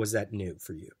was that new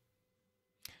for you?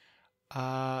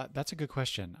 That's a good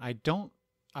question. I don't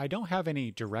have any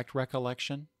direct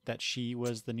recollection that she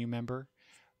was the new member,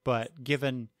 but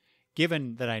given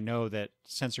that I know that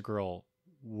Sensor Girl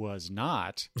was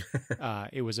not,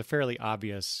 it was a fairly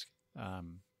obvious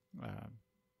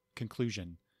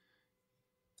conclusion.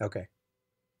 Okay.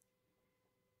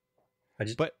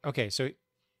 So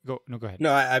go ahead.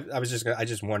 No, I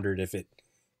just wondered if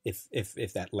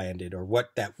that landed, or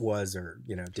what that was, or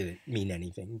did it mean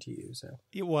anything to you? So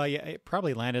well, yeah, it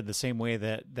probably landed the same way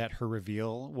that her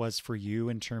reveal was for you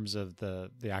in terms of the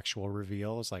actual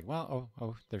reveal. It's like, well,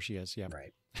 oh, there she is. Yeah,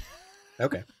 right.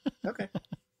 Okay.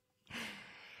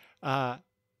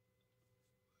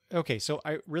 Okay. So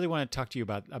I really want to talk to you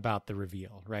about the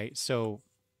reveal, right? So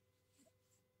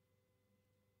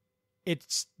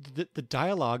it's the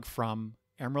dialogue from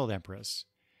Emerald Empress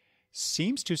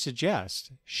seems to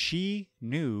suggest she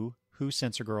knew who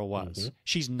Sensor Girl was. Mm-hmm.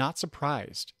 She's not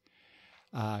surprised.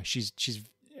 She's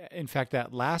in fact,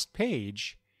 that last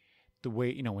page, the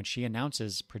way, when she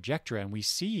announces Projectra and we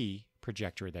see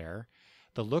Projectra there,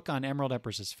 the look on Emerald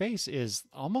Empress's face is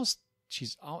almost,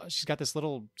 she's got this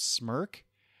little smirk,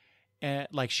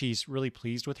 like she's really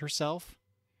pleased with herself.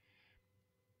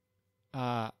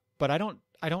 But I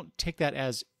don't take that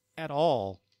as at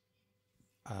all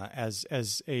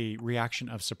as a reaction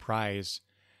of surprise.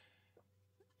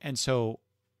 And so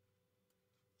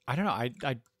I don't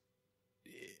know.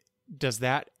 Does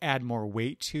that add more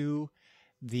weight to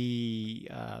the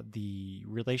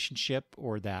relationship,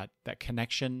 or that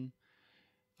connection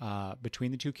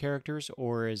between the two characters,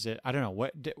 or is it, I don't know,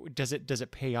 what does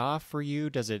it pay off for you?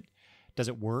 Does it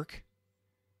work?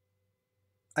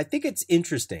 I think it's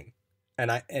interesting.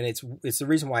 And it's the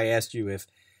reason why I asked you if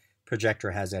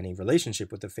Projectra has any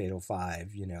relationship with the Fatal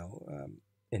Five,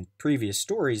 in previous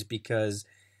stories, because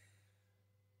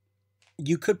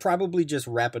you could probably just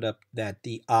wrap it up that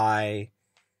the eye,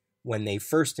 when they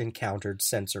first encountered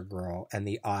Sensor Girl and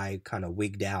the eye kind of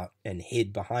wigged out and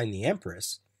hid behind the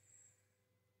Empress,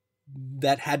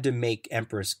 that had to make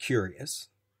Empress curious.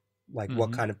 Like, mm-hmm.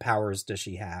 What kind of powers does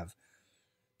she have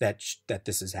that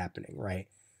this is happening, right?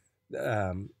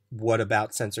 What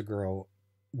about Sensor Girl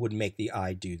would make the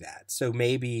eye do that? So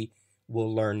maybe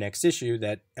we'll learn next issue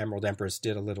that Emerald Empress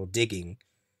did a little digging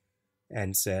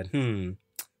and said,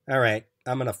 all right,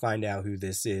 I'm going to find out who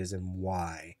this is and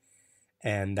why.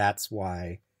 And that's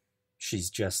why she's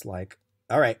just like,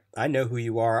 all right, I know who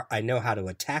you are. I know how to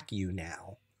attack you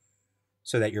now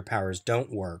so that your powers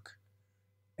don't work.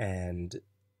 And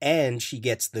she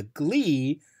gets the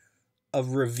glee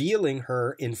of revealing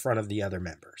her in front of the other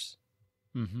members.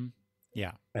 Mm-hmm.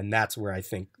 Yeah. And that's where I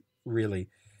think, really,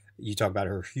 you talk about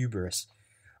her hubris.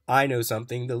 I know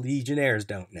something the Legionnaires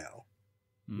don't know,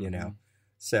 mm-hmm.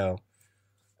 So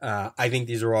I think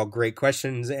these are all great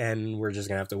questions, and we're just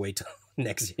going to have to wait till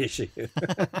next issue.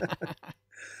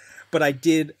 But I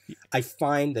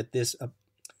find that this,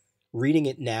 reading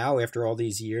it now after all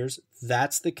these years,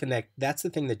 that's the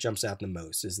thing that jumps out the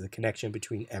most, is the connection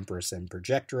between Empress and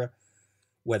Projectra,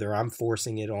 whether I'm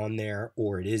forcing it on there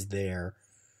or it is there,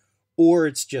 or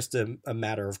it's just a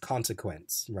matter of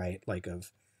consequence, right? Like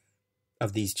of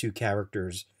these two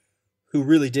characters who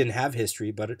really didn't have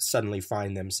history, but suddenly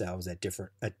find themselves at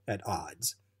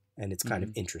odds, and it's kind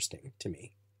of interesting to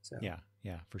me. So yeah,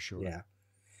 for sure. yeah,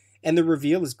 and the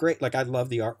reveal is great. Like I love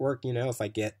the artwork. You know, if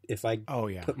I Oh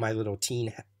yeah, put my little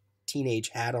teenage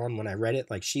hat on when I read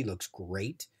it, like she looks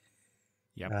great.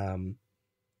 yep.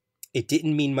 It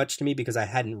didn't mean much to me because I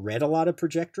hadn't read a lot of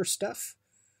Projector stuff,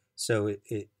 so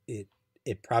it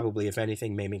probably, if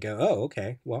anything, made me go, oh,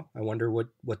 okay, well, I wonder what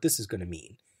this is going to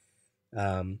mean.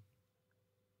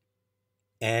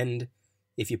 And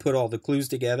if you put all the clues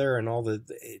together and all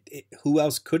who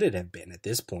else could it have been at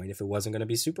this point if it wasn't going to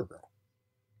be Supergirl?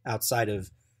 Outside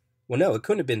of, well, no, it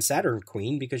couldn't have been Saturn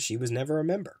Queen because she was never a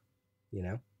member, you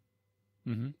know?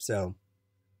 Mm-hmm. So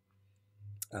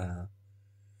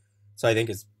I think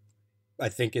it's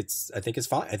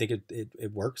fine. I think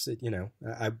it works.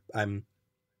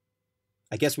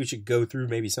 I guess we should go through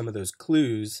maybe some of those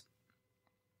clues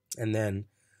and then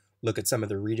look at some of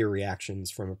the reader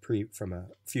reactions from a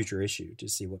future issue to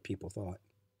see what people thought.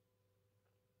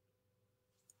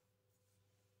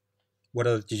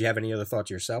 Did you have any other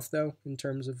thoughts yourself though, in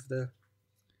terms of the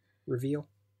reveal?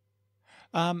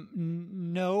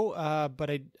 No,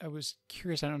 but I was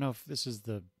curious. I don't know if this is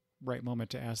the right moment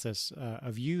to ask this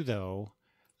of you though.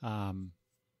 Because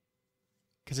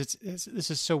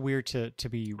this is so weird to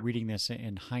be reading this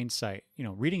in hindsight,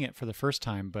 reading it for the first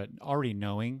time, but already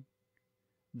knowing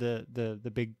the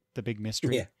big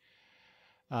mystery.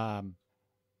 Yeah.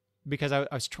 Because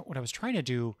what I was trying to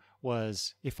do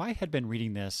was, if I had been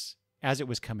reading this as it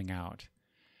was coming out,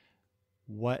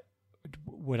 what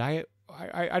would I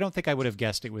don't think I would have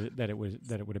guessed that it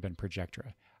would have been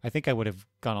Projectra. I think I would have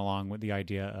gone along with the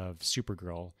idea of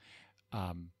Supergirl,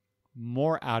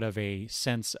 more out of a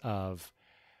sense of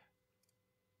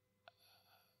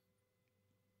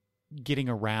getting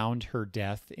around her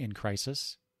death in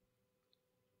Crisis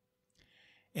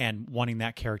and wanting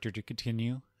that character to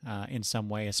continue in some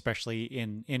way, especially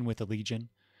in with the Legion.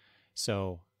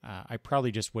 So I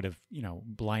probably just would have,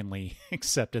 blindly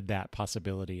accepted that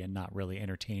possibility and not really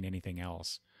entertain anything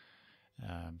else.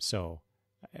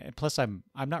 Plus I'm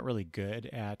not really good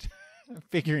at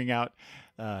figuring out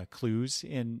clues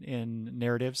in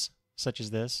narratives such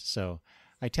as this. So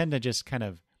I tend to just kind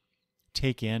of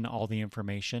take in all the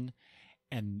information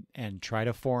and try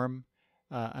to form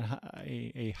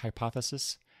a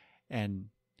hypothesis, and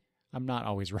I'm not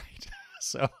always right.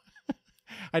 So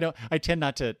I tend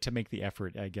not to make the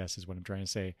effort, I guess is what I'm trying to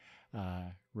say,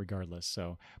 regardless.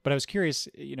 So, but I was curious,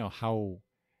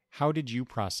 how did you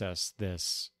process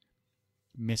this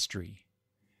mystery?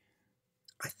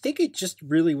 I think it just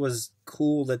really was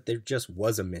cool that there just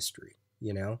was a mystery,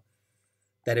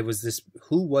 that it was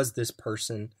who was this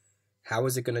person? How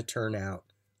is it going to turn out?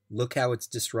 Look how it's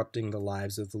disrupting the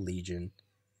lives of the Legion.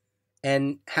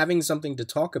 And having something to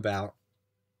talk about,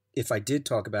 if I did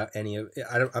talk about any of it,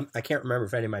 I can't remember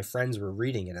if any of my friends were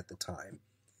reading it at the time,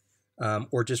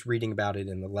 or just reading about it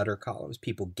in the letter columns,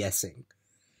 people guessing.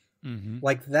 Mm-hmm.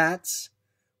 Like that's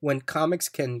when comics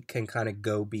can kind of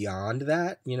go beyond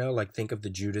that, like think of the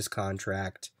Judas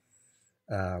Contract,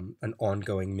 an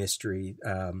ongoing mystery.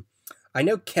 I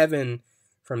know Kevin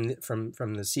from the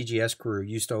CGS crew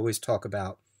used to always talk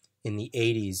about, in the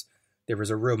 80s, there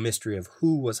was a real mystery of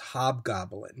who was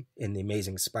Hobgoblin in the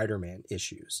Amazing Spider-Man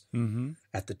issues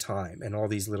at the time, and all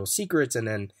these little secrets, and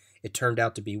then it turned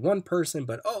out to be one person,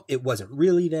 but it wasn't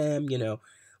really them,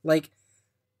 like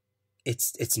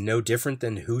it's no different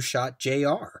than who shot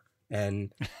JR,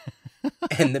 and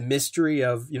and the mystery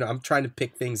of, I'm trying to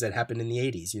pick things that happened in the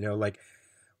 80s, like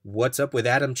what's up with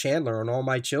Adam Chandler and All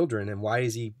My Children, and why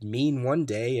is he mean one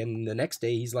day and the next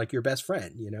day he's like your best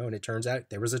friend, and it turns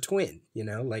out there was a twin,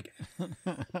 like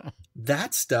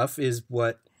that stuff is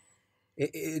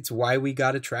it's why we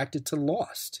got attracted to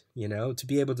Lost, to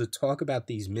be able to talk about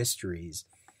these mysteries.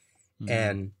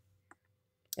 And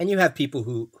you have people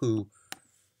who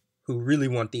really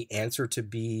want the answer to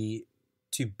be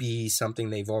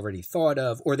something they've already thought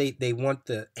of, or they want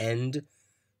the end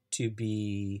to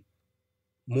be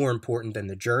more important than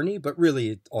the journey, but really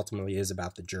it ultimately is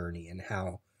about the journey and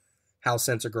how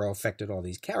Sensor Girl affected all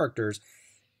these characters.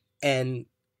 And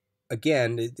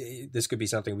again, this could be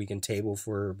something we can table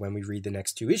for when we read the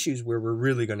next two issues, where we're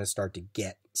really going to start to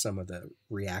get some of the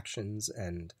reactions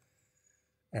and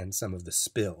some of the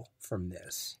spill from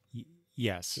this.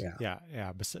 Yes.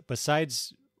 Yeah.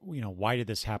 Besides, why did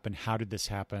this happen? How did this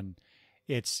happen?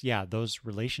 It's those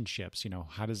relationships,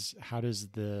 how does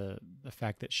the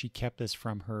fact that she kept this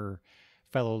from her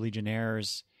fellow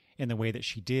Legionnaires in the way that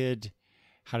she did,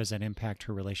 how does that impact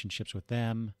her relationships with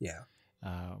them? Yeah.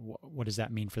 What does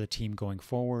that mean for the team going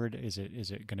forward? Is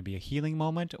it going to be a healing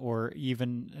moment, or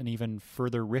even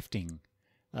further rifting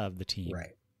of the team?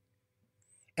 Right.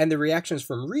 And the reactions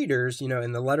from readers,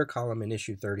 in the letter column in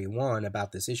issue 31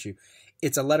 about this issue,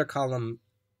 it's a letter column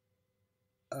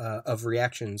of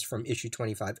reactions from issue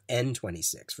 25 and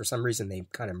 26. For some reason, they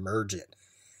kind of merge it.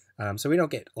 So we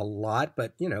don't get a lot,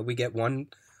 but, we get one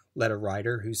letter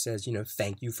writer who says,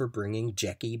 thank you for bringing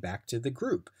Jackie back to the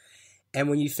group. And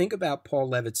when you think about Paul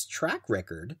Levitt's track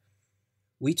record,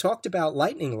 we talked about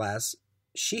Lightning Lass.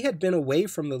 She had been away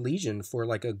from the Legion for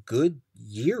like a good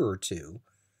year or two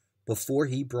before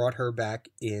he brought her back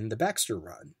in the Baxter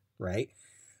run, right?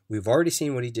 We've already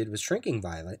seen what he did with Shrinking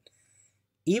Violet.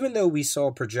 Even though we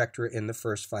saw Projectra in the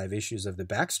first 5 issues of the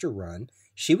Baxter run,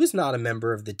 she was not a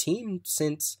member of the team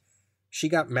since she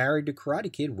got married to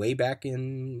Karate Kid way back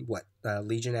in,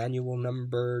 Legion Annual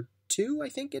number 2, I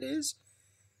think it is.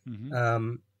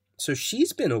 Mm-hmm. So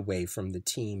she's been away from the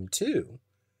team too.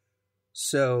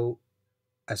 So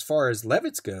as far as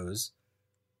Levitz goes,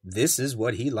 this is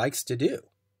what he likes to do.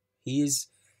 He's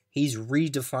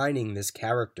redefining this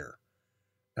character.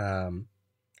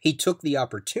 He took the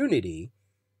opportunity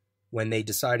when they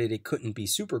decided it couldn't be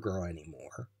Supergirl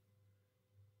anymore,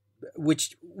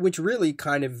 which really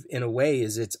kind of, in a way,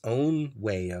 is its own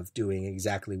way of doing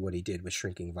exactly what he did with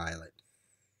Shrinking Violet.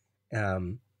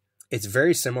 It's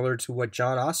very similar to what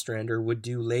John Ostrander would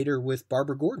do later with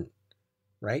Barbara Gordon,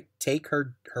 right? Take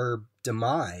her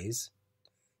demise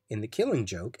in The Killing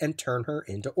Joke and turn her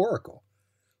into Oracle.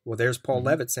 Well, there's Paul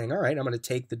Levitt saying, all right, I'm going to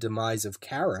take the demise of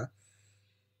Kara,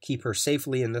 keep her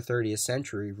safely in the 30th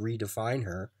century, redefine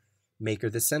her, make her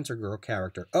the Center Girl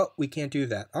character. Oh, we can't do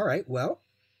that. All right, well,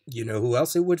 you know who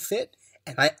else it would fit?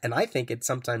 And I think it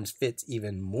sometimes fits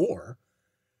even more,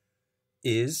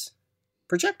 is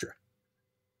Projectra.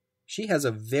 She has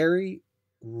a very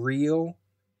real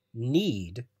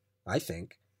need, I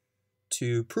think,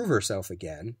 to prove herself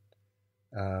again,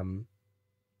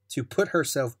 to put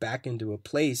herself back into a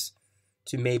place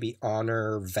to maybe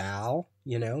honor Val,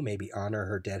 maybe honor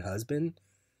her dead husband,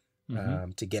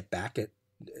 to get back at...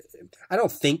 I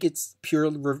don't think it's pure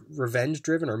revenge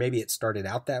driven, or maybe it started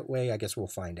out that way. I guess we'll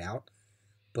find out.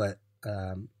 But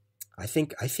I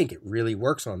think it really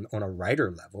works on a writer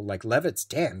level. Like Levitt's,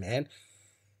 damn man,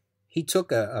 he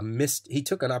took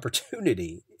an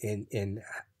opportunity in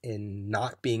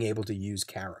not being able to use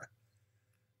Kara,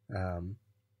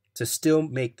 to still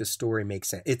make the story make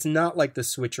sense. It's not like the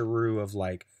switcheroo of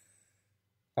like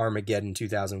Armageddon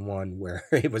 2001, where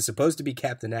it was supposed to be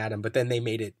Captain Atom, but then they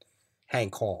made it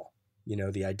Hank Hall,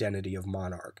 the identity of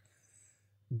Monarch.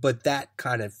 But that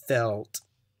kind of felt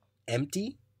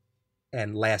empty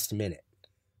and last minute.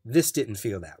 This didn't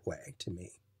feel that way to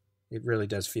me. It really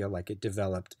does feel like it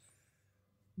developed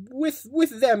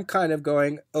with them kind of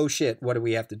going, oh shit, what do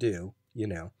we have to do?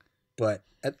 But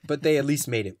they at least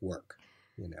made it work,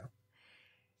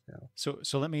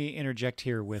 So let me interject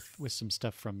here with some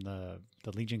stuff from the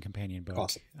Legion Companion book.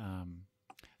 Awesome.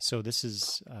 So this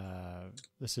is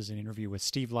an interview with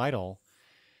Steve Lytle,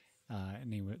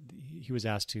 and he was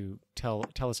asked to tell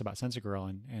us about Sensor Girl,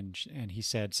 and he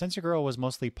said Sensor Girl was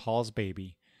mostly Paul's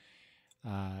baby.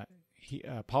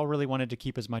 Paul really wanted to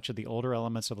keep as much of the older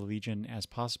elements of the Legion as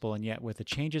possible, and yet with the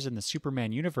changes in the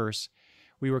Superman universe,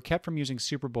 we were kept from using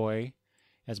Superboy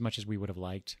as much as we would have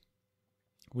liked.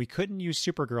 We couldn't use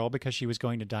Supergirl because she was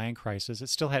going to die in Crisis. It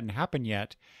still hadn't happened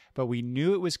yet, but we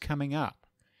knew it was coming up.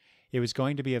 It was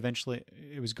going to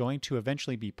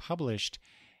eventually be published,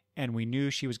 and we knew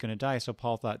she was going to die. So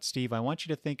Paul thought, Steve, I want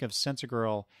you to think of Sensor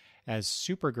Girl as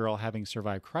Supergirl having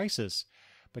survived Crisis,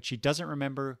 but she doesn't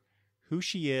remember who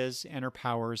she is, and her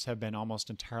powers have been almost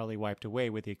entirely wiped away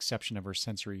with the exception of her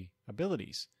sensory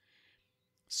abilities.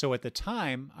 So at the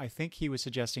time, I think he was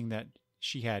suggesting that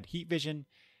she had heat vision,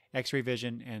 X-ray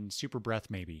vision, and super breath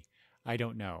maybe. I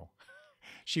don't know.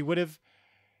 She would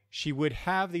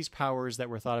have these powers that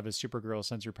were thought of as Supergirl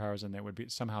sensory powers, and that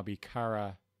would somehow be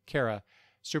Kara,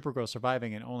 Supergirl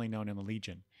surviving and only known in the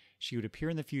Legion. She would appear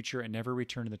in the future and never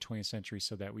return to the 20th century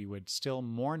so that we would still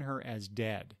mourn her as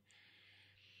dead.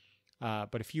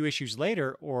 But a few issues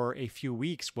later, or a few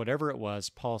weeks, whatever it was,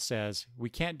 Paul says, we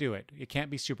can't do it. It can't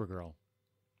be Supergirl.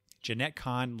 Jeanette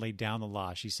Kahn laid down the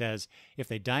law. She says, if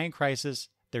they die in Crisis,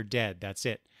 they're dead. That's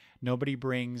it. Nobody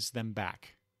brings them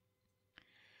back.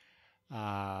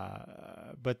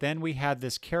 But then we had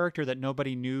this character that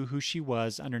nobody knew who she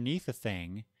was underneath the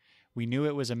thing. We knew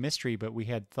it was a mystery, but we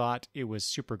had thought it was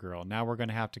Supergirl. Now we're going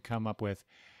to have to come up with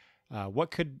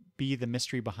what could be the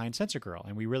mystery behind Sensor Girl.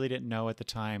 And we really didn't know at the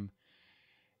time.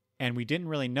 And we didn't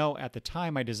really know at the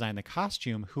time I designed the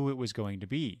costume who it was going to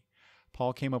be.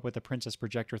 Paul came up with the Princess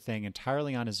Projector thing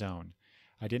entirely on his own.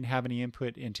 I didn't have any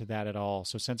input into that at all,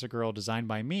 so Sensor Girl, designed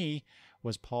by me,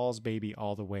 was Paul's baby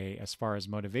all the way as far as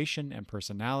motivation and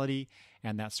personality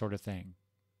and that sort of thing.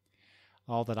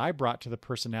 All that I brought to the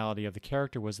personality of the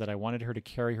character was that I wanted her to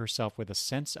carry herself with a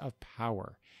sense of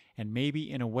power, and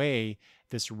maybe, in a way,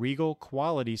 this regal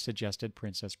quality suggested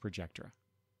Princess Projectra.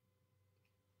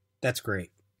 That's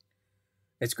great.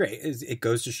 It's great. It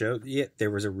goes to show, yeah,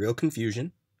 there was a real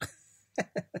confusion.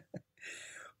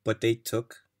 But they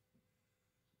took,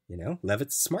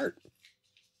 Levitt's smart.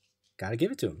 Got to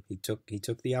give it to him. He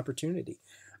took the opportunity.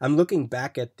 I'm looking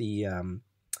back at the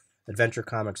Adventure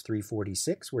Comics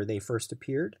 346 where they first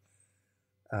appeared.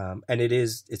 And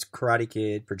it's Karate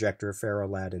Kid, Projector, Pharaoh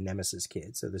Lad, and Nemesis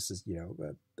Kid. So this is,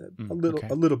 a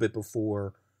little bit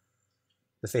before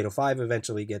the Fatal Five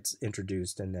eventually gets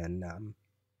introduced, and then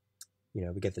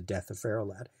we get the death of Pharaoh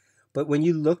Lad. But when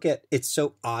you look at, it's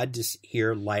so odd to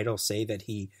hear Lytle say that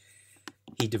he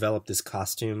developed this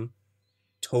costume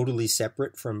totally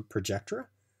separate from Projectra,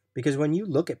 because when you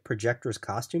look at Projectra's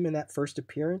costume in that first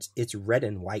appearance, it's red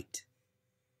and white,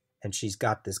 and she's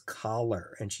got this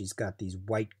collar and she's got these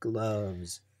white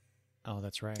gloves. Oh,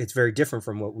 that's right. It's very different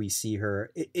from what we see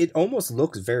her. It almost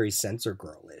looks very Censor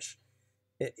Girl-ish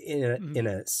in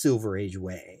a Silver Age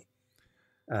way.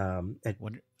 I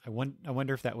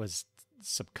wonder if that was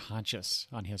subconscious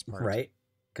on his part, right?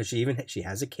 Because she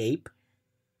has a cape.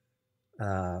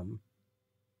 I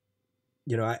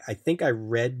think I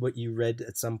read what you read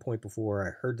at some point before.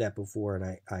 I heard that before,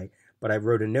 and but I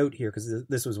wrote a note here because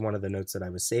this was one of the notes that I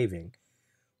was saving,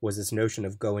 was this notion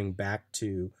of going back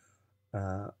to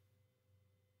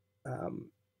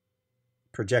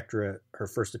Projectra, her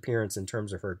first appearance in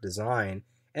terms of her design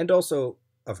and also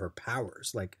of her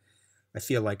powers. Like, I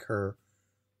feel like her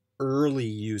early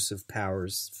use of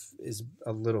powers is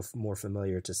a little more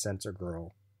familiar to Censor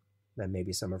Girl than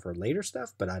maybe some of her later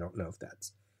stuff, but I don't know if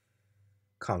that's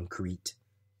concrete.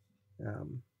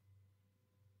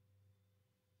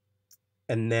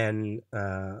 And then,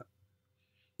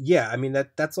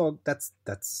 that's all. That's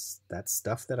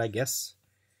stuff that I guess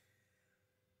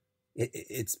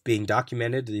it's being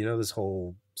documented. This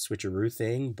whole switcheroo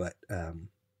thing, but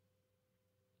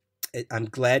I'm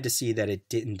glad to see that it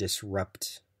didn't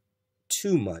disrupt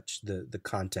too much the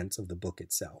contents of the book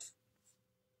itself.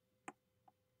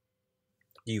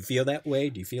 Do you feel that way?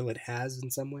 Do you feel it has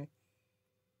in some way?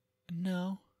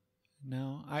 No.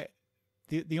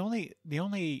 The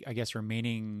only I guess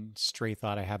remaining stray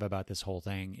thought I have about this whole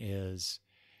thing is,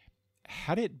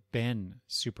 had it been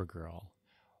Supergirl,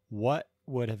 what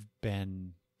would have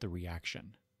been the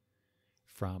reaction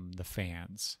from the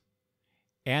fans?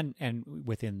 And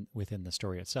within the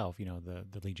story itself,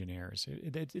 the Legionnaires.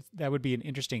 That would be an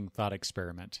interesting thought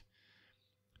experiment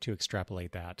to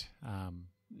extrapolate that.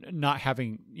 Not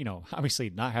having, obviously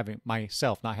not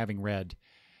having read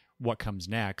what comes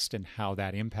next and how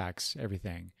that impacts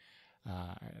everything.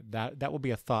 That will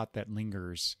be a thought that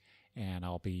lingers, and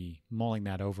I'll be mulling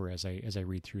that over as I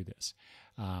read through this.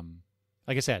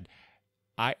 Like I said,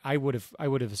 I would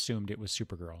have assumed it was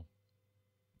Supergirl.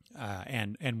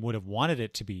 And would have wanted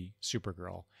it to be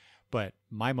Supergirl, but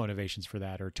my motivations for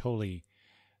that are totally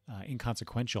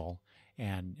inconsequential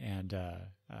and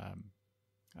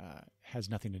has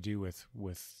nothing to do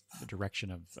with the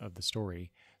direction of the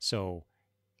story. So,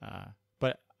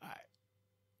 but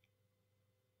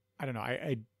I don't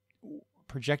know.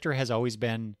 Projector has always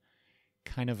been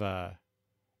kind of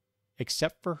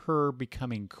except for her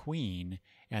becoming queen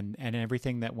and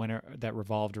everything that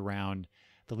revolved around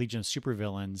the Legion of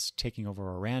Supervillains taking over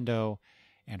Orlando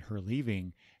and her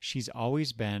leaving, she's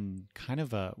always been kind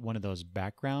of one of those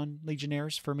background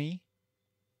Legionnaires for me.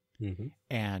 Mm-hmm.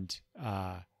 And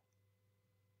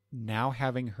now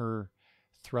having her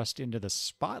thrust into the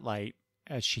spotlight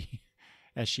as she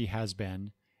has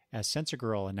been as Censor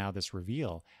Girl, and now this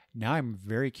reveal, now I'm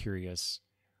very curious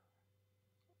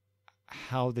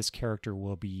how this character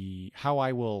will be, how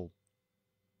I will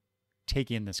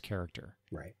take in this character.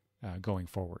 Right. Going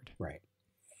forward. Right.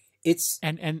 It's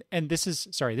and this is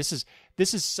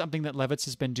something that Levitz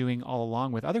has been doing all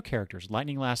along with other characters.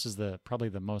 Lightning Lass is probably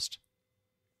the most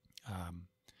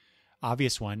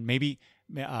obvious one. Maybe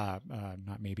not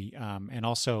maybe and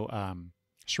also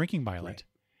Shrinking Violet. Right.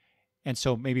 And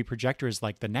so maybe Projector is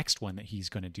like the next one that he's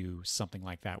going to do something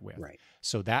like that with. Right.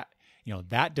 So that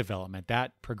that development,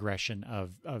 that progression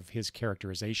of his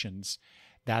characterizations,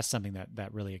 that's something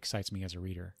that really excites me as a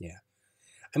reader. Yeah.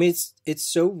 I mean,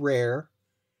 it's so rare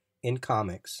in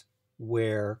comics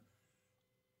where,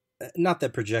 not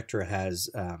that Projectra has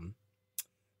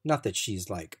not that she's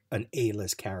like an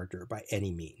A-list character by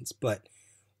any means, but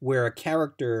where a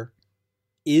character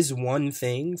is one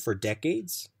thing for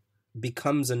decades,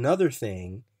 becomes another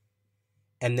thing,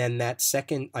 and then that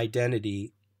second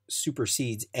identity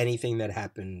supersedes anything that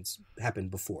happened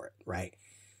before it, right?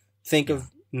 Think of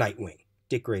Nightwing,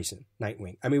 Dick Grayson,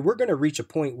 Nightwing. I mean, we're going to reach a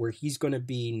point where he's going to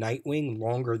be Nightwing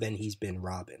longer than he's been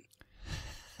Robin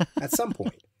at some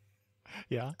point.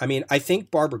 Yeah. I mean, I think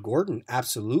Barbara Gordon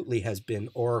absolutely has been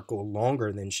Oracle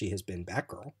longer than she has been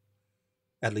Batgirl,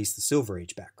 at least the Silver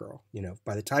Age Batgirl. You know,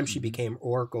 by the time she became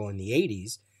Oracle in the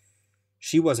 80s,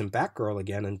 she wasn't Batgirl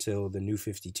again until the New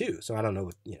 52. So I don't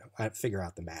know, you know, I figure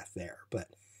out the math there. But,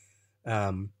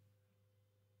 and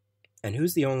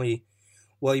who's the only,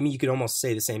 well, I mean, you could almost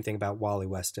say the same thing about Wally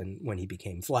Weston when he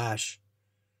became Flash.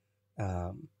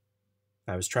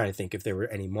 I was trying to think if there were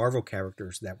any Marvel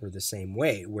characters that were the same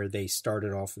way, where they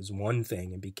started off as one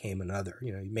thing and became another.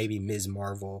 You know, maybe Ms.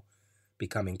 Marvel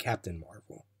becoming Captain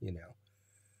Marvel, you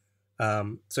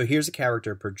know. So here's a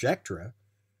character, Projectra,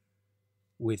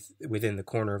 within the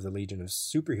corner of the Legion of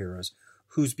Superheroes,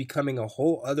 who's becoming a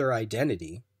whole other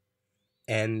identity.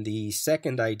 And the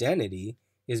second identity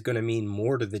is going to mean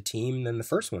more to the team than the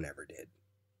first one ever did.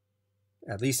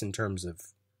 At least in terms of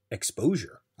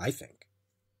exposure, I think.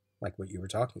 Like what you were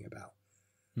talking about.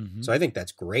 Mm-hmm. So I think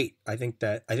that's great. I think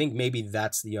maybe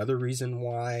that's the other reason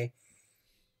why,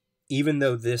 even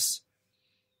though this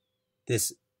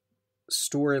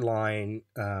storyline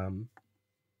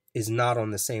is not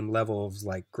on the same level of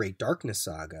like Great Darkness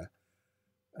Saga,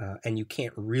 and you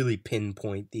can't really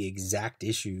pinpoint the exact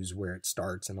issues where it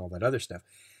starts and all that other stuff.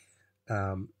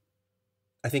 I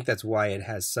think that's why it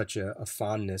has such a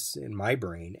fondness in my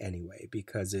brain anyway,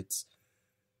 because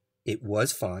it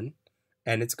was fun,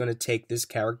 and it's going to take this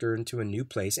character into a new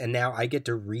place. And now I get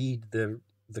to read the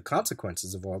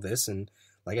consequences of all this. And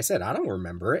like I said, I don't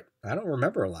remember it. I don't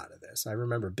remember a lot of this. I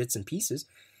remember bits and pieces,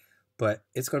 but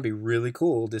it's going to be really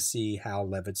cool to see how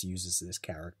Levitz uses this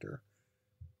character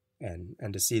and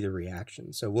to see the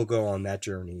reaction. So we'll go on that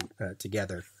journey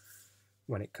together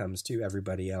when it comes to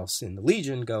everybody else in the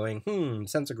Legion going,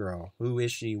 Sensor Girl, who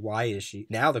is she? Why is she?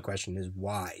 Now the question is,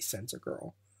 why Sensor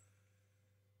Girl?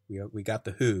 We got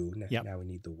the who. Now we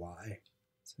need the why.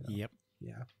 So, yep.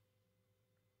 Yeah.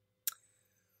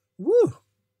 Woo.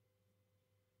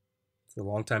 It's a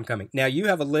long time coming. Now you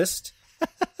have a list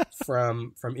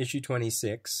from issue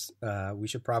 26. We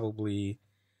should probably.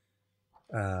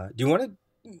 Do you want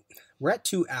to? We're at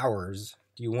 2 hours.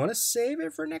 Do you want to save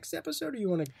it for next episode, or do you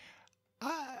want to?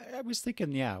 I was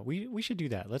thinking, we should do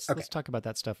that. Let's talk about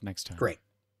that stuff next time. Great.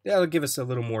 That'll give us a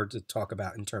little more to talk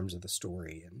about in terms of the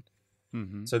story and.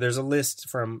 Mm-hmm. So there's a list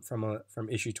from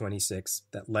issue 26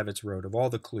 that Levitz wrote of all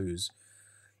the clues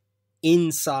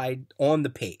inside on the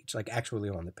page, like actually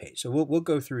on the page. So we'll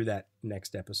go through that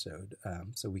next episode,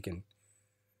 so we can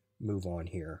move on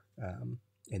here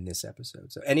in this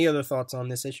episode. So any other thoughts on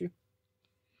this issue?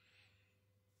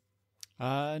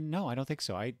 No, I don't think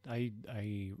so. I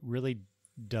really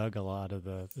dug a lot of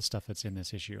the stuff that's in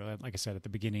this issue. Like I said at the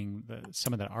beginning,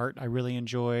 some of the art I really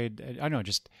enjoyed. I don't know,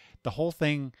 just the whole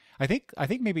thing. I think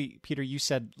maybe, Peter, you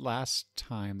said last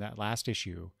time that last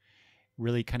issue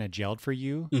really kind of gelled for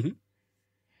you. Mm-hmm.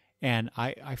 And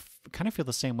I kind of feel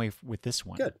the same way with this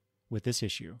one. Good. With this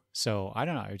issue. So I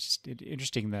don't know. It's just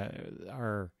interesting that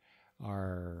our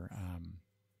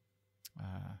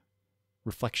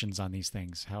reflections on these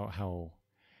things, how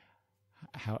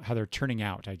they're turning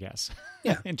out, I guess.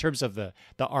 Yeah. In terms of the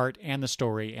art and the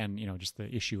story and, just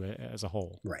the issue as a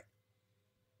whole. Right.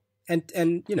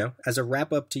 And as a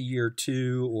wrap up to year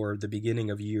 2 or the beginning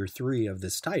of year 3 of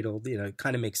this title, it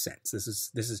kind of makes sense. This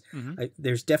is mm-hmm.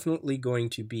 There's definitely going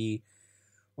to be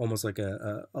almost like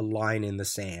a line in the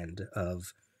sand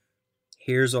of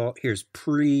here's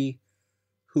pre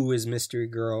who is Mystery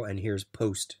Girl and here's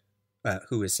post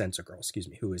who is Sensor Girl,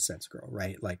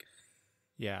 right? Like,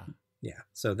 yeah. Yeah,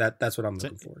 so that's what I'm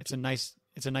looking for. It's a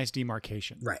nice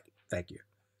demarcation. Right. Thank you.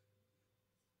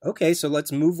 Okay, so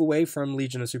let's move away from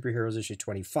Legion of Superheroes issue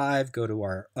 25, go to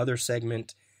our other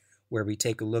segment where we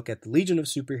take a look at the Legion of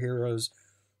Superheroes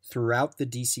throughout the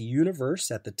DC universe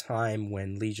at the time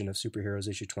when Legion of Superheroes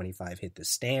issue 25 hit the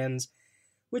stands,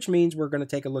 which means we're going to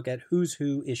take a look at Who's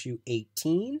Who issue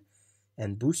 18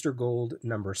 and Booster Gold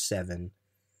number 7.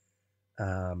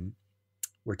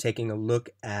 We're taking a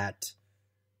look at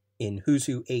in Who's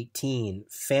Who 18,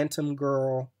 Phantom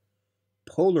Girl,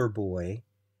 Polar Boy,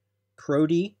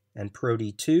 Prody and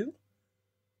Prody 2,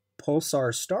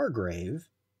 Pulsar Stargrave,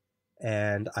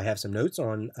 and I have some notes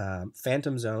on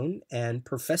Phantom Zone and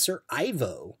Professor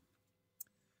Ivo.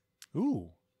 Ooh.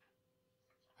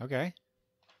 Okay.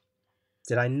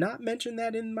 Did I not mention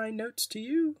that in my notes to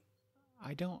you?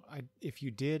 I don't. If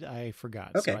you did, I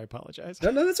forgot. Okay. So I apologize.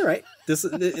 No, that's all right.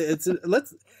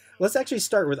 Let's actually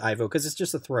start with Ivo because it's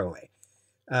just a throwaway.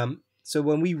 So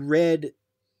when we read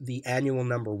the annual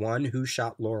number 1, Who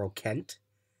Shot Laurel Kent?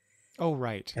 Oh,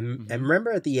 right. And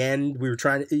remember at the end, we were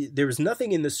there was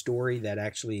nothing in the story that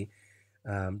actually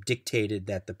dictated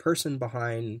that the person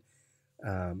behind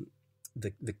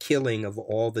the killing of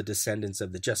all the descendants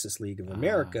of the Justice League of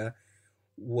America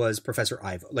was Professor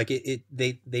Ivo. Like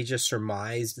they just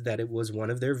surmised that it was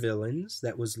one of their villains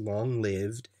that was long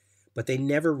lived, but they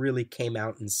never really came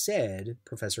out and said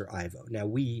Professor Ivo. Now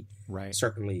we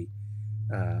certainly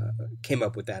came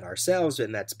up with that ourselves,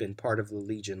 and that's been part of the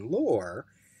Legion lore.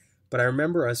 But I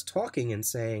remember us talking and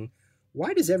saying,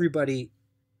 why does everybody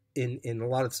in a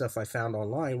lot of stuff I found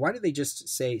online, why do they just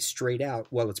say straight out,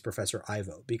 well, it's Professor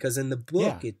Ivo? Because in the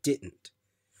book, it didn't.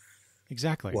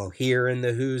 Exactly. Well, here in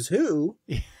the Who's Who,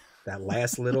 that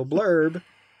last little blurb,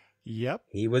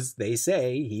 they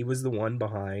say he was the one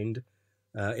behind,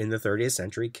 in the 30th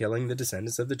century, killing the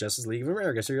descendants of the Justice League of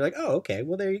America. So you're like, oh, okay,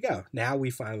 well, there you go. Now we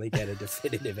finally get a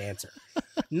definitive answer.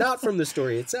 Not from the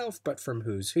story itself, but from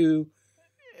Who's Who.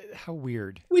 How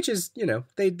weird. Which is,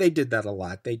 they did that a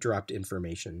lot. They dropped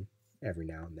information every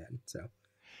now and then. So,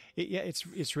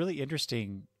 it's really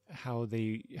interesting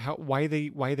why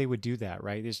they would do that,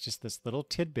 right? There's just this little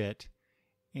tidbit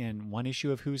in one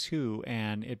issue of Who's Who,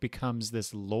 and it becomes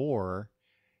this lore.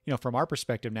 From our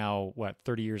perspective now,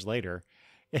 30 years later,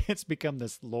 it's become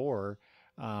this lore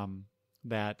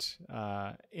that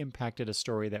impacted a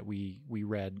story that we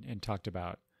read and talked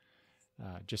about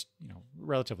just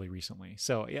relatively recently.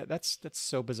 So yeah, that's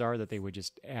so bizarre that they would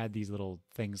just add these little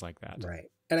things like that, right?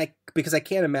 And because I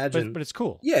can't imagine, but it's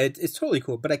cool. Yeah, it's totally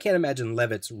cool. But I can't imagine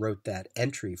Levitz wrote that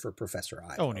entry for Professor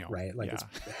Ivo. Oh no, right? Like it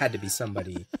had to be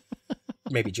somebody,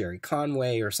 maybe Jerry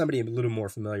Conway or somebody a little more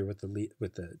familiar with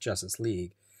the Justice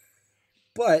League.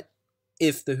 But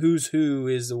if the Who's Who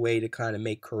is a way to kind of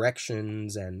make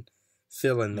corrections and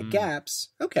fill in the gaps,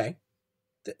 okay,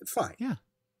 fine. Yeah.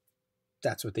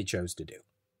 That's what they chose to do.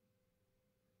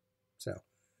 So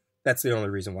that's the only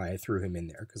reason why I threw him in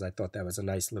there, because I thought that was a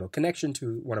nice little connection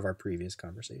to one of our previous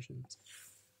conversations.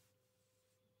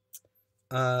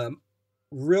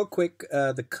 Real quick,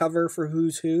 the cover for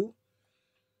Who's Who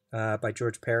by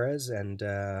George Perez, and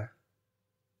I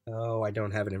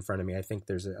don't have it in front of me. I think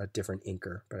there's a different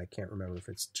inker, but I can't remember if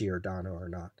it's Giordano or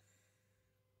not.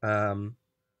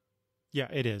 Yeah,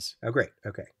 it is. Oh, great.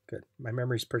 Okay, good. My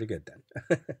memory's pretty good then.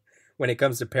 When it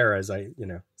comes to Perez,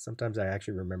 sometimes I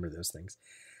actually remember those things.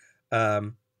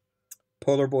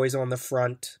 Polar Boy's on the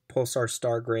front. Pulsar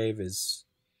Stargrave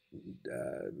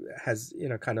has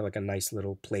kind of like a nice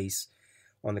little place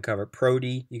on the cover.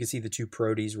 Prody, you can see the two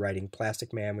Prodys riding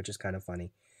Plastic Man, which is kind of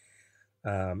funny.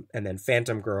 And then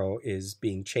Phantom Girl is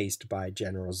being chased by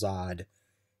General Zod,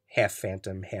 half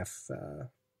Phantom, half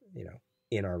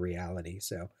in our reality.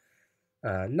 So.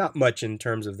 Not much in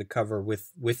terms of the cover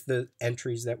with the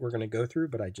entries that we're going to go through,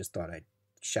 but I just thought I'd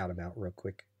shout them out real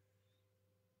quick.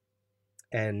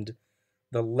 And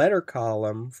the letter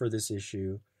column for this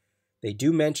issue, they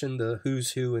do mention the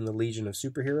Who's Who in the Legion of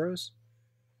Superheroes.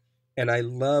 And I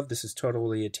love, this is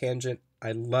totally a tangent,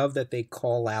 I love that they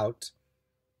call out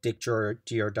Dick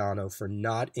Giordano for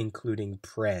not including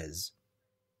Prez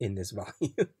in this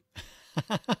volume.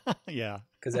 Yeah.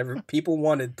 Because people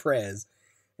wanted Prez.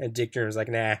 And Dick Turner's like,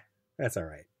 nah, that's all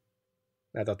right.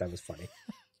 I thought that was funny.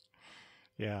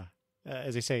 Yeah.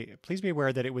 As they say, please be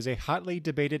aware that it was a hotly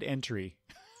debated entry.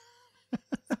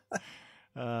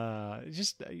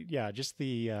 Just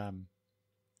the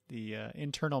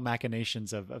internal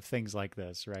machinations of things like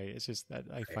this, right? It's just that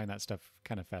I find that stuff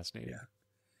kind of fascinating. Yeah.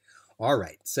 All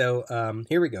right. So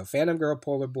here we go. Phantom Girl,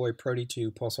 Polar Boy, Prody 2,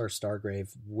 Pulsar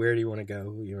Stargrave. Where do you want to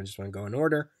go? You just want to go in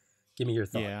order? Give me your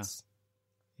thoughts.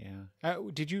 Yeah.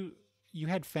 You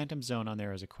had Phantom Zone on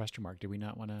there as a question mark. Did we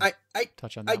not want to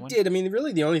touch on that one? I did. I mean,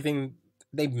 really the only thing,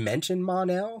 they mentioned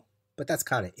Mon-El, but that's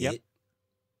kind of it.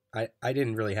 I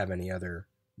didn't really have any other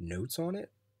notes on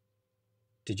it.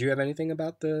 Did you have anything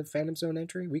about the Phantom Zone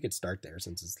entry? We could start there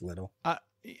since it's little.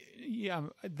 Yeah,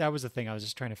 that was the thing. I was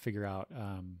just trying to figure out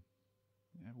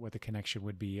what the connection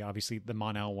would be. Obviously, the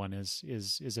Mon-El one is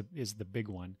the big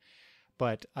one,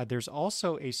 but there's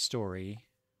also a story.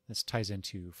 This ties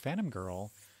into Phantom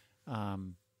Girl,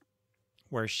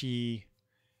 where she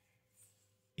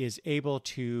is able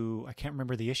to, I can't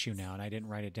remember the issue now, and I didn't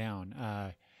write it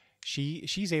down.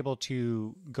 She's able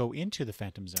to go into the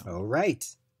Phantom Zone. Oh, right.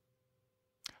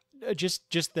 Just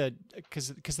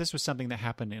because this was something that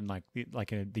happened in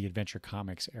the Adventure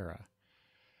Comics era.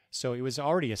 So it was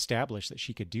already established that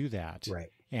she could do that.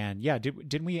 Right. And yeah,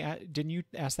 didn't you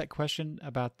ask that question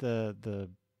about the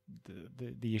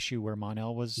issue where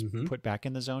Mon-El was put back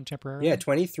in the zone temporarily? Yeah,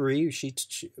 23. She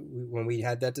when we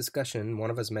had that discussion, one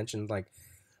of us mentioned like,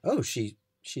 oh, she's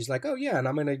like, oh yeah, and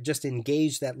I'm gonna just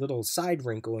engage that little side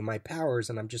wrinkle in my powers,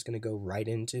 and I'm just gonna go right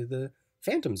into the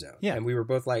Phantom Zone. Yeah. And we were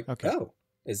both like, okay. Oh,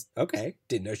 is okay.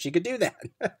 Didn't know she could do that.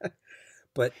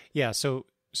 But yeah, so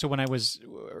when I was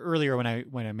earlier when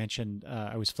I mentioned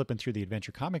I was flipping through the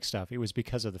Adventure Comics stuff, it was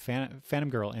because of the Phantom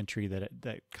Girl entry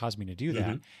that caused me to do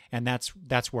that, and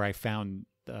that's where I found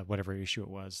whatever issue it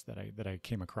was that I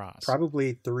came across.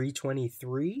 Probably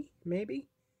 323, maybe.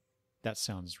 That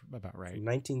sounds about right.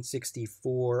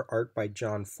 1964, art by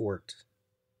John Fort.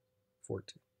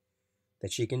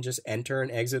 That she can just enter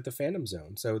and exit the Phantom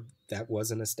Zone. So that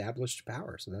was an established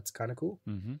power. So that's kind of cool.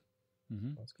 Mm-hmm.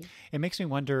 Mm-hmm. That's cool. It makes me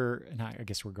wonder, and I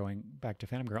guess we're going back to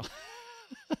Phantom Girl.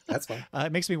 That's fine.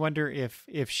 It makes me wonder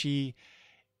if she,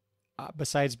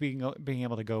 besides being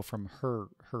able to go from her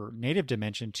native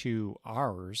dimension to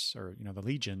ours, or the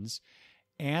Legion's,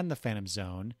 and the Phantom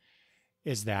Zone,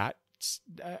 is that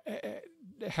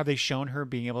have they shown her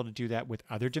being able to do that with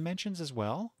other dimensions as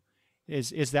well?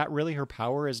 Is that really her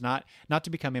power? Is not to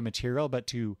become immaterial, but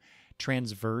to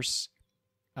transverse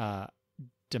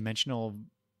dimensional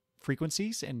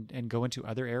frequencies and go into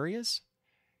other areas?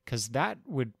 Because that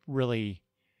would really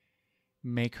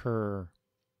make her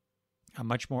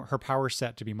her power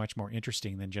set to be much more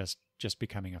interesting than just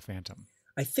becoming a phantom.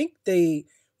 I think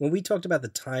when we talked about the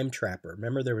Time Trapper,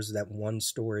 remember there was that one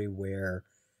story where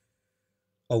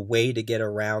a way to get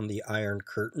around the Iron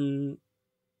Curtain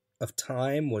of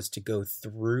time was to go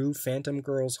through Phantom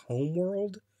Girl's home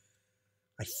world.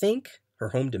 I think her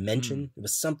home dimension. It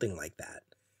was something like that.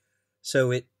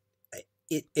 So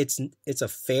it's a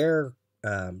fair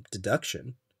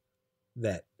deduction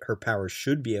that her powers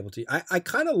should be able to. I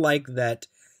kind of like that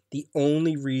the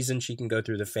only reason she can go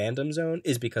through the Phantom Zone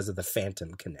is because of the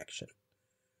Phantom connection,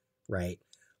 right?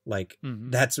 Like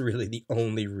that's really the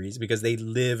only reason, because they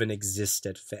live and exist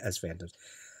as phantoms.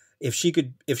 If she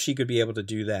could be able to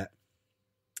do that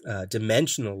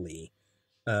dimensionally,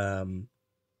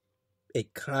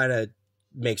 it kind of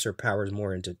makes her powers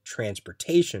more into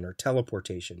transportation or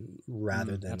teleportation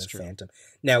rather than the Phantom.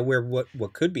 Now,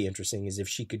 what could be interesting is if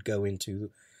she could go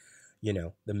into,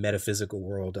 the metaphysical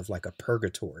world of like a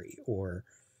purgatory or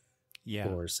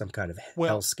some kind of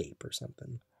hellscape or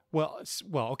something. Well,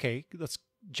 okay. Let's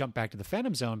jump back to the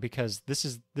Phantom Zone, because this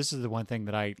is the one thing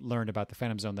that I learned about the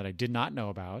Phantom Zone that I did not know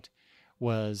about,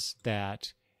 was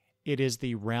that it is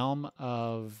the realm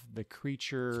of the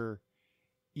creature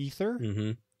Ether.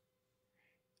 Mm-hmm.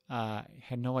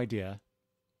 Had no idea.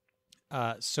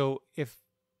 So if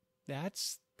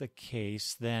that's the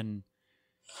case, then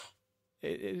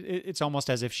it's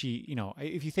almost as if she,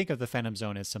 if you think of the Phantom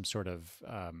Zone as some sort of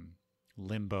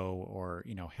limbo or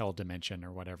hell dimension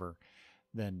or whatever,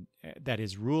 then that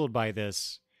is ruled by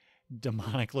this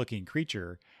demonic looking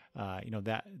creature.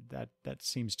 That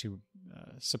seems to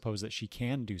suppose that she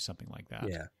can do something like that.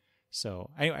 Yeah. So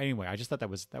anyway, I just thought that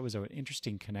was an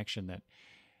interesting connection.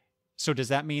 So does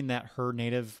that mean that her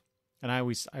native, and I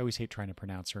always hate trying to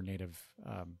pronounce her native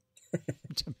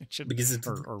dimension because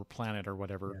or planet or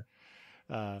whatever.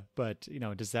 Yeah. But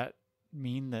does that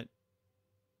mean that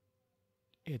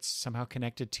it's somehow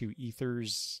connected to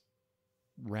Ether's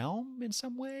realm in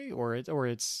some way, or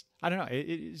it's I don't know. It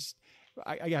is.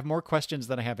 I have more questions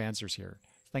than I have answers here.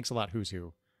 Thanks a lot, Who's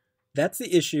Who. That's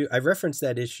the issue. I referenced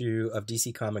that issue of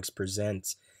DC Comics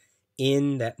Presents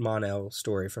in that Mon-El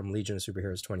story from Legion of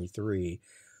Superheroes 23.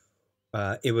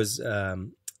 It was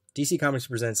DC Comics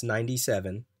Presents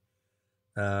 97.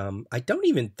 I don't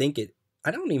even think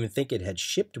it had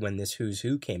shipped when this Who's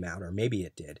Who came out, or maybe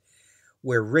it did,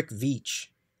 where Rick Veitch,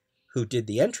 who did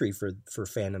the entry for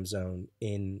Phantom Zone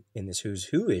in this Who's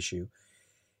Who issue,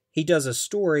 he does a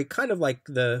story kind of like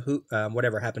the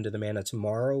Whatever Happened to the Man of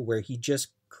Tomorrow, where he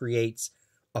just creates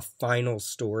a final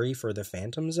story for the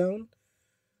Phantom Zone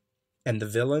and the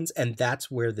villains, and that's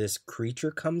where this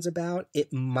creature comes about.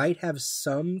 It might have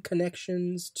some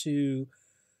connections to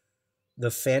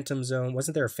the Phantom Zone.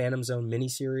 Wasn't there a Phantom Zone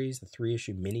miniseries, the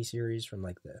 3-issue miniseries from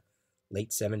like the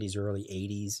late 70s, early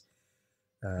 80s?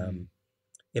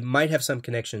 It might have some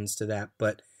connections to that,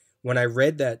 but when I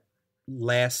read that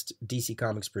last DC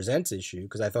Comics Presents issue,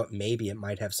 because I thought maybe it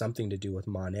might have something to do with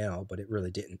Mon-El, but it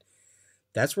really didn't.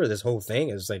 That's where this whole thing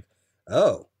is like,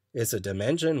 oh, it's a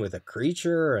dimension with a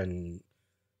creature, and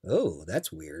oh,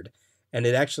 that's weird. And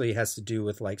it actually has to do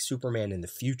with like Superman in the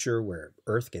future, where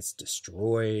Earth gets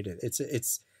destroyed.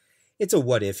 It's a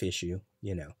what if issue,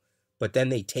 But then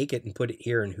they take it and put it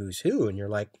here in Who's Who, and you're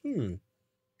like, all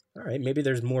right, maybe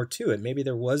there's more to it. Maybe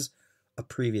there was a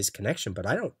previous connection, but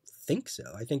I don't think so.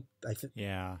 I think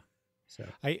Yeah. so.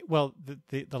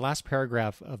 The last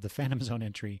paragraph of the Phantom Zone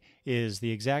entry is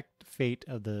the exact fate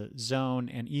of the zone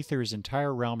and Ether's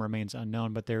entire realm remains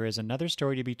unknown, but there is another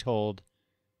story to be told,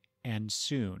 and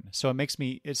soon. So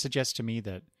it suggests to me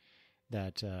that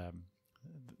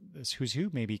this Who's Who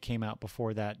maybe came out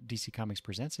before that DC Comics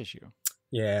Presents issue.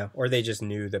 Yeah, or they just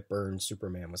knew that Byrne's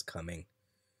Superman was coming.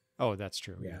 Oh, that's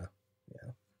true. Yeah.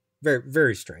 Very,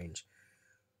 very strange.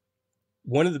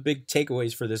 One of the big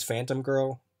takeaways for this Phantom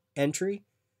Girl entry,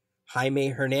 Jaime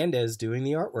Hernandez doing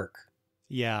the artwork.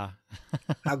 Yeah.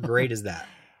 How great is that?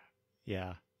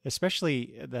 Yeah.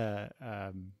 Especially the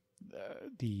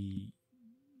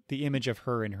image of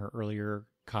her in her earlier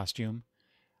costume.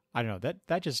 I don't know,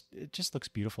 it just looks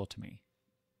beautiful to me.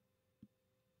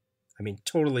 I mean,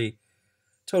 totally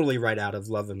right out of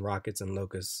Love and Rockets and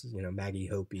Locusts, Maggie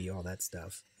Hopi, all that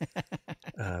stuff.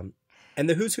 And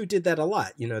the Who's Who did that a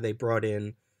lot. They brought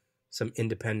in some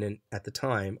independent, at the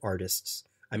time, artists.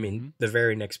 I mean, the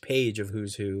very next page of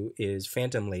Who's Who is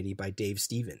Phantom Lady by Dave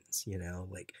Stevens,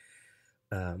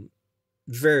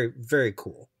 very, very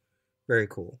cool. Very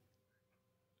cool.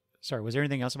 Sorry, was there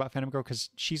anything else about Phantom Girl?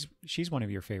 Because she's one of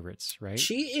your favorites, right?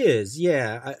 She is,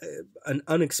 yeah. An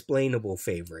unexplainable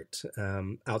favorite,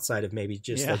 outside of maybe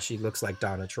just that she looks like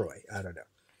Donna Troy. I don't know.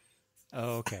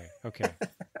 Oh, okay.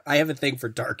 I have a thing for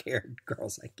dark-haired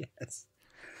girls, I guess.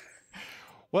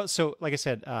 Well, so like I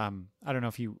said, I don't know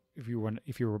if you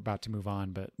were about to move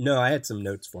on, but no, I had some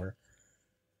notes for her.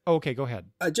 Oh, okay, go ahead.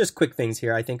 Just quick things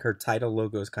here. I think her title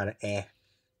logo is kind of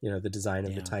the design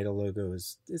of the title logo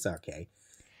is okay.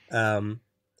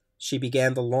 She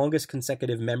began the longest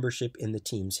consecutive membership in the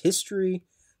team's history.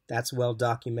 That's well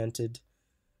documented.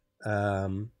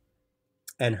 And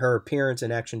her appearance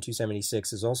in Action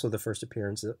 276 is also the first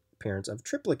appearance of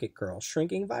Triplicate Girl,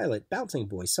 Shrinking Violet, Bouncing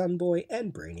Boy, Sun Boy,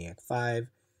 and Brainiac 5.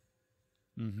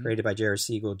 Created by Jerry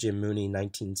Siegel, Jim Mooney,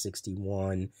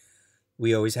 1961.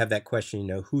 We always have that question,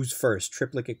 who's first,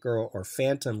 Triplicate Girl or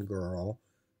Phantom Girl,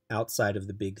 outside of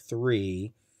the big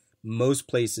three. Most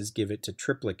places give it to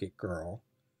Triplicate Girl,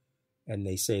 and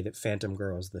they say that Phantom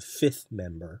Girl is the fifth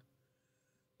member.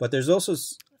 But there's also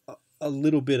a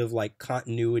little bit of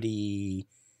continuity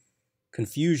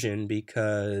confusion,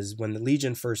 because when the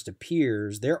Legion first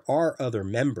appears, there are other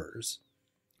members.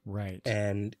 Right.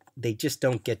 And they just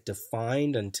don't get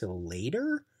defined until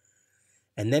later.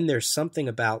 And then there's something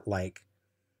about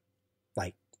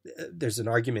there's an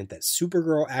argument that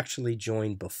Supergirl actually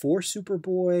joined before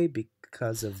Superboy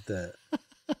because of the...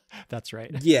 That's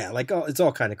right. Yeah, it's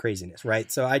all kind of craziness,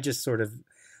 right? So I just sort of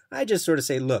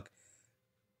say, look,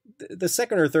 the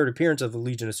second or third appearance of the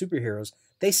Legion of Superheroes,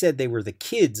 they said they were the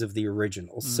kids of the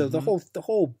originals. So the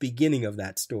whole beginning of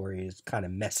that story is kind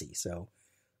of messy. So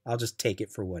I'll just take it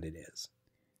for what it is.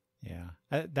 Yeah,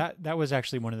 that was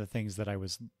actually one of the things that I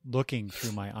was looking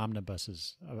through my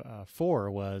omnibuses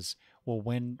for was, well,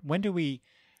 when do we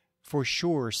for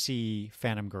sure see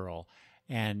Phantom Girl,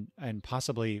 and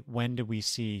possibly when do we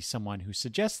see someone who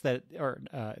suggests that, or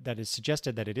that is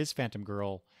suggested that it is Phantom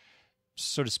Girl,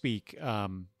 so to speak,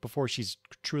 before she's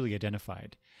truly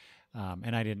identified.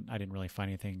 And I didn't really find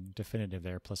anything definitive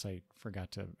there. Plus, I forgot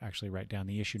to actually write down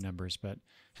the issue numbers, but.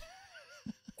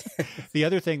 The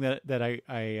other thing that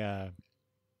I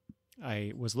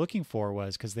was looking for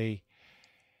was, because they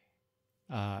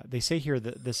say here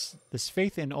that this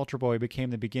faith in Ultra Boy became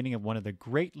the beginning of one of the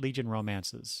great Legion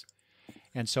romances,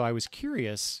 and so I was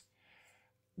curious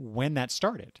when that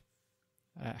started.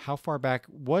 How far back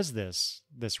was this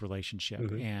relationship?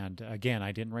 And again,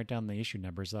 I didn't write down the issue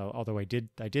numbers, although I did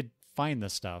find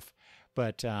this stuff,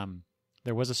 but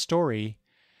there was a story.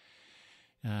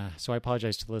 So I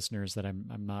apologize to the listeners that I'm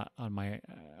not on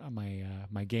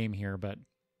my game here, but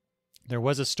there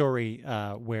was a story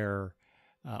where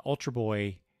Ultra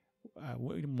Boy,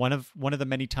 one of the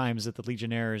many times that the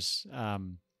Legionnaires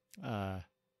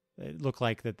it looked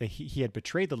like that he had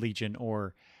betrayed the Legion,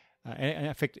 or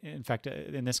in fact,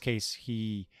 in this case,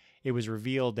 it was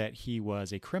revealed that he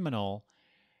was a criminal.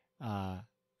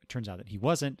 It turns out that he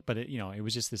wasn't, but it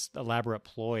was just this elaborate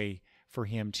ploy for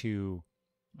him to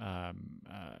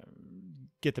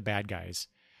get the bad guys.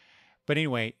 But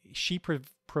anyway, she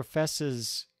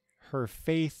professes her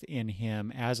faith in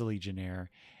him as a Legionnaire,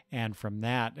 and from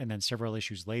that, and then several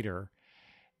issues later,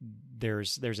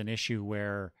 there's an issue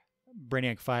where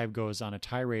Brainiac 5 goes on a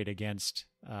tirade against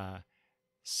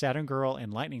Saturn Girl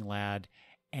and Lightning Lad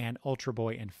and Ultra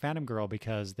Boy and Phantom Girl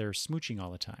because they're smooching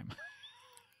all the time.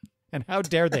 And how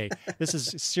dare they? This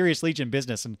is serious Legion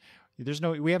business, and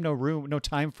we have no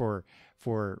time for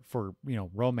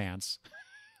romance.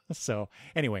 So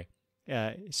anyway,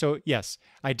 so yes,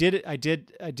 I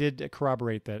did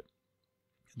corroborate that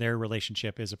their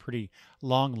relationship is a pretty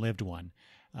long-lived one,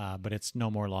 but it's no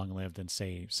more long-lived than,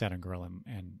 say, Saturn Girl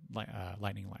and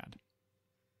Lightning Lad.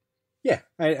 Yeah,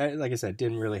 I like I said,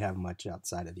 didn't really have much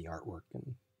outside of the artwork,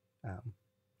 and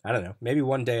I don't know. Maybe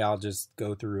one day I'll just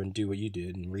go through and do what you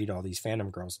did and read all these Phantom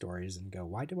Girl stories and go,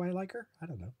 why do I like her? I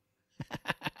don't know.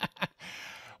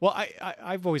 Well,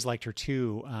 I've always liked her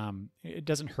too. It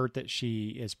doesn't hurt that she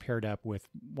is paired up with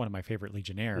one of my favorite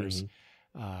Legionnaires.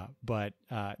 But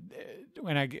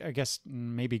when I guess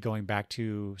maybe going back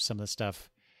to some of the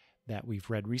stuff that we've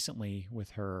read recently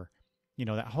with her,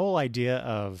 that whole idea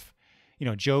of,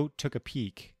 Joe took a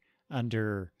peek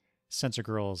under Sensor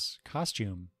Girl's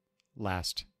costume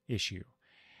last issue,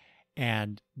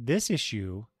 and this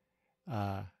issue,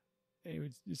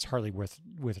 it's hardly worth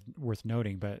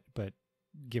noting, but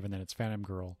given that it's Phantom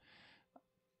Girl,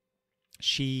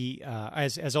 she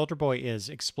as Alter Boy is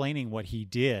explaining what he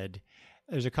did,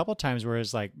 there's a couple of times where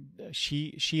it's like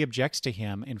she objects to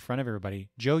him in front of everybody.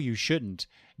 Joe, you shouldn't.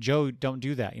 Joe, don't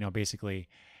do that. Basically.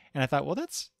 And I thought, well,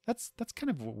 that's kind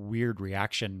of a weird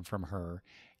reaction from her,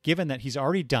 given that he's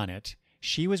already done it.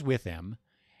 She was with him,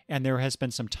 and there has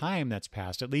been some time that's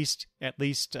passed, at least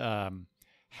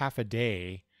half a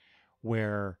day,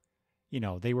 where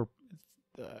they were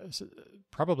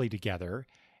probably together,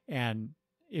 and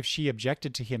if she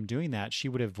objected to him doing that, she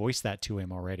would have voiced that to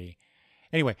him already.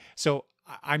 Anyway, so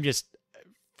I'm just,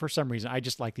 for some reason, I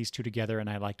just like these two together, and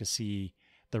I like to see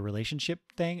the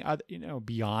relationship thing,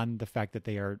 beyond the fact that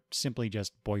they are simply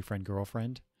just boyfriend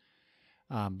girlfriend,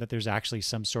 that there's actually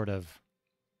some sort of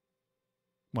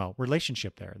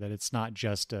relationship there, that it's not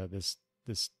just this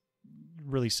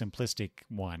really simplistic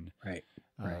one, right.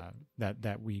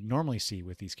 That we normally see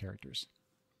with these characters.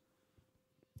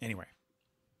 Anyway.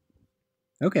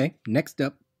 Okay, next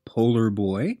up, Polar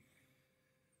Boy.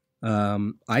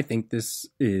 I think this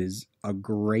is a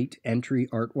great entry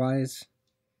art-wise.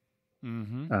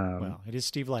 Well, it is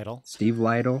Steve Lytle. Steve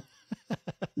Lytle.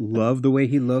 Love the way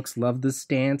he looks. Love the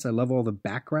stance. I love all the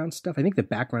background stuff. I think the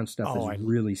background stuff is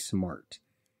really smart.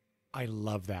 I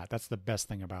love that. That's the best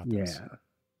thing about this. Yeah.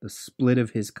 The split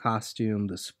of his costume,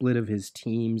 the split of his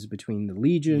teams between the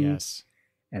Legion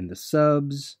and the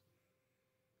subs.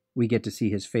 We get to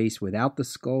see his face without the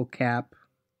skull cap.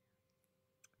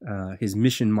 His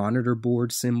mission monitor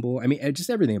board symbol. I mean,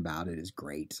 just everything about it is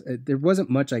great. There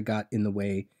wasn't much I got in the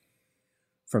way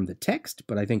from the text,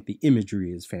 but I think the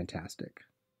imagery is fantastic.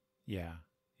 Yeah.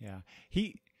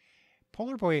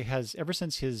 Polar Boy has, ever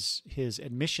since his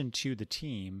admission to the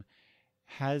team,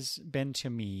 has been to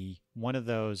me one of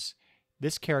those,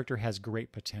 this character has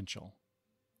great potential.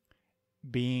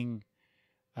 Being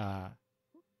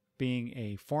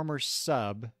a former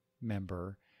sub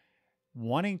member,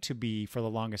 wanting to be, for the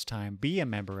longest time, be a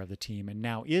member of the team, and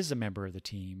now is a member of the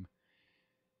team,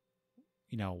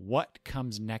 what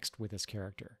comes next with this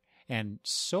character? And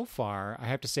so far, I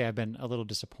have to say I've been a little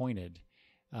disappointed,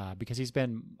 because he's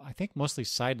been, I think, mostly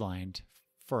sidelined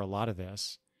for a lot of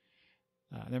this.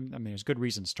 There's good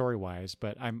reason story-wise,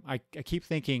 but I keep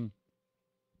thinking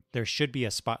there should be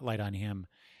a spotlight on him,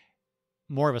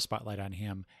 more of a spotlight on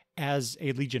him as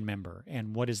a Legion member,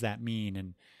 and what does that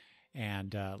mean?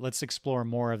 And let's explore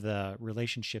more of the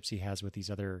relationships he has with these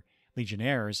other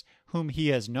Legionnaires, whom he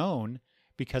has known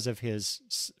because of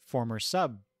his former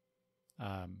sub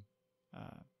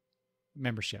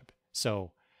membership.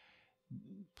 So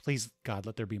please, God,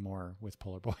 let there be more with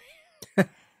Polar Boy.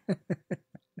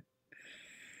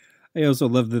 I also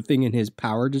love the thing in his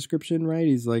power description, right?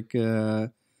 He's like,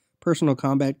 personal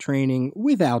combat training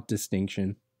without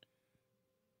distinction.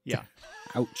 Yeah.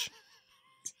 Ouch.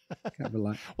 Kind of a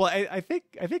lot. Well, I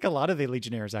think a lot of the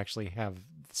Legionnaires actually have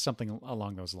something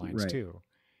along those lines too.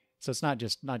 So it's not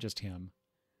just him.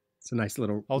 It's a nice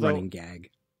little running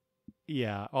gag.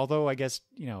 Yeah. Although I guess,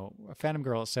 Phantom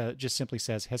Girl just simply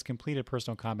says has completed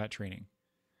personal combat training,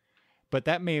 but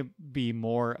that may be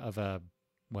more of a,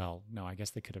 well, no, I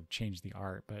guess they could have changed the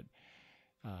art, but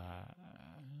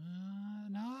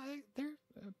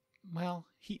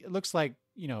it looks like,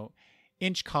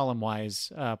 inch column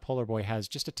wise, Polar Boy has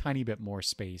just a tiny bit more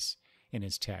space in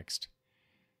his text.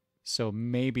 So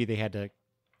maybe they had to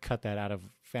cut that out of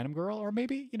Phantom Girl, or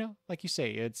maybe, like you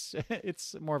say,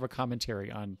 it's more of a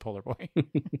commentary on Polar Boy.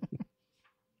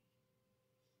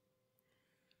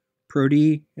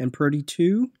 Prody and Prody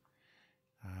 2.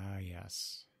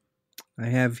 Yes. I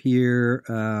have here,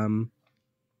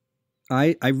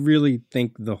 I really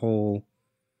think the whole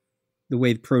the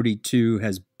way Prody 2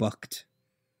 has bucked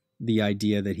the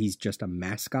idea that he's just a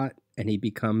mascot and he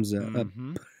becomes a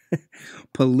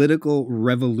political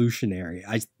revolutionary.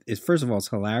 First of all, it's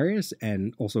hilarious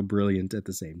and also brilliant at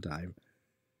the same time.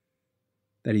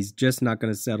 That he's just not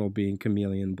going to settle being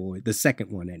Chameleon Boy. The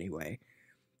second one, anyway.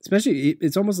 Especially,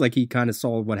 it's almost like he kind of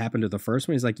saw what happened to the first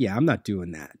one. He's like, yeah, I'm not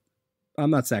doing that. I'm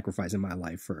not sacrificing my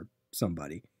life for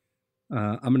somebody.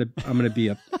 I'm either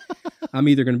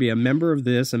going to be a member of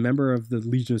this, a member of the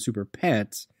Legion of Super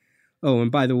Pets. Oh,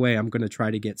 and by the way, I'm going to try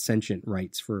to get sentient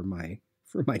rights for my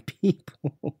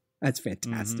people. That's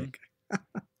fantastic.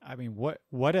 I mean,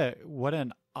 what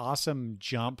an awesome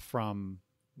jump from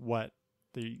what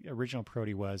the original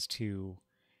Prody was to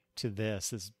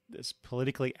this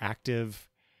politically active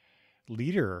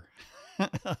leader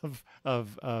of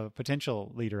a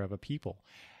potential leader of a people.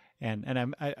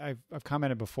 And I've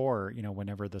commented before,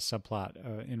 whenever the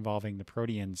subplot involving the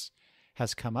Proteans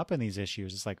has come up in these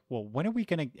issues, it's like, well, when are we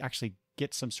going to actually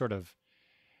get some sort of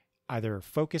either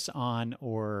focus on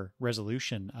or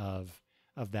resolution of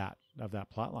that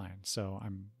plot line? So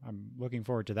I'm looking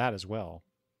forward to that as well.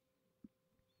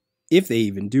 If they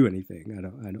even do anything, I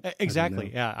don't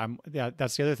exactly. Yeah,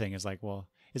 that's the other thing is like, well,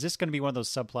 is this going to be one of those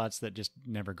subplots that just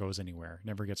never goes anywhere,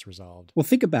 never gets resolved? Well,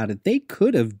 think about it. They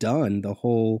could have done the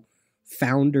whole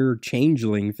founder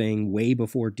changeling thing way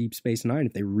before Deep Space Nine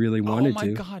if they really wanted to. Oh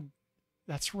my God,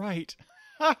 that's right.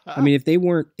 I mean, if they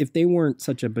weren't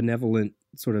such a benevolent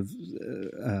sort of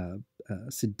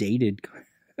sedated,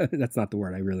 that's not the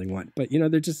word I really want, but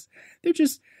they're just.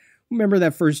 Remember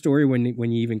that first story when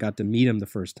you even got to meet them the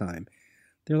first time?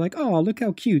 They're like, oh, look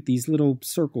how cute, these little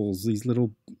circles, these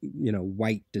little,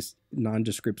 white,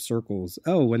 nondescript circles.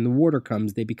 Oh, when the water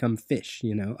comes, they become fish,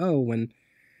 Oh, when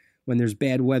there's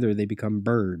bad weather, they become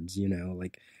birds,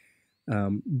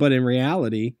 but in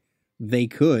reality, they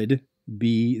could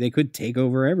take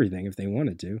over everything if they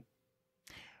wanted to.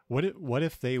 What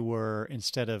if they were,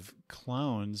 instead of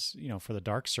clones, for the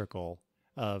Dark Circle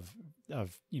of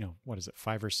what is it,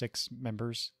 5 or 6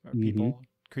 members, or people,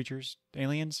 creatures,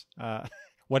 aliens?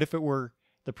 What if it were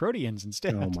the Proteans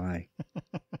instead? Oh my.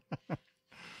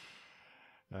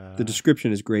 The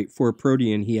description is great. For a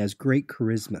Protean, he has great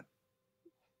charisma.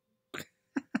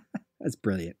 That's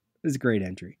brilliant. It's a great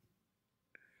entry.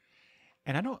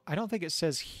 And I don't think it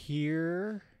says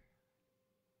here,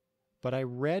 but I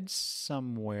read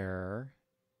somewhere,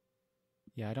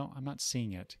 I'm not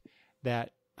seeing it,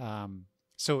 that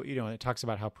so, it talks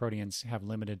about how Proteans have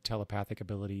limited telepathic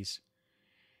abilities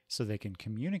so they can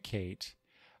communicate.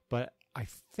 But I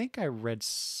think I read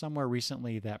somewhere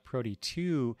recently that Prody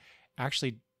 2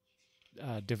 actually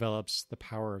develops the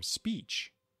power of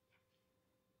speech.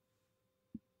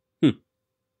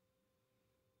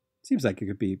 Seems like it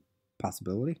could be a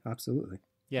possibility. Absolutely.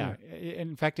 Yeah.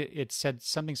 In fact, it said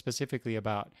something specifically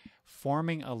about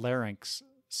forming a larynx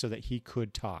so that he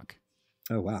could talk.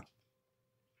 Oh, wow.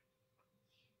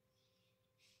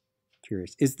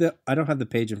 Curious. I don't have the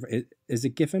page. Is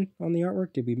it Giffen on the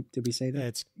artwork? Did we say that?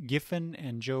 It's Giffen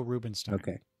and Joe Rubinstein.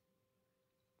 Okay.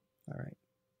 All right.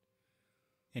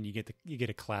 And you get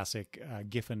a classic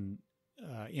Giffen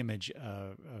image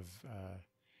of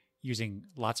using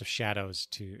lots of shadows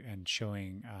and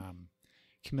showing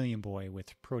Chameleon Boy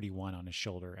with Prody 1 on his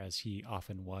shoulder, as he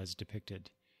often was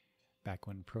depicted back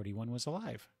when Prody 1 was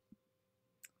alive.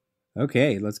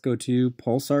 Okay, let's go to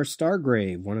Pulsar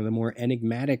Stargrave, one of the more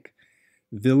enigmatic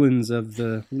villains of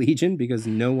the Legion, because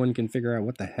no one can figure out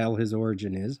what the hell his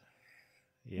origin is.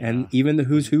 Yeah. And even the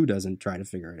Who's Who doesn't try to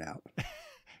figure it out.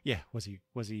 Yeah, was he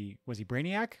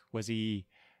Brainiac? Was he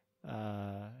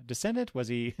Descendant? Was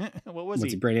he what was he?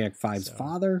 Was he Brainiac 5's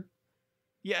father?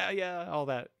 Yeah, all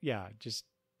that. Yeah, just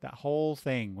that whole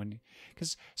thing we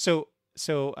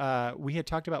had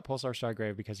talked about Pulsar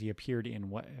Stargrave because he appeared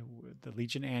in the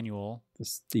Legion Annual,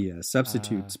 the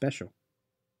substitute special.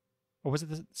 Or was it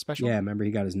the special? Yeah, remember he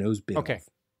got his nose bit off.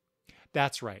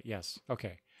 That's right. Yes.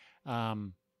 Okay.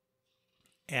 And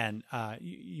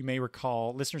you may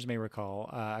recall, listeners may recall,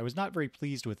 I was not very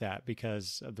pleased with that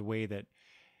because of the way that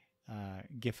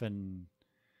Giffen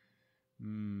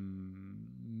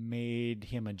made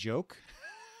him a joke.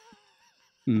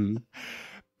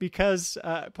 Because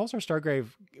Pulsar Stargrave,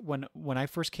 when I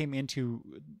first came into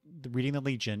reading the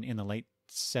Legion in the late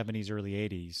 70s, early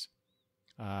 80s,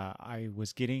 I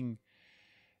was getting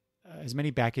as many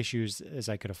back issues as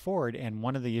I could afford, and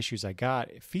one of the issues I got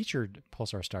featured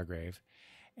Pulsar Stargrave,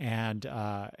 and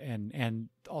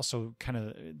also kind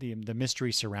of the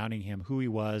mystery surrounding him, who he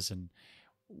was and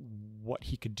what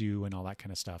he could do and all that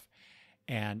kind of stuff.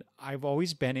 And I've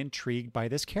always been intrigued by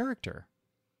this character.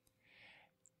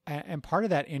 and part of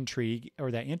that intrigue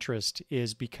or that interest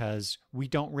is because we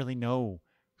don't really know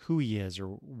who he is or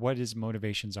what his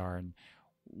motivations are and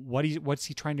what's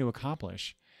he trying to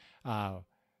accomplish,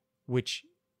 which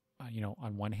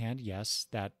on one hand, yes,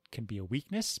 that can be a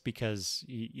weakness because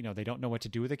they don't know what to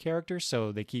do with the character,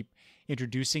 so they keep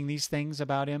introducing these things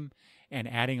about him and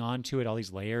adding on to it all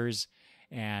these layers,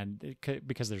 and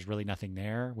because there's really nothing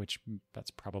there, which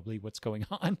that's probably what's going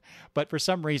on. But for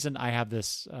some reason, I have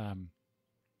this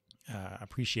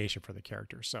appreciation for the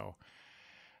character, so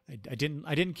I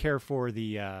didn't care for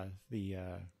the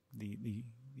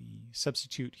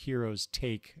substitute hero's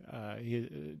take,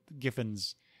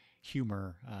 Giffen's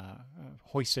humor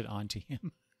hoisted onto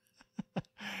him.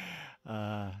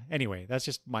 Anyway, that's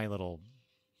just my little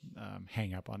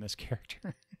hang up on this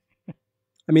character.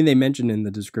 I mean, they mentioned in the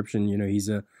description, he's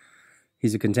a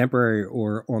contemporary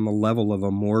or on the level of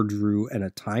a Mordru and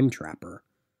a time trapper.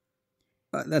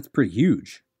 That's pretty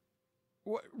huge.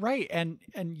 Right. And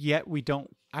yet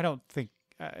I don't think,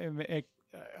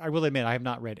 I will admit I have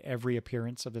not read every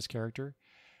appearance of this character,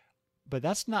 but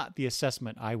that's not the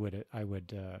assessment I would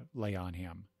lay on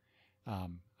him.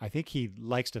 I think he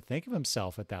likes to think of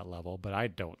himself at that level, but I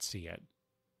don't see it.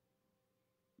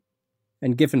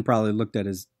 And Giffen probably looked at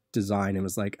his design and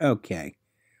was like, okay,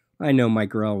 I know Mike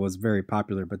Grell was very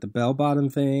popular, but the bell-bottom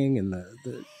thing and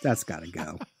the that's got to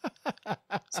go.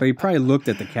 So he probably looked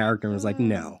at the character and was like,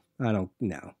 no, I don't,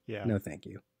 no, yeah. No, thank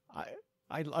you.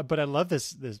 But I love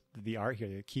the art here.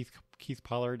 The Keith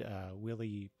Pollard,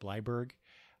 Willie Blyberg.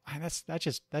 That's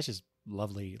just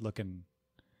lovely looking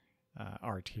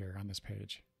art here on this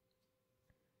page.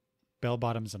 Bell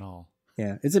bottoms and all.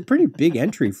 Yeah, it's a pretty big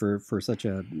entry for such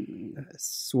a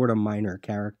sort of minor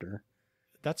character.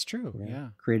 That's true. Yeah.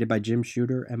 Created by Jim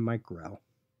Shooter and Mike Grell.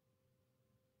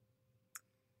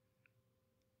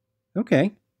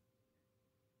 Okay.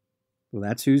 Well,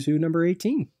 that's Who's Who number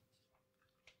 18.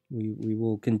 We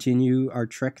will continue our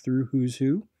trek through Who's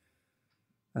Who.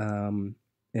 In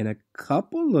a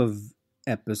couple of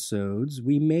episodes,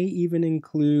 we may even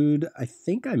include, I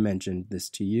think I mentioned this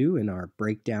to you in our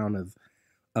breakdown of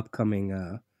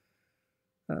upcoming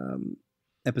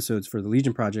episodes for the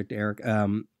Legion Project, Eric.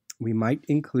 We might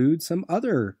include some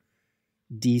other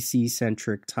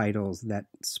DC-centric titles that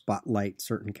spotlight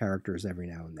certain characters every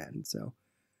now and then. So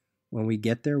when we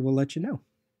get there, we'll let you know.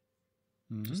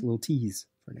 Mm-hmm. Just a little tease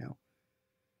for now.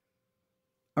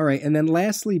 All right, and then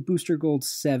lastly, Booster Gold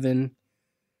 7.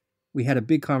 We had a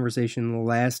big conversation in the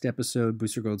last episode,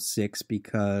 Booster Gold 6,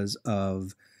 because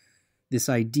of this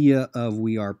idea of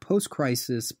we are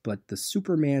post-crisis, but the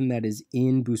Superman that is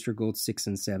in Booster Gold 6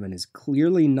 and 7 is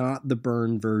clearly not the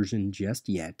Byrne version just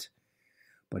yet,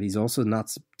 but he's also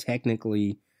not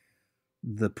technically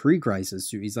the pre-crisis.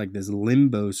 He's like this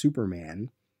limbo Superman.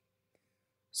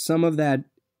 Some of that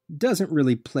doesn't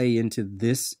really play into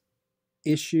this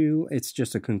issue. It's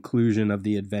just a conclusion of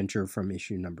the adventure from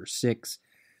issue number 6,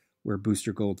 where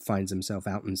Booster Gold finds himself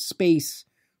out in space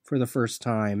for the first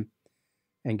time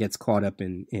and gets caught up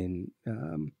in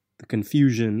the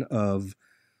confusion of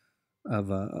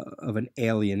an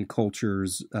alien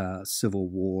culture's civil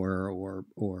war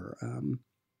or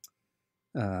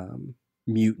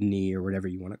mutiny or whatever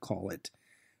you want to call it.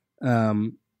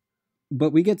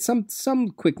 But we get some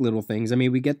quick little things. I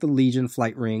mean, we get the Legion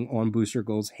flight ring on Booster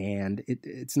Gold's hand.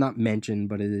 It's not mentioned,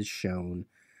 but it is shown.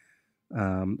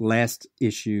 Last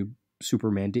issue,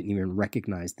 Superman didn't even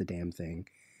recognize the damn thing.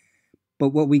 But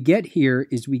what we get here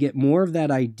is we get more of that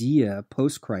idea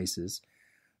post-crisis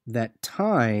that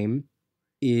time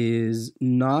is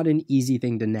not an easy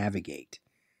thing to navigate.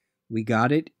 We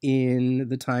got it in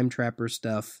the Time Trapper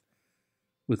stuff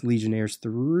with Legionnaires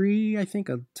 3, I think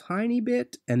a tiny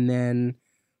bit. And then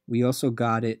we also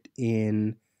got it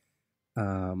in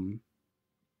the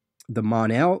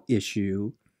Mon-El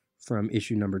issue from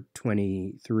issue number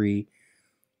 23,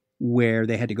 where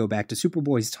they had to go back to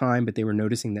Superboy's time, but they were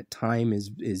noticing that time is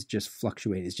just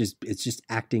fluctuating. It's just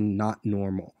acting not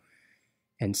normal.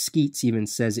 And Skeets even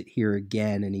says it here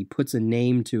again, and he puts a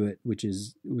name to it, which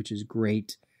is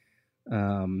great.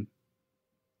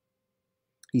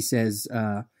 He says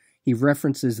he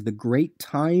references the great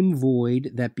time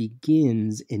void that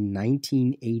begins in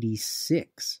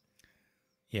 1986.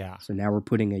 Yeah. So now we're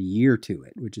putting a year to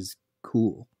it, which is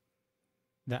cool.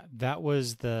 That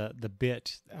was the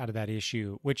bit out of that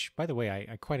issue, which, by the way,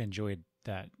 I quite enjoyed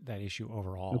that issue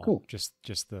overall. Oh, cool. Just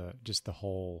the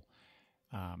whole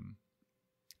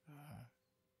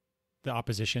the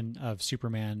opposition of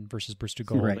Superman versus Booster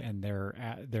Gold, right, and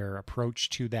their approach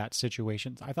to that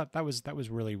situation. I thought that was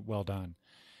really well done.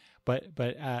 But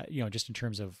just in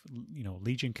terms of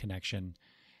Legion connection,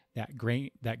 that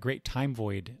great time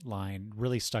void line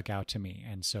really stuck out to me,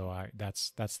 and so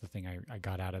that's the thing I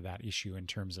got out of that issue in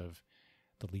terms of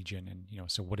the Legion. And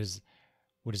so what does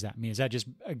that mean? Is that just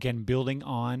again building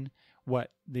on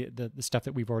what the stuff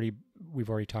that we've already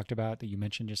talked about that you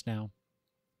mentioned just now?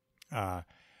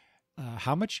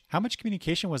 How much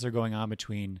communication was there going on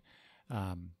between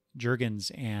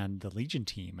Jurgens and the Legion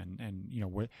team, and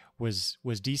was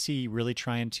DC really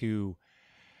trying to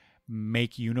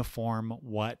make uniform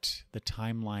what the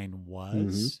timeline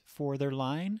was for their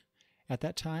line at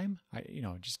that time? I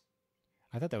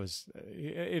thought that was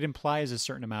it implies a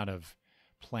certain amount of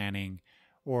planning,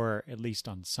 or at least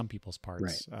on some people's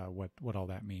parts, right. What all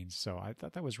that means. So I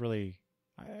thought that was really,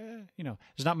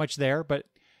 there's not much there, but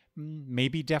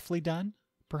maybe deftly done,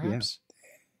 perhaps. Yeah.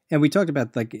 And we talked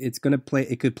about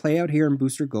it could play out here in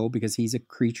Booster Gold because he's a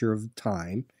creature of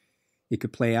time. It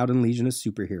could play out in Legion of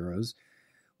Superheroes.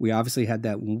 We obviously had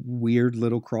that weird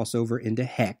little crossover into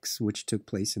Hex, which takes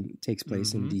place in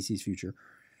DC's future.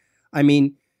 I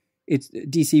mean,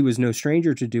 DC was no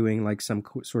stranger to doing like some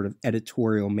sort of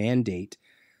editorial mandate.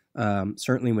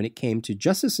 Certainly when it came to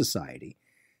Justice Society,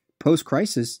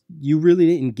 post-Crisis, you really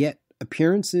didn't get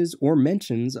appearances or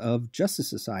mentions of Justice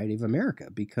Society of America,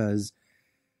 because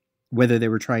whether they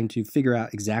were trying to figure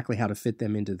out exactly how to fit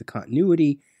them into the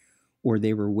continuity, or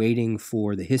they were waiting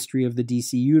for the history of the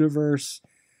DC universe,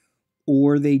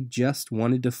 or they just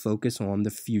wanted to focus on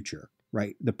the future,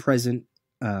 right? The present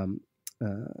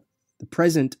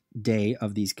day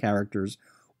of these characters,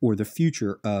 or the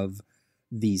future of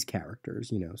these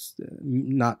characters,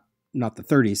 not the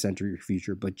 30th century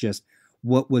future, but just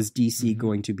what was DC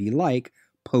going to be like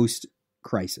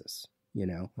post-Crisis,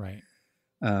 Right.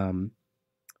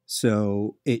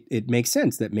 So it makes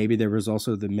sense that maybe there was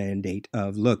also the mandate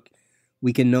of, look,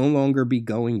 we can no longer be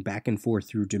going back and forth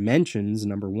through dimensions,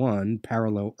 number one,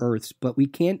 parallel Earths, but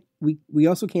we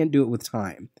also can't do it with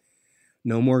time.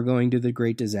 No more going to the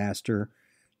Great Disaster,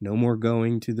 no more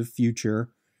going to the future,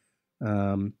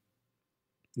 with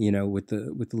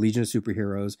the Legion of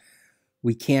Superheroes.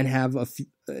 We can't have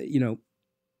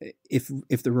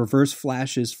if the Reverse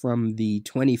Flash is from the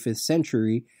 25th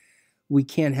century, we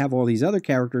can't have all these other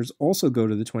characters also go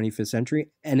to the 25th century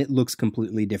and it looks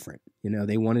completely different.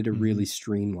 They wanted to really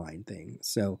streamline things.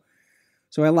 So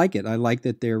I like it. I like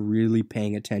that they're really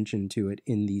paying attention to it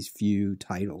in these few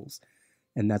titles.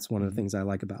 And that's one of the things I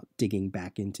like about digging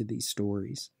back into these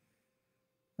stories.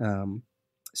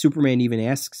 Superman even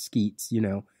asks Skeets,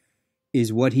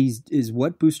 is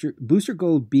what Booster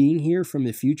Gold being here from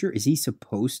the future, is he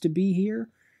supposed to be here?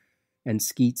 And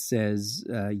Skeets says,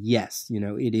 yes,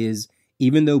 it is.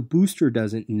 Even though Booster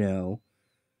doesn't know,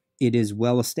 it is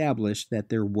well established that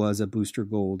there was a Booster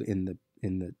Gold in the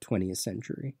 20th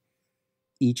century.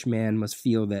 Each man must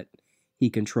feel that he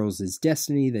controls his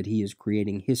destiny, that he is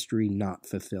creating history, not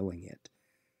fulfilling it.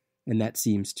 And that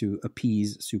seems to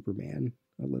appease Superman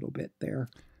a little bit there.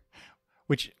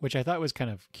 Which I thought was kind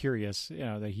of curious,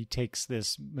 that he takes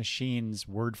this machine's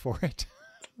word for it.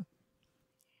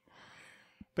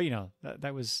 But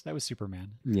that was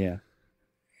Superman. Yeah.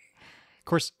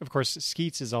 Of course,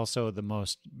 Skeets is also the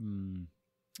most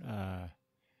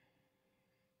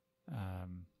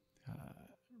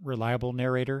reliable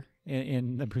narrator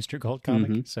in the Booster Gold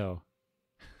comic. So,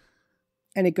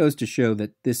 and it goes to show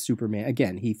that this Superman,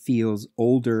 again, he feels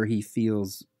older. He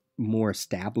feels more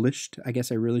established, I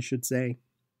guess I really should say.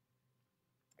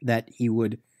 That he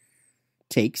would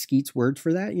take Skeet's word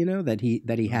for that,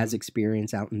 that he has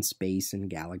experience out in space and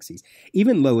galaxies.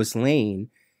 Even Lois Lane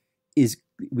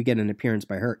we get an appearance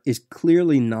by her, is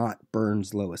clearly not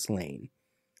Byrne's Lois Lane.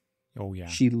 Oh yeah.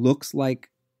 She looks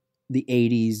like the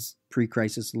 80s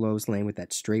pre-Crisis Lois Lane with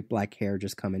that straight black hair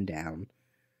just coming down.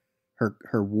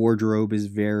 Her wardrobe is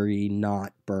very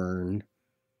not Byrne.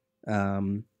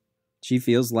 She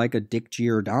feels like a Dick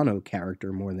Giordano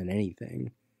character more than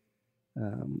anything.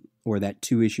 Or that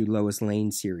 2-issue Lois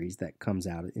Lane series that comes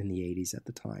out in the 80s at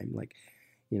the time. Like,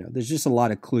 there's just a lot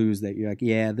of clues that you're like,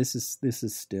 yeah, this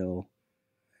is still.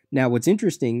 Now, what's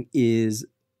interesting is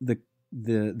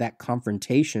that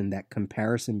confrontation, that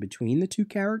comparison between the two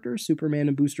characters, Superman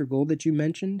and Booster Gold that you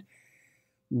mentioned,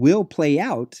 will play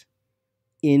out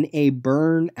in a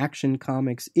Byrne Action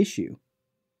Comics issue.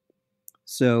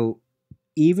 So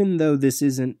even though this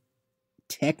isn't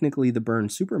technically the Byrne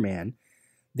Superman,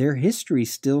 their history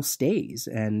still stays.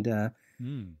 And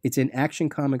it's in Action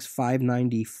Comics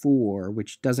 594,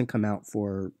 which doesn't come out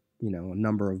for, a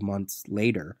number of months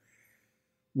later,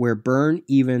 where Byrne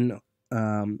even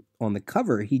on the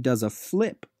cover, he does a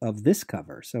flip of this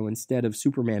cover. So instead of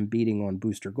Superman beating on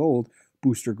Booster Gold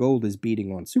is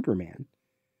beating on Superman.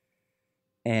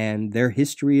 and their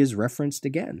history is referenced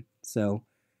again. So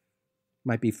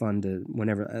might be fun to,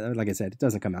 whenever, like I said, it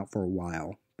doesn't come out for a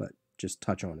while, but just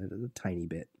touch on it a tiny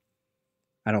bit.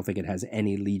 I don't think it has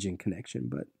any Legion connection,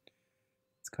 but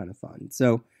it's kind of fun.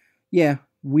 So yeah,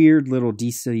 weird little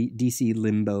DC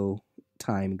limbo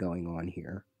time going on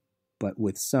here, but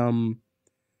with some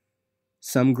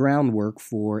groundwork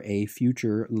for a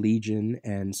future Legion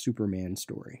and Superman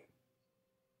story.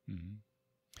 Mm-hmm.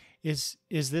 Is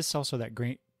this also the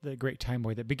Great Time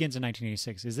Void that begins in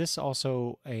 1986? Is this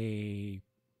also a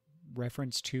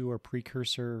reference to or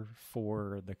precursor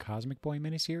for the Cosmic Boy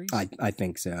miniseries? I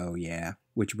think so. Yeah,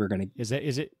 which we're gonna. Is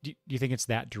it? Do you think it's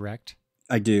that direct?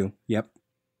 I do. Yep.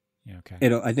 Yeah. Okay.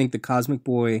 I think the Cosmic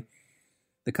Boy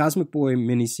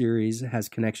miniseries has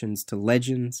connections to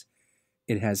Legends.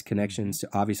 It has connections to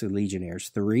obviously Legionnaires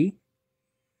 3.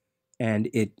 And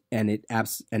it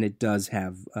does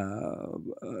have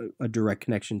a direct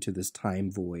connection to this time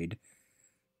void.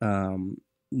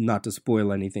 Not to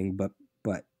spoil anything, but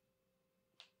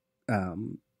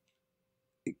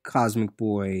Cosmic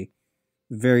Boy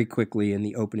very quickly in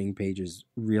the opening pages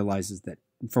realizes that,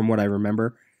 from what I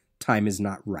remember, time is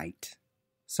not right.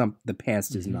 The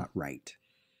past is not right.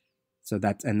 So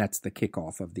that's the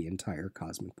kickoff of the entire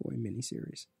Cosmic Boy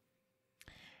miniseries.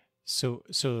 So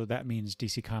that means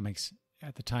DC Comics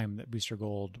at the time that Booster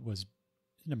Gold was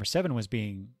number 7 was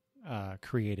being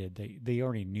created. They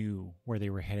already knew where they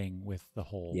were heading with the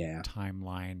whole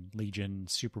timeline, Legion,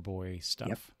 Superboy stuff.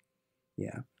 Yep.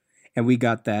 Yeah, and we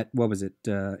got that. What was it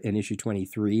in issue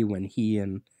 23 when he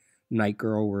and Night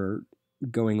Girl were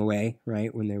going away?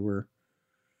 Right, when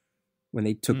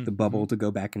they took the bubble to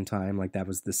go back in time. Like, that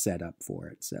was the setup for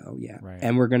it. So yeah, right.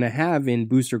 And we're gonna have in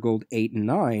Booster Gold 8 and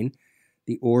 9.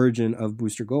 The origin of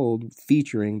Booster Gold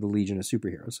featuring the Legion of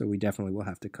Superheroes. So we definitely will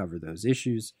have to cover those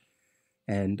issues.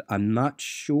 And I'm not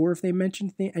sure if they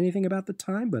mentioned anything about the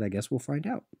time, but I guess we'll find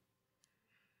out.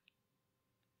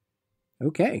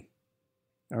 Okay.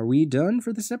 Are we done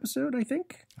for this episode, I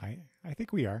think? I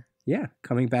think we are. Yeah.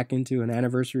 Coming back into an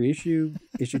anniversary issue,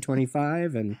 issue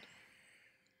 25, and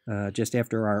just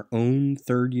after our own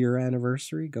 3rd year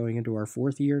anniversary, going into our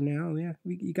 4th year now. Yeah,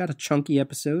 you got a chunky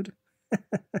episode.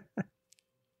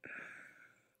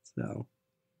 So,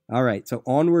 all right. So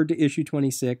onward to issue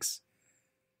 26.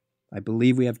 I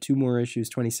believe we have 2 more issues,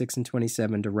 26 and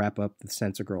 27, to wrap up the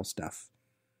Sensor Girl stuff.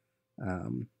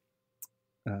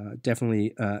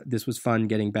 Definitely, this was fun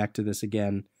getting back to this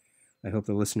again. I hope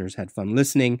the listeners had fun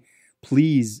listening.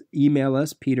 Please email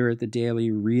us,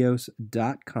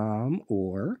 peter@dailyrios.com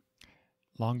or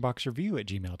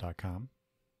longboxreview@gmail.com.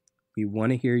 We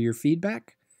want to hear your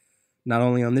feedback, not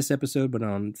only on this episode, but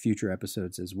on future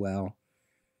episodes as well.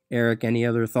 Eric, any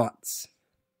other thoughts?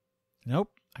 Nope.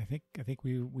 I think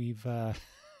we've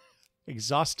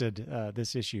exhausted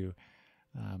this issue,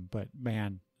 but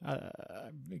man, I'm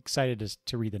excited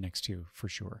to read the next 2 for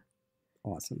sure.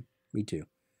 Awesome. Me too.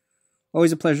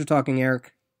 Always a pleasure talking,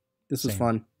 Eric. This was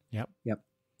fun. Yep.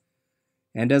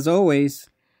 And as always,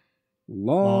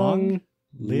 long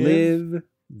live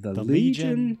the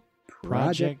Legion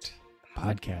Project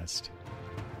Podcast.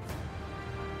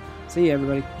 See you,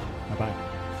 everybody. Bye-bye.